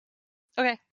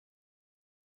 Okay.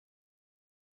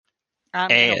 I'm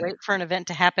going to wait for an event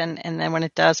to happen, and then when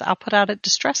it does, I'll put out a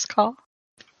distress call.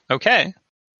 Okay.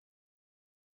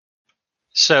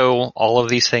 So all of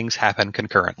these things happen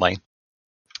concurrently.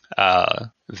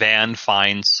 Van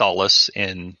finds solace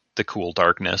in the cool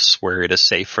darkness where it is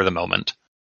safe for the moment.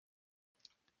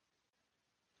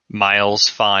 Miles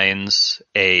finds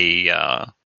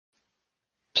a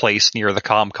place near the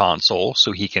comm console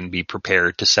so he can be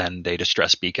prepared to send a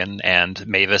distress beacon, and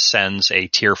Mavis sends a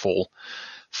tearful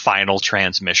final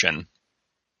transmission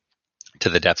to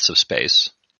the depths of space.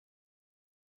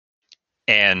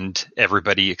 And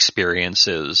everybody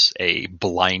experiences a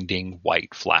blinding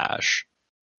white flash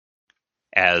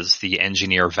as the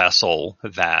engineer vessel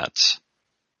that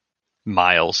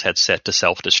Miles had set to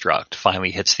self-destruct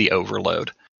finally hits the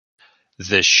overload.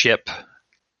 The ship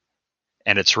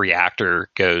and its reactor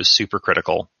goes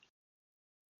supercritical,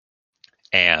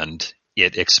 and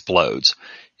it explodes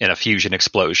in a fusion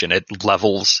explosion. It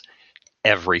levels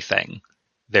everything.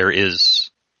 There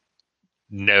is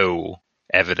no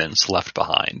evidence left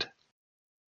behind.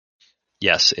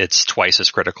 Yes, it's twice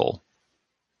as critical.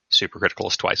 Supercritical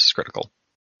is twice as critical.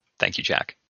 Thank you,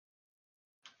 Jack.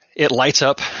 It lights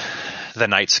up the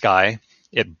night sky.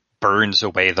 It burns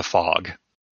away the fog.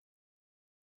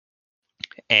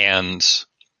 And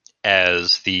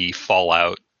as the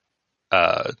fallout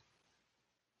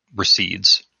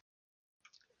recedes,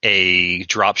 a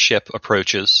dropship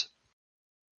approaches,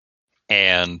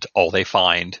 and all they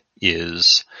find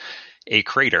is a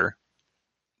crater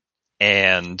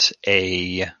and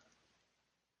a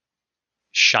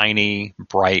shiny,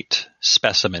 bright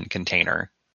specimen container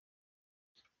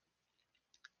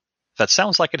that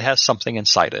sounds like it has something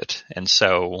inside it. And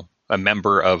so a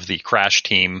member of the crash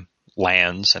team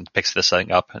lands and picks this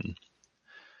thing up and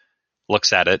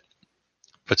looks at it,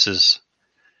 puts his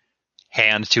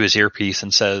hand to his earpiece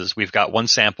and says, "We've got one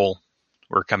sample.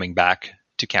 We're coming back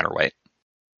to counterweight."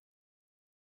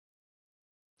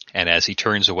 And as he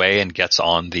turns away and gets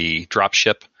on the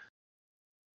dropship,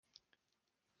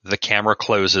 the camera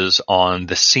closes on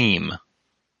the seam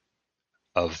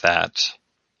of that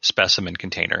specimen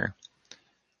container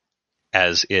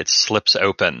as it slips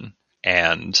open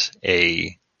and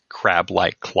a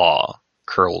crab-like claw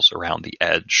curls around the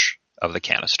edge of the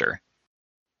canister.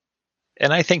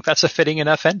 And I think that's a fitting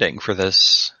enough ending for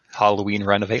this Halloween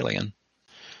run of Alien.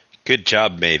 Good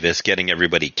job, Mavis, getting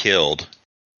everybody killed.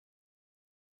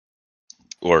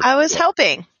 I was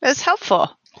helping. It was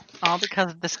helpful. All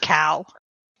because of this cow.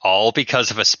 All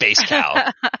because of a space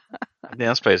cow.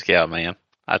 Damn space cow, man.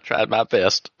 I tried my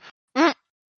best.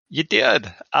 You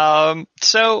did.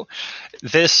 So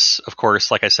this, of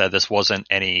course, like I said, this wasn't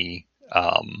any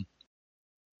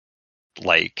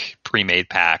like pre-made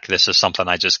pack. This is something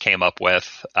I just came up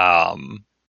with. How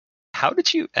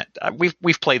did you?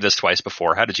 We've played this twice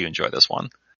before. How did you enjoy this one?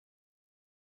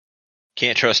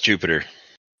 Can't trust Jupiter.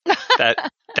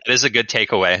 That is a good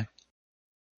takeaway.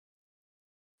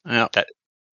 Yeah.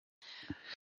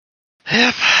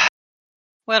 Yep.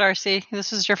 What, RC?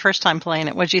 This is your first time playing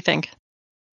it. What'd you think?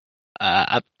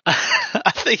 I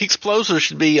think explosives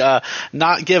should be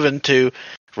not given to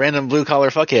random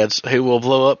blue-collar fuckheads who will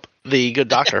blow up the good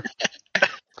doctor.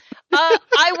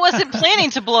 I wasn't planning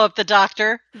to blow up the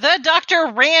doctor. The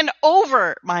doctor ran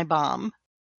over my bomb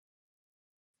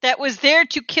that was there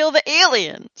to kill the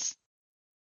aliens.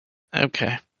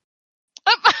 Okay.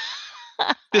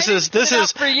 This is the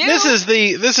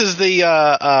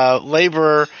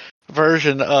labor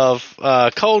version of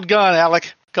Cold Gun,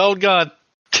 Alec. Cold Gun.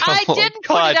 I didn't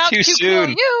put it out to kill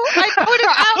you. I put it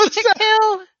out to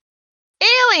kill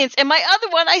aliens. And my other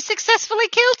one, I successfully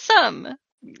killed some.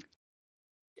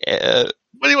 What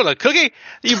do you want, a cookie?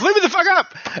 You blew me the fuck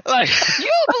up. Like,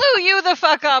 you blew you the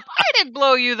fuck up. I didn't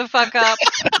blow you the fuck up.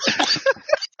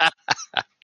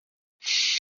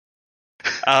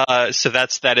 So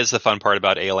that is the fun part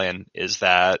about Alien, is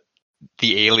that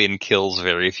the alien kills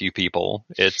very few people.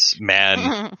 It's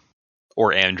man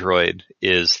or android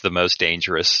is the most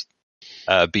dangerous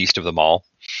beast of them all.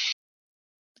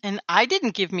 And I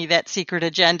didn't give me that secret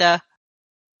agenda.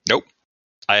 Nope.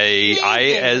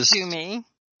 I as to me.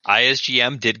 I, as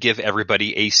GM, did give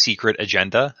everybody a secret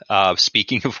agenda.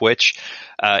 Speaking of which,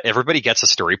 everybody gets a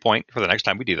story point for the next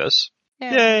time we do this.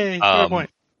 Yeah. Yay! Story point.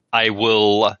 I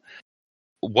will.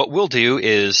 What we'll do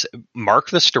is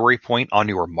mark the story point on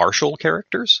your martial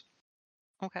characters,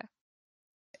 Okay.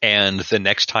 and the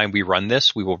next time we run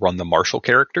this, we will run the martial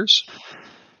characters.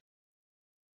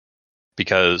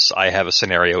 Because I have a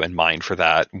scenario in mind for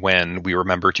that when we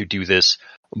remember to do this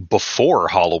before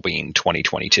Halloween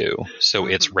 2022. So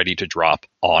it's ready to drop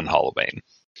on Halloween.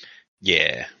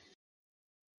 Yeah.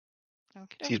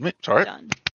 Okay. Excuse me. Sorry. Done.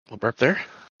 Little burp there.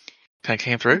 Kind of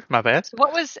came through. My bad.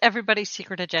 What was everybody's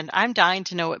secret agenda? I'm dying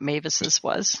to know what Mavis's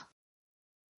was.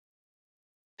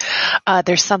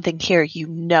 There's something here, you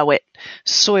know it.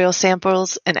 Soil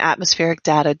samples and atmospheric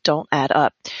data don't add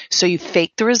up. So you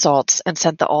faked the results and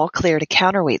sent the all clear to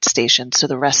counterweight station so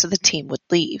the rest of the team would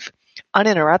leave.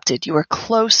 Uninterrupted, you were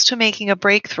close to making a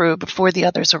breakthrough before the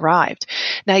others arrived.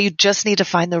 Now you just need to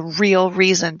find the real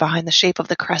reason behind the shape of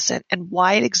the crescent and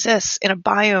why it exists in a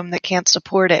biome that can't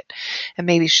support it. And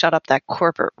maybe shut up that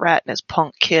corporate rat and his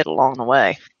punk kid along the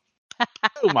way.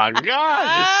 Oh my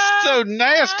god! It's so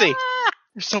nasty.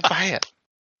 You're so bad.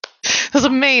 It was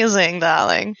amazing,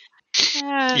 darling.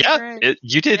 Yeah,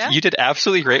 you did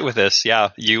absolutely great with this.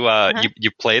 Yeah,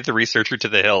 you played the researcher to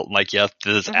the hilt. Like, yeah,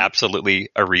 this is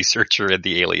absolutely a researcher in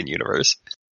the alien universe.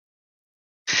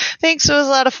 Thanks. It was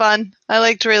a lot of fun. I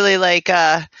liked really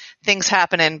things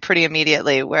happening pretty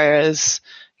immediately. Whereas,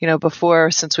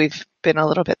 before, since we've been a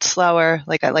little bit slower,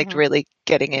 I liked really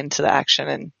getting into the action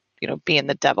and, being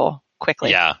the devil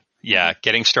quickly. Yeah.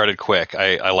 Getting started quick.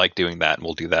 I like doing that, and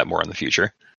we'll do that more in the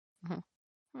future.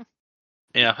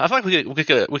 Yeah, I feel like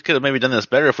we could have maybe done this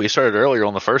better if we started earlier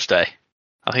on the first day.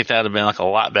 I think that would have been a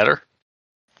lot better.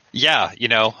 Yeah,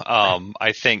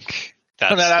 I think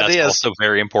that's ideas. Also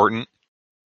very important.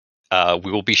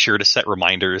 We will be sure to set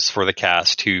reminders for the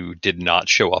cast who did not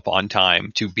show up on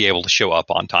time to be able to show up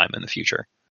on time in the future.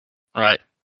 Right.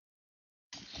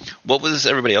 What was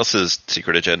everybody else's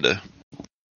secret agenda?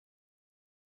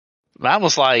 Mine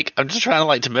was I'm just trying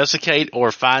to domesticate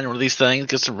or find one of these things,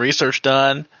 get some research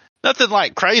done. Nothing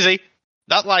crazy.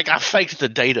 Not I faked the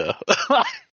data.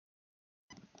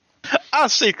 I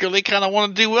secretly kind of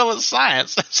want to do well at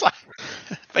science. It's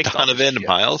Donovan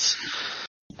Miles.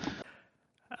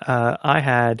 I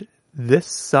had, this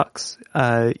sucks.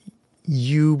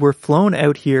 You were flown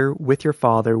out here with your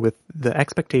father with the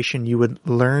expectation you would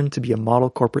learn to be a model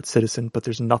corporate citizen, but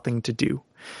there's nothing to do.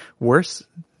 Worse,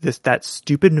 that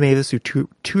stupid Mavis who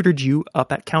tutored you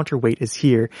up at counterweight is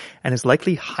here and is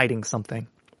likely hiding something.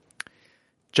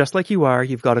 Just like you are,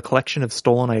 you've got a collection of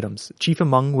stolen items, chief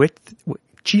among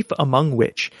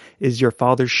which is your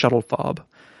father's shuttle fob.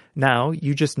 Now,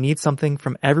 you just need something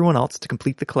from everyone else to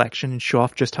complete the collection and show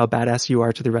off just how badass you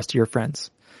are to the rest of your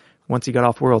friends. Once you got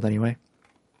off world, anyway.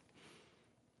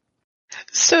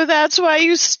 So that's why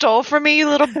you stole from me, you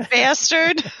little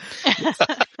bastard?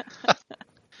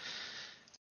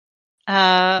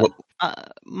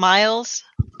 Miles,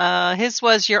 his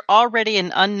was, you're already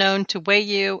an unknown to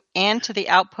Wei and to the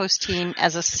Outpost team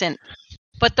as a synth.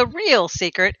 But the real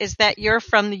secret is that you're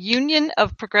from the Union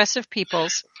of Progressive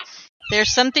Peoples.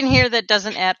 There's something here that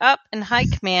doesn't add up, and High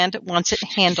Command wants it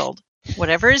handled.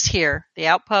 Whatever is here, the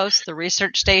outpost, the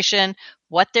research station,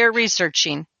 what they're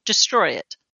researching, destroy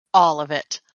it. All of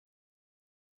it.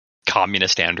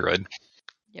 Communist android.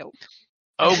 Yep.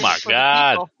 Oh my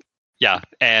god. Yeah,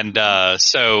 and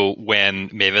so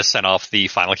when Mavis sent off the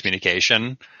final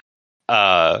communication,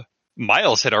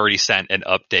 Miles had already sent an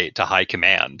update to High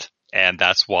Command, and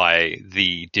that's why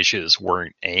the dishes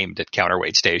weren't aimed at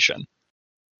Counterweight Station.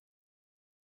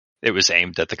 It was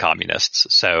aimed at the communists,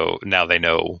 so now they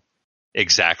know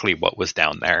exactly what was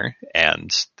down there, and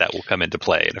that will come into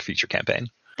play in a future campaign.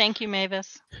 Thank you,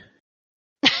 Mavis.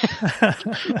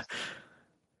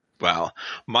 Wow.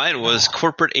 Mine was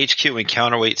corporate HQ and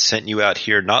Counterweight sent you out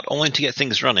here not only to get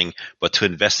things running, but to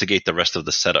investigate the rest of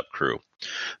the setup crew.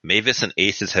 Mavis and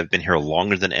Aces have been here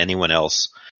longer than anyone else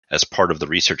as part of the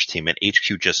research team, and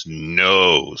HQ just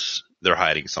knows they're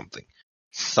hiding something.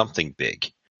 Something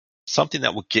big. Something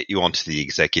that will get you onto the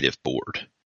executive board.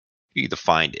 You need to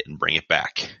find it and bring it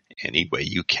back any way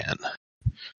you can.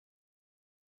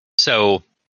 So,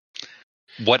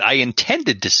 what I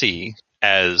intended to see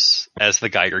as the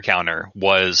Geiger counter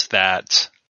was that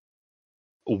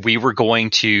we were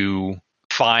going to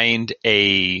find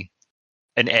an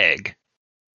egg.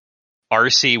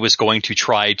 RC was going to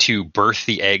try to birth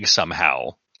the egg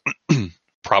somehow,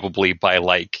 probably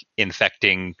by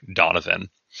infecting Donovan.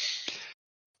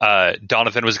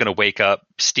 Donovan was going to wake up,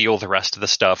 steal the rest of the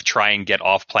stuff, try and get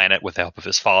off planet with the help of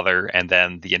his father, and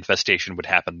then the infestation would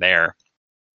happen there.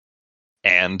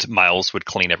 And Miles would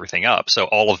clean everything up. So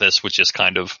all of this would just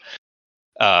kind of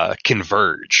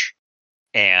converge.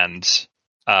 And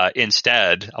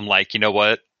instead, I'm like, you know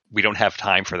what? We don't have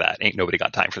time for that. Ain't nobody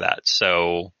got time for that.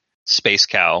 So Space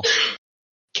Cow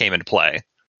came into play.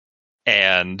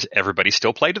 And everybody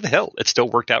still played to the hilt. It still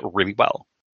worked out really well.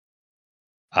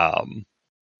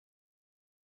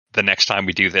 The next time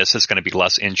we do this, it's going to be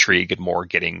less intrigue and more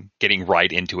getting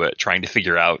right into it, trying to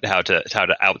figure out how to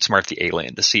outsmart the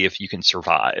alien to see if you can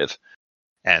survive,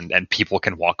 and people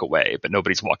can walk away, but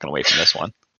nobody's walking away from this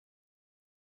one.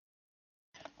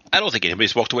 I don't think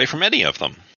anybody's walked away from any of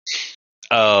them.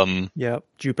 Yeah,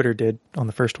 Jupiter did on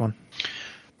the first one.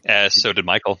 So did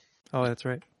Michael. Oh, that's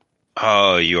right.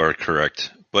 Oh, you are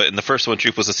correct. But in the first one,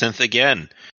 Jupe was a synth again,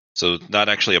 so not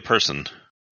actually a person.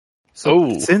 So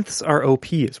synths are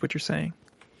OP, is what you're saying.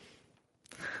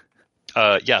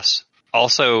 Yes.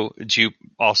 Also, Jupe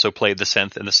also played the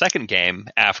synth in the second game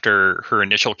after her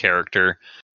initial character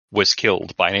was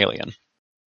killed by an alien.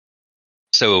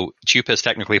 So Jupe has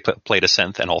technically played a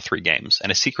synth in all 3 games,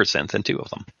 and a secret synth in 2 of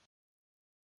them.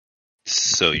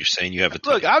 So you're saying you have a...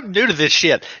 Look, I'm new to this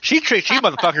shit. She tricked you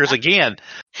motherfuckers again.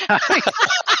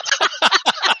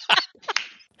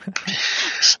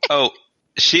 Oh,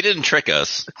 she didn't trick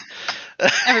us.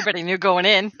 Everybody knew going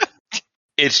in.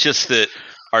 It's just that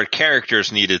our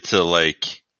characters needed to,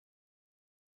 like...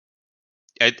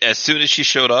 As soon as she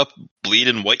showed up,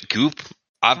 bleeding white goop,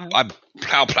 I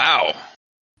plow.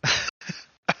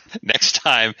 Next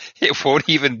time, it won't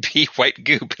even be white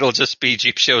goop. It'll just be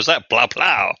Jeep shows up, blah,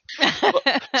 blah. So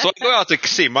I go out to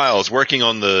see Miles working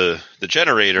on the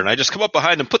generator, and I just come up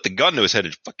behind him, put the gun to his head,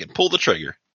 and fucking pull the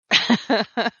trigger.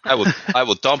 I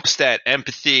will dump stat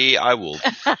empathy. I will.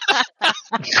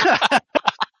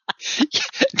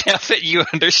 Now that you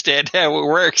understand how it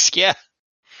works, yeah.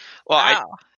 Well,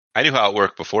 Wow. I knew how it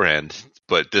worked beforehand,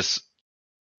 but this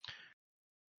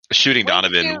shooting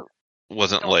Donovan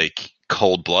wasn't like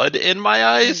cold blood in my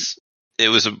eyes. It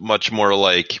was much more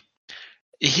like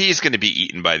he's going to be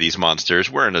eaten by these monsters.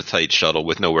 We're in a tight shuttle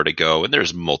with nowhere to go, and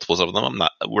there's multiples of them.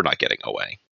 We're not getting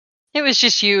away. It was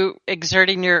just you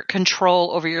exerting your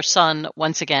control over your son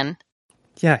once again.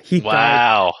 Yeah, he died.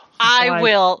 Wow. I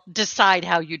will decide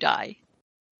how you die.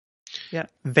 Yeah,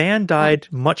 Van died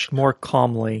much more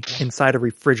calmly inside a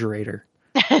refrigerator.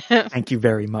 Thank you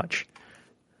very much.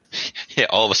 Yeah,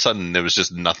 all of a sudden there was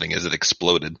just nothing as it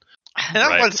exploded. And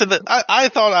I wanted to say that I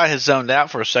thought I had zoned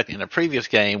out for a second in a previous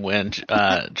game when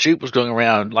Jupe was going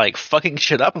around like fucking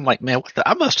shit up. I'm like, man, what the?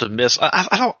 I must have missed.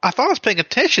 I thought I was paying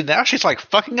attention. Now she's like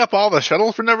fucking up all the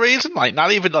shuttles for no reason. Like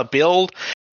not even to build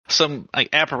some like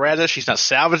apparatus. She's not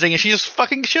salvaging, and she's just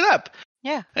fucking shit up.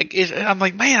 Yeah. Like, I'm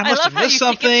like, man, I I must love have how missed you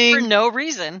think it's something. for no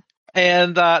reason.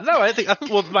 And no, I think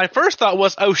well, my first thought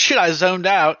was, oh shit, I zoned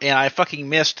out and I fucking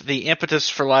missed the impetus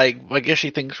for like, I guess she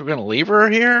thinks we're gonna leave her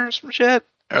here or some shit,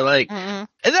 or like, Mhm.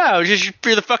 no, just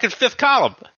you're the fucking 5th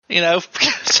column, you know.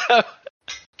 So,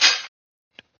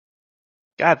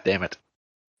 god damn it,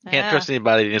 can't Yeah. trust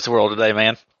anybody in this world today,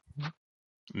 man.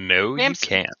 No, you Ramsey.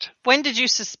 can't. When did you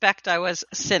suspect I was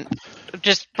synth?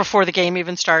 Just before the game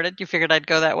even started? You figured I'd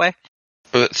go that way?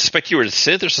 But suspect you were a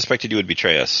synth, or suspected you would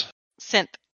betray us? Synth.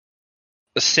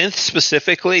 A synth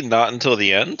specifically, not until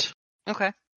the end,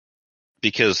 Okay.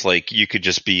 because like you could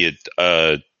just be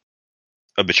a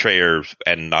betrayer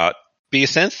and not be a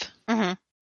synth. Mm-hmm.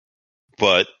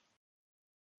 But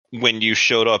when you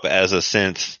showed up as a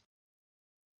synth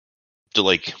to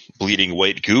like bleeding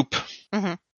white goop,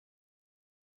 Mhm.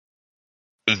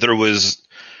 there was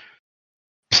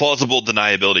plausible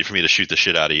deniability for me to shoot the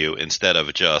shit out of you instead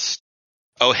of just,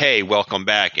 oh hey, welcome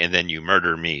back, and then you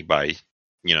murder me by,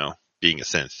 being a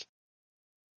synth.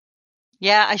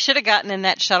 Yeah, I should have gotten in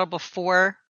that shuttle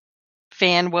before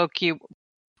Fan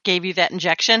gave you that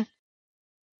injection.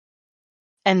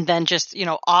 And then just,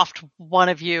 offed one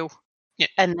of you. Yeah.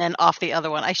 And then off the other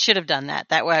one. I should have done that.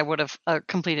 That way I would have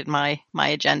completed my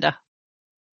agenda.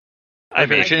 I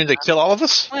mean, you need to kill all of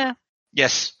us. Well,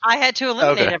 Yes. I had to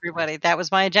eliminate Okay. everybody. That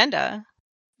was my agenda.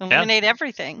 Eliminate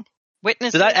everything.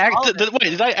 Witness. Did I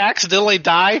accidentally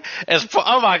die?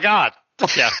 Oh my god!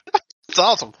 Yeah. It's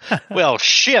awesome. Well,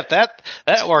 shit, that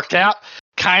worked out.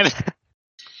 Kind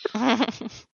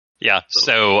of. Yeah.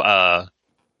 So,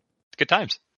 good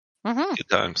times. Mm-hmm. Good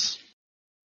times.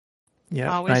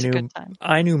 Yeah, Always a good time.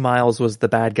 I knew Miles was the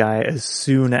bad guy as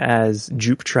soon as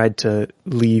Jupe tried to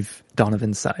leave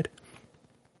Donovan's side.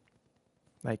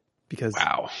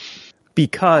 Wow.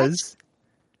 Because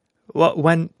well,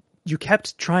 when you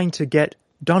kept trying to get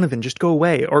Donovan, just go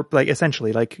away. Or like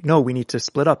essentially like, no, we need to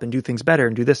split up and do things better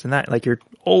and do this and that. Like you're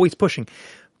always pushing.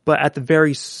 But at the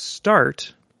very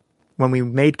start, when we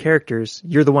made characters,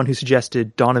 you're the one who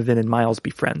suggested Donovan and Miles be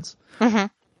friends. Mm-hmm.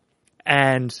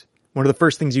 And one of the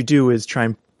first things you do is try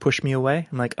and push me away.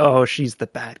 I'm like, oh, she's the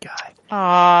bad guy.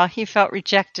 Aw, he felt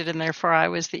rejected and therefore I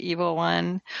was the evil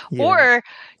one. Yeah. Or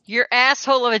your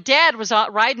asshole of a dad was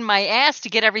riding my ass to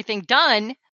get everything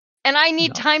done, and I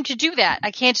need time to do that.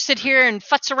 I can't sit here and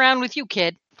futz around with you,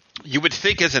 kid. You would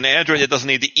think as an android that doesn't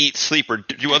need to eat, sleep, or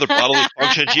do other bodily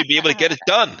functions, you'd be able to get it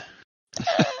done.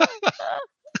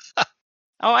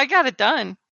 Oh, I got it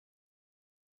done.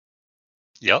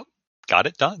 Yep, got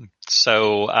it done.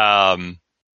 So,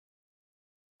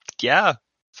 yeah,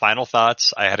 final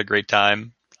thoughts. I had a great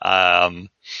time. Y'all,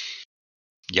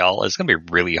 it's going to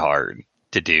be really hard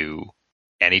to do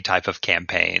any type of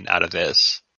campaign out of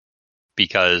this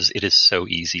because it is so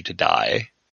easy to die.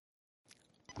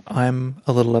 I'm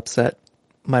a little upset.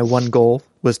 My one goal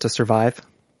was to survive.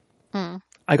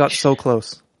 I got so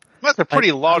close. That's a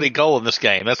pretty lofty goal in this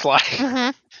game. That's like...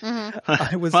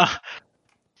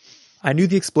 I knew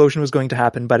the explosion was going to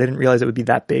happen, but I didn't realize it would be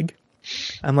that big.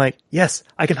 I'm like, yes,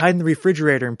 I can hide in the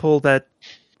refrigerator and pull that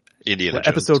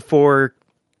episode 4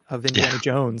 of Indiana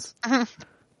Jones.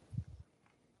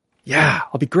 Yeah,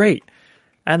 I'll be great.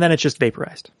 And then it's just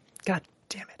vaporized. God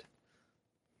damn it.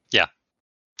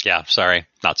 Yeah, sorry.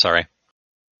 Not sorry.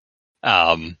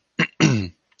 I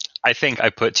think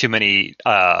I put too many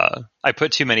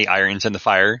irons in the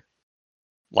fire.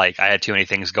 Like I had too many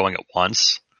things going at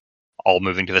once, all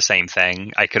moving to the same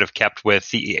thing. I could have kept with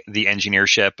the engineer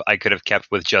ship. I could have kept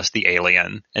with just the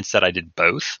alien. Instead, I did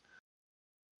both.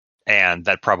 And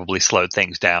that probably slowed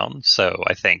things down. So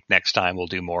I think next time we'll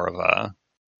do more of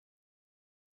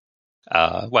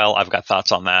well, I've got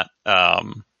thoughts on that.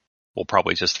 We'll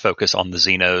probably just focus on the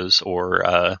Xenos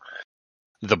or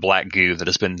the black goo that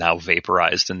has been now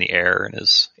vaporized in the air and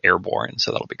is airborne.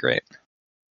 So that'll be great.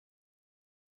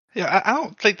 Yeah, I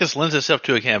don't think this lends itself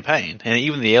to a campaign. And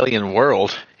even the alien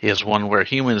world is one where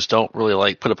humans don't really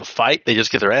like put up a fight. They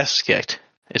just get their asses kicked.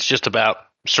 It's just about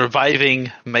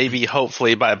surviving, maybe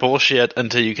hopefully by bullshit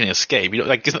until you can escape. You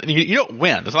don't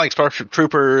win. It's not like Starship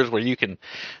Troopers where you can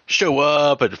show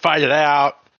up and fight it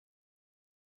out.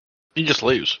 You just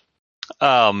lose.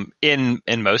 In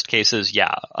most cases,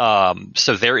 yeah.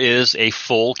 So there is a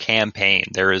full campaign.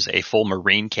 There is a full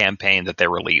Marine campaign that they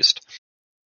released.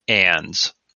 And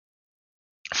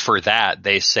for that,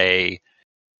 they say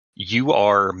you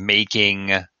are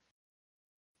making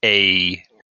a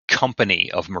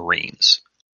company of Marines.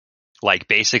 Like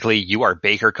basically you are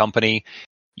Baker Company.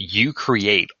 You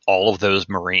create all of those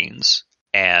Marines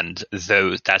and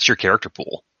that's your character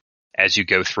pool as you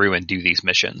go through and do these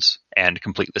missions and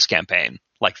complete this campaign.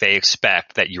 Like they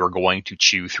expect that you're going to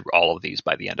chew through all of these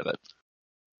by the end of it.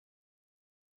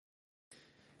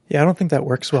 Yeah, I don't think that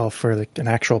works well for like an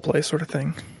actual play sort of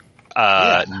thing.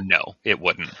 No, it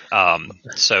wouldn't.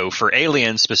 So for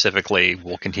Aliens specifically,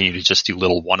 we'll continue to just do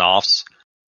little one-offs.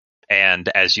 And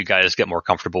as you guys get more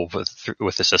comfortable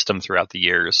with the system throughout the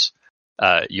years,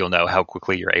 you'll know how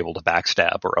quickly you're able to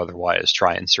backstab or otherwise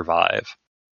try and survive.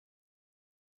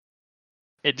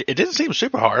 It didn't seem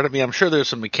super hard. I mean, I'm sure there's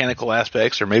some mechanical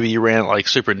aspects, or maybe you ran it like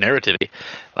super narrative.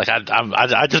 Like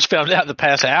I just found out in the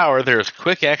past hour there's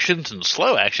quick actions and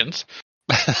slow actions.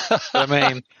 I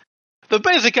mean, the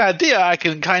basic idea I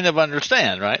can kind of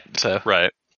understand, right? So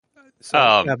right.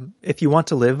 So if you want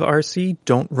to live, RC,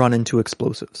 don't run into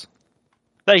explosives.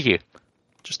 Thank you.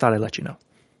 Just thought I'd let you know.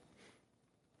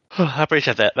 I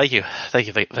appreciate that. Thank you,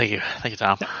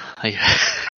 Tom. Thank you.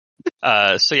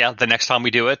 So yeah, the next time we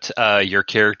do it, your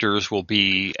characters will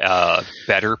be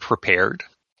better prepared.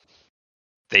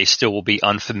 They still will be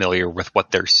unfamiliar with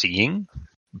what they're seeing,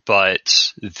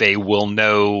 but they will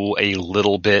know a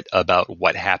little bit about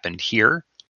what happened here.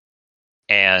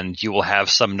 And you will have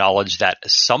some knowledge that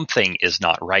something is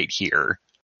not right here.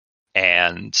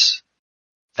 And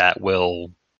that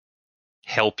will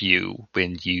help you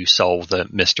when you solve the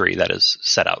mystery that is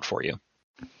set out for you.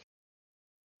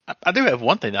 I do have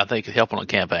one thing that I think could help on a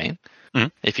campaign,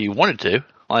 if you wanted to.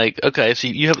 Like, okay, so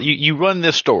you run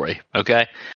this story, okay?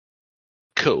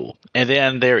 Cool. And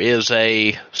then there is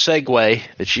a segue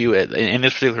that you, in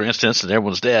this particular instance, and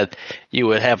everyone's dead, you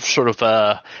would have sort of,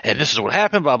 and this is what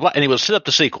happened, blah, blah, and it would set up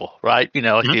the sequel, right? You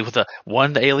know, with a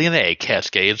one alien egg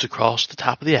cascades across the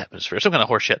top of the atmosphere, some kind of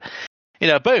horseshit. You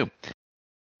know, boom.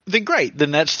 Then great.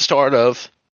 Then that's the start of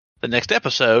the next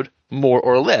episode, more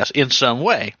or less, in some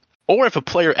way. Or if a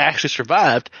player actually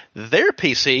survived, their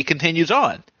PC continues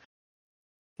on.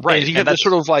 Right. And you get this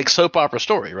sort of like soap opera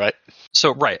story, right?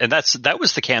 So right, and that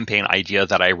was the campaign idea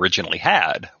that I originally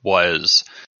had. Was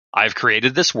I've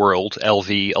created this world,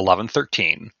 LV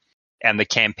 1113, and the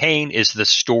campaign is the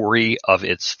story of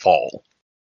its fall.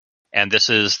 And this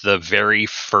is the very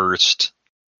first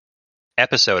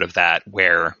episode of that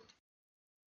where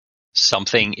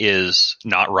something is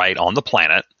not right on the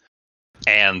planet,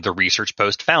 and the research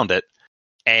post found it,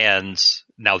 and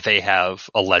now they have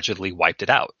allegedly wiped it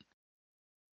out.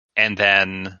 And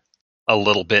then a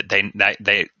little bit,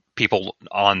 they people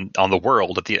on the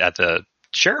world at the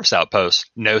sheriff's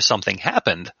outpost know something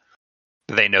happened.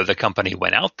 They know the company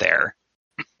went out there,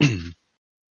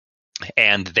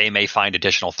 and they may find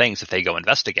additional things if they go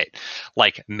investigate.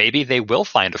 Like maybe they will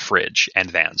find a fridge and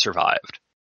Van survived.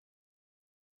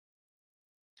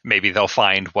 Maybe they'll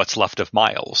find what's left of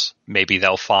Miles. Maybe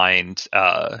they'll find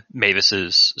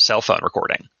Mavis's cell phone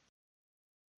recording.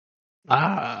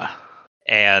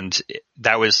 And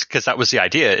that was the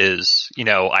idea is,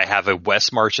 I have a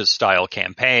West Marches style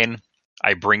campaign.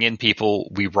 I bring in people,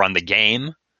 we run the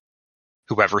game.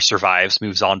 Whoever survives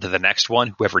moves on to the next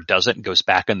one. Whoever doesn't goes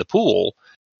back in the pool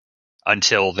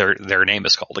until their name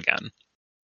is called again.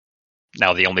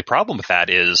 Now, the only problem with that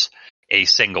is a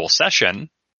single session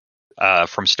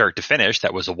from start to finish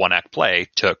that was a one-act play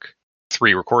took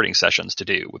 3 recording sessions to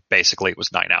do. Basically, it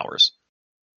was 9 hours.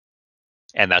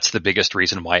 And that's the biggest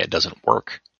reason why it doesn't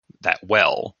work that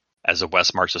well as a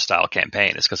West Marches style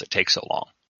campaign is because it takes so long.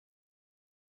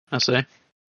 I see.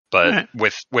 But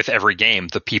with every game,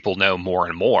 the people know more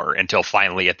and more until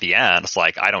finally at the end, it's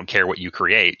like, I don't care what you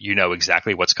create. You know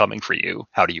exactly what's coming for you.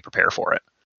 How do you prepare for it?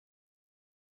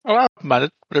 Well, about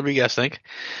it. Whatever you guys think.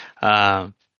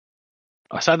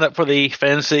 I signed up for the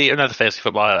fantasy, or not the fantasy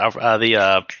football,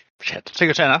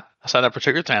 Secret Santa. I signed up for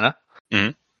Secret Santa.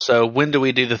 Mm-hmm. So when do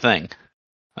we do the thing?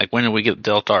 Like when do we get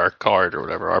dealt our card or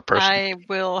whatever, our person? I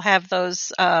will have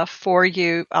those for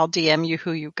you. I'll DM you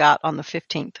who you got on the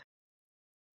 15th.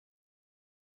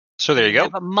 So there you go.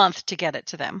 have a month to get it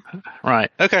to them. Right.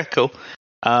 Okay, cool.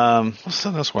 What's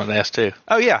something else I wanted to ask too?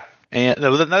 Oh, yeah. And that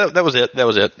was it. That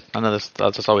was it. I know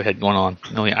that's all we had going on.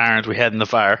 The only irons we had in the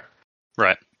fire.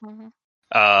 Right.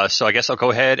 Mm-hmm. So I guess I'll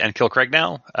go ahead and kill Craig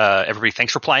now. Everybody,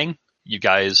 thanks for playing. You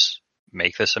guys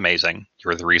make this amazing.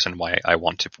 You're the reason why I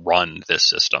want to run this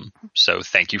system. So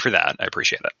thank you for that. I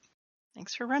appreciate it.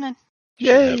 Thanks for running.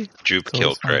 Should have Jupe So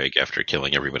kill it's fun. Craig after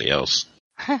killing everybody else.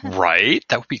 Right?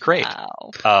 That would be great.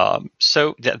 Wow.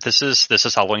 So this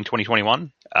is Halloween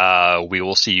 2021. We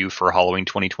will see you for Halloween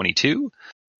 2022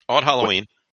 On Halloween.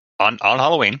 on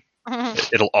Halloween.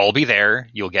 It'll all be there.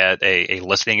 You'll get a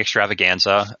listening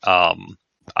extravaganza.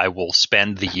 I will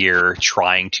spend the year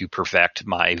trying to perfect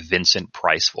my Vincent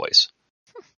Price voice.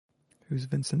 Who's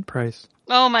Vincent Price?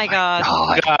 Oh my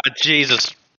God. God,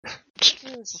 Jesus.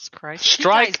 Jesus Christ.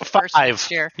 Strike He dies first 5.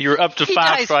 next year. You're up to He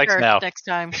 5 dies strikes first now. next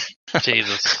time.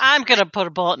 Jesus. I'm going to put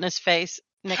a bullet in his face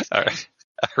next All time. right.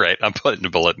 All right. I'm putting a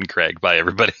bullet in Craig. Bye,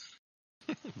 everybody.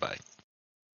 Bye.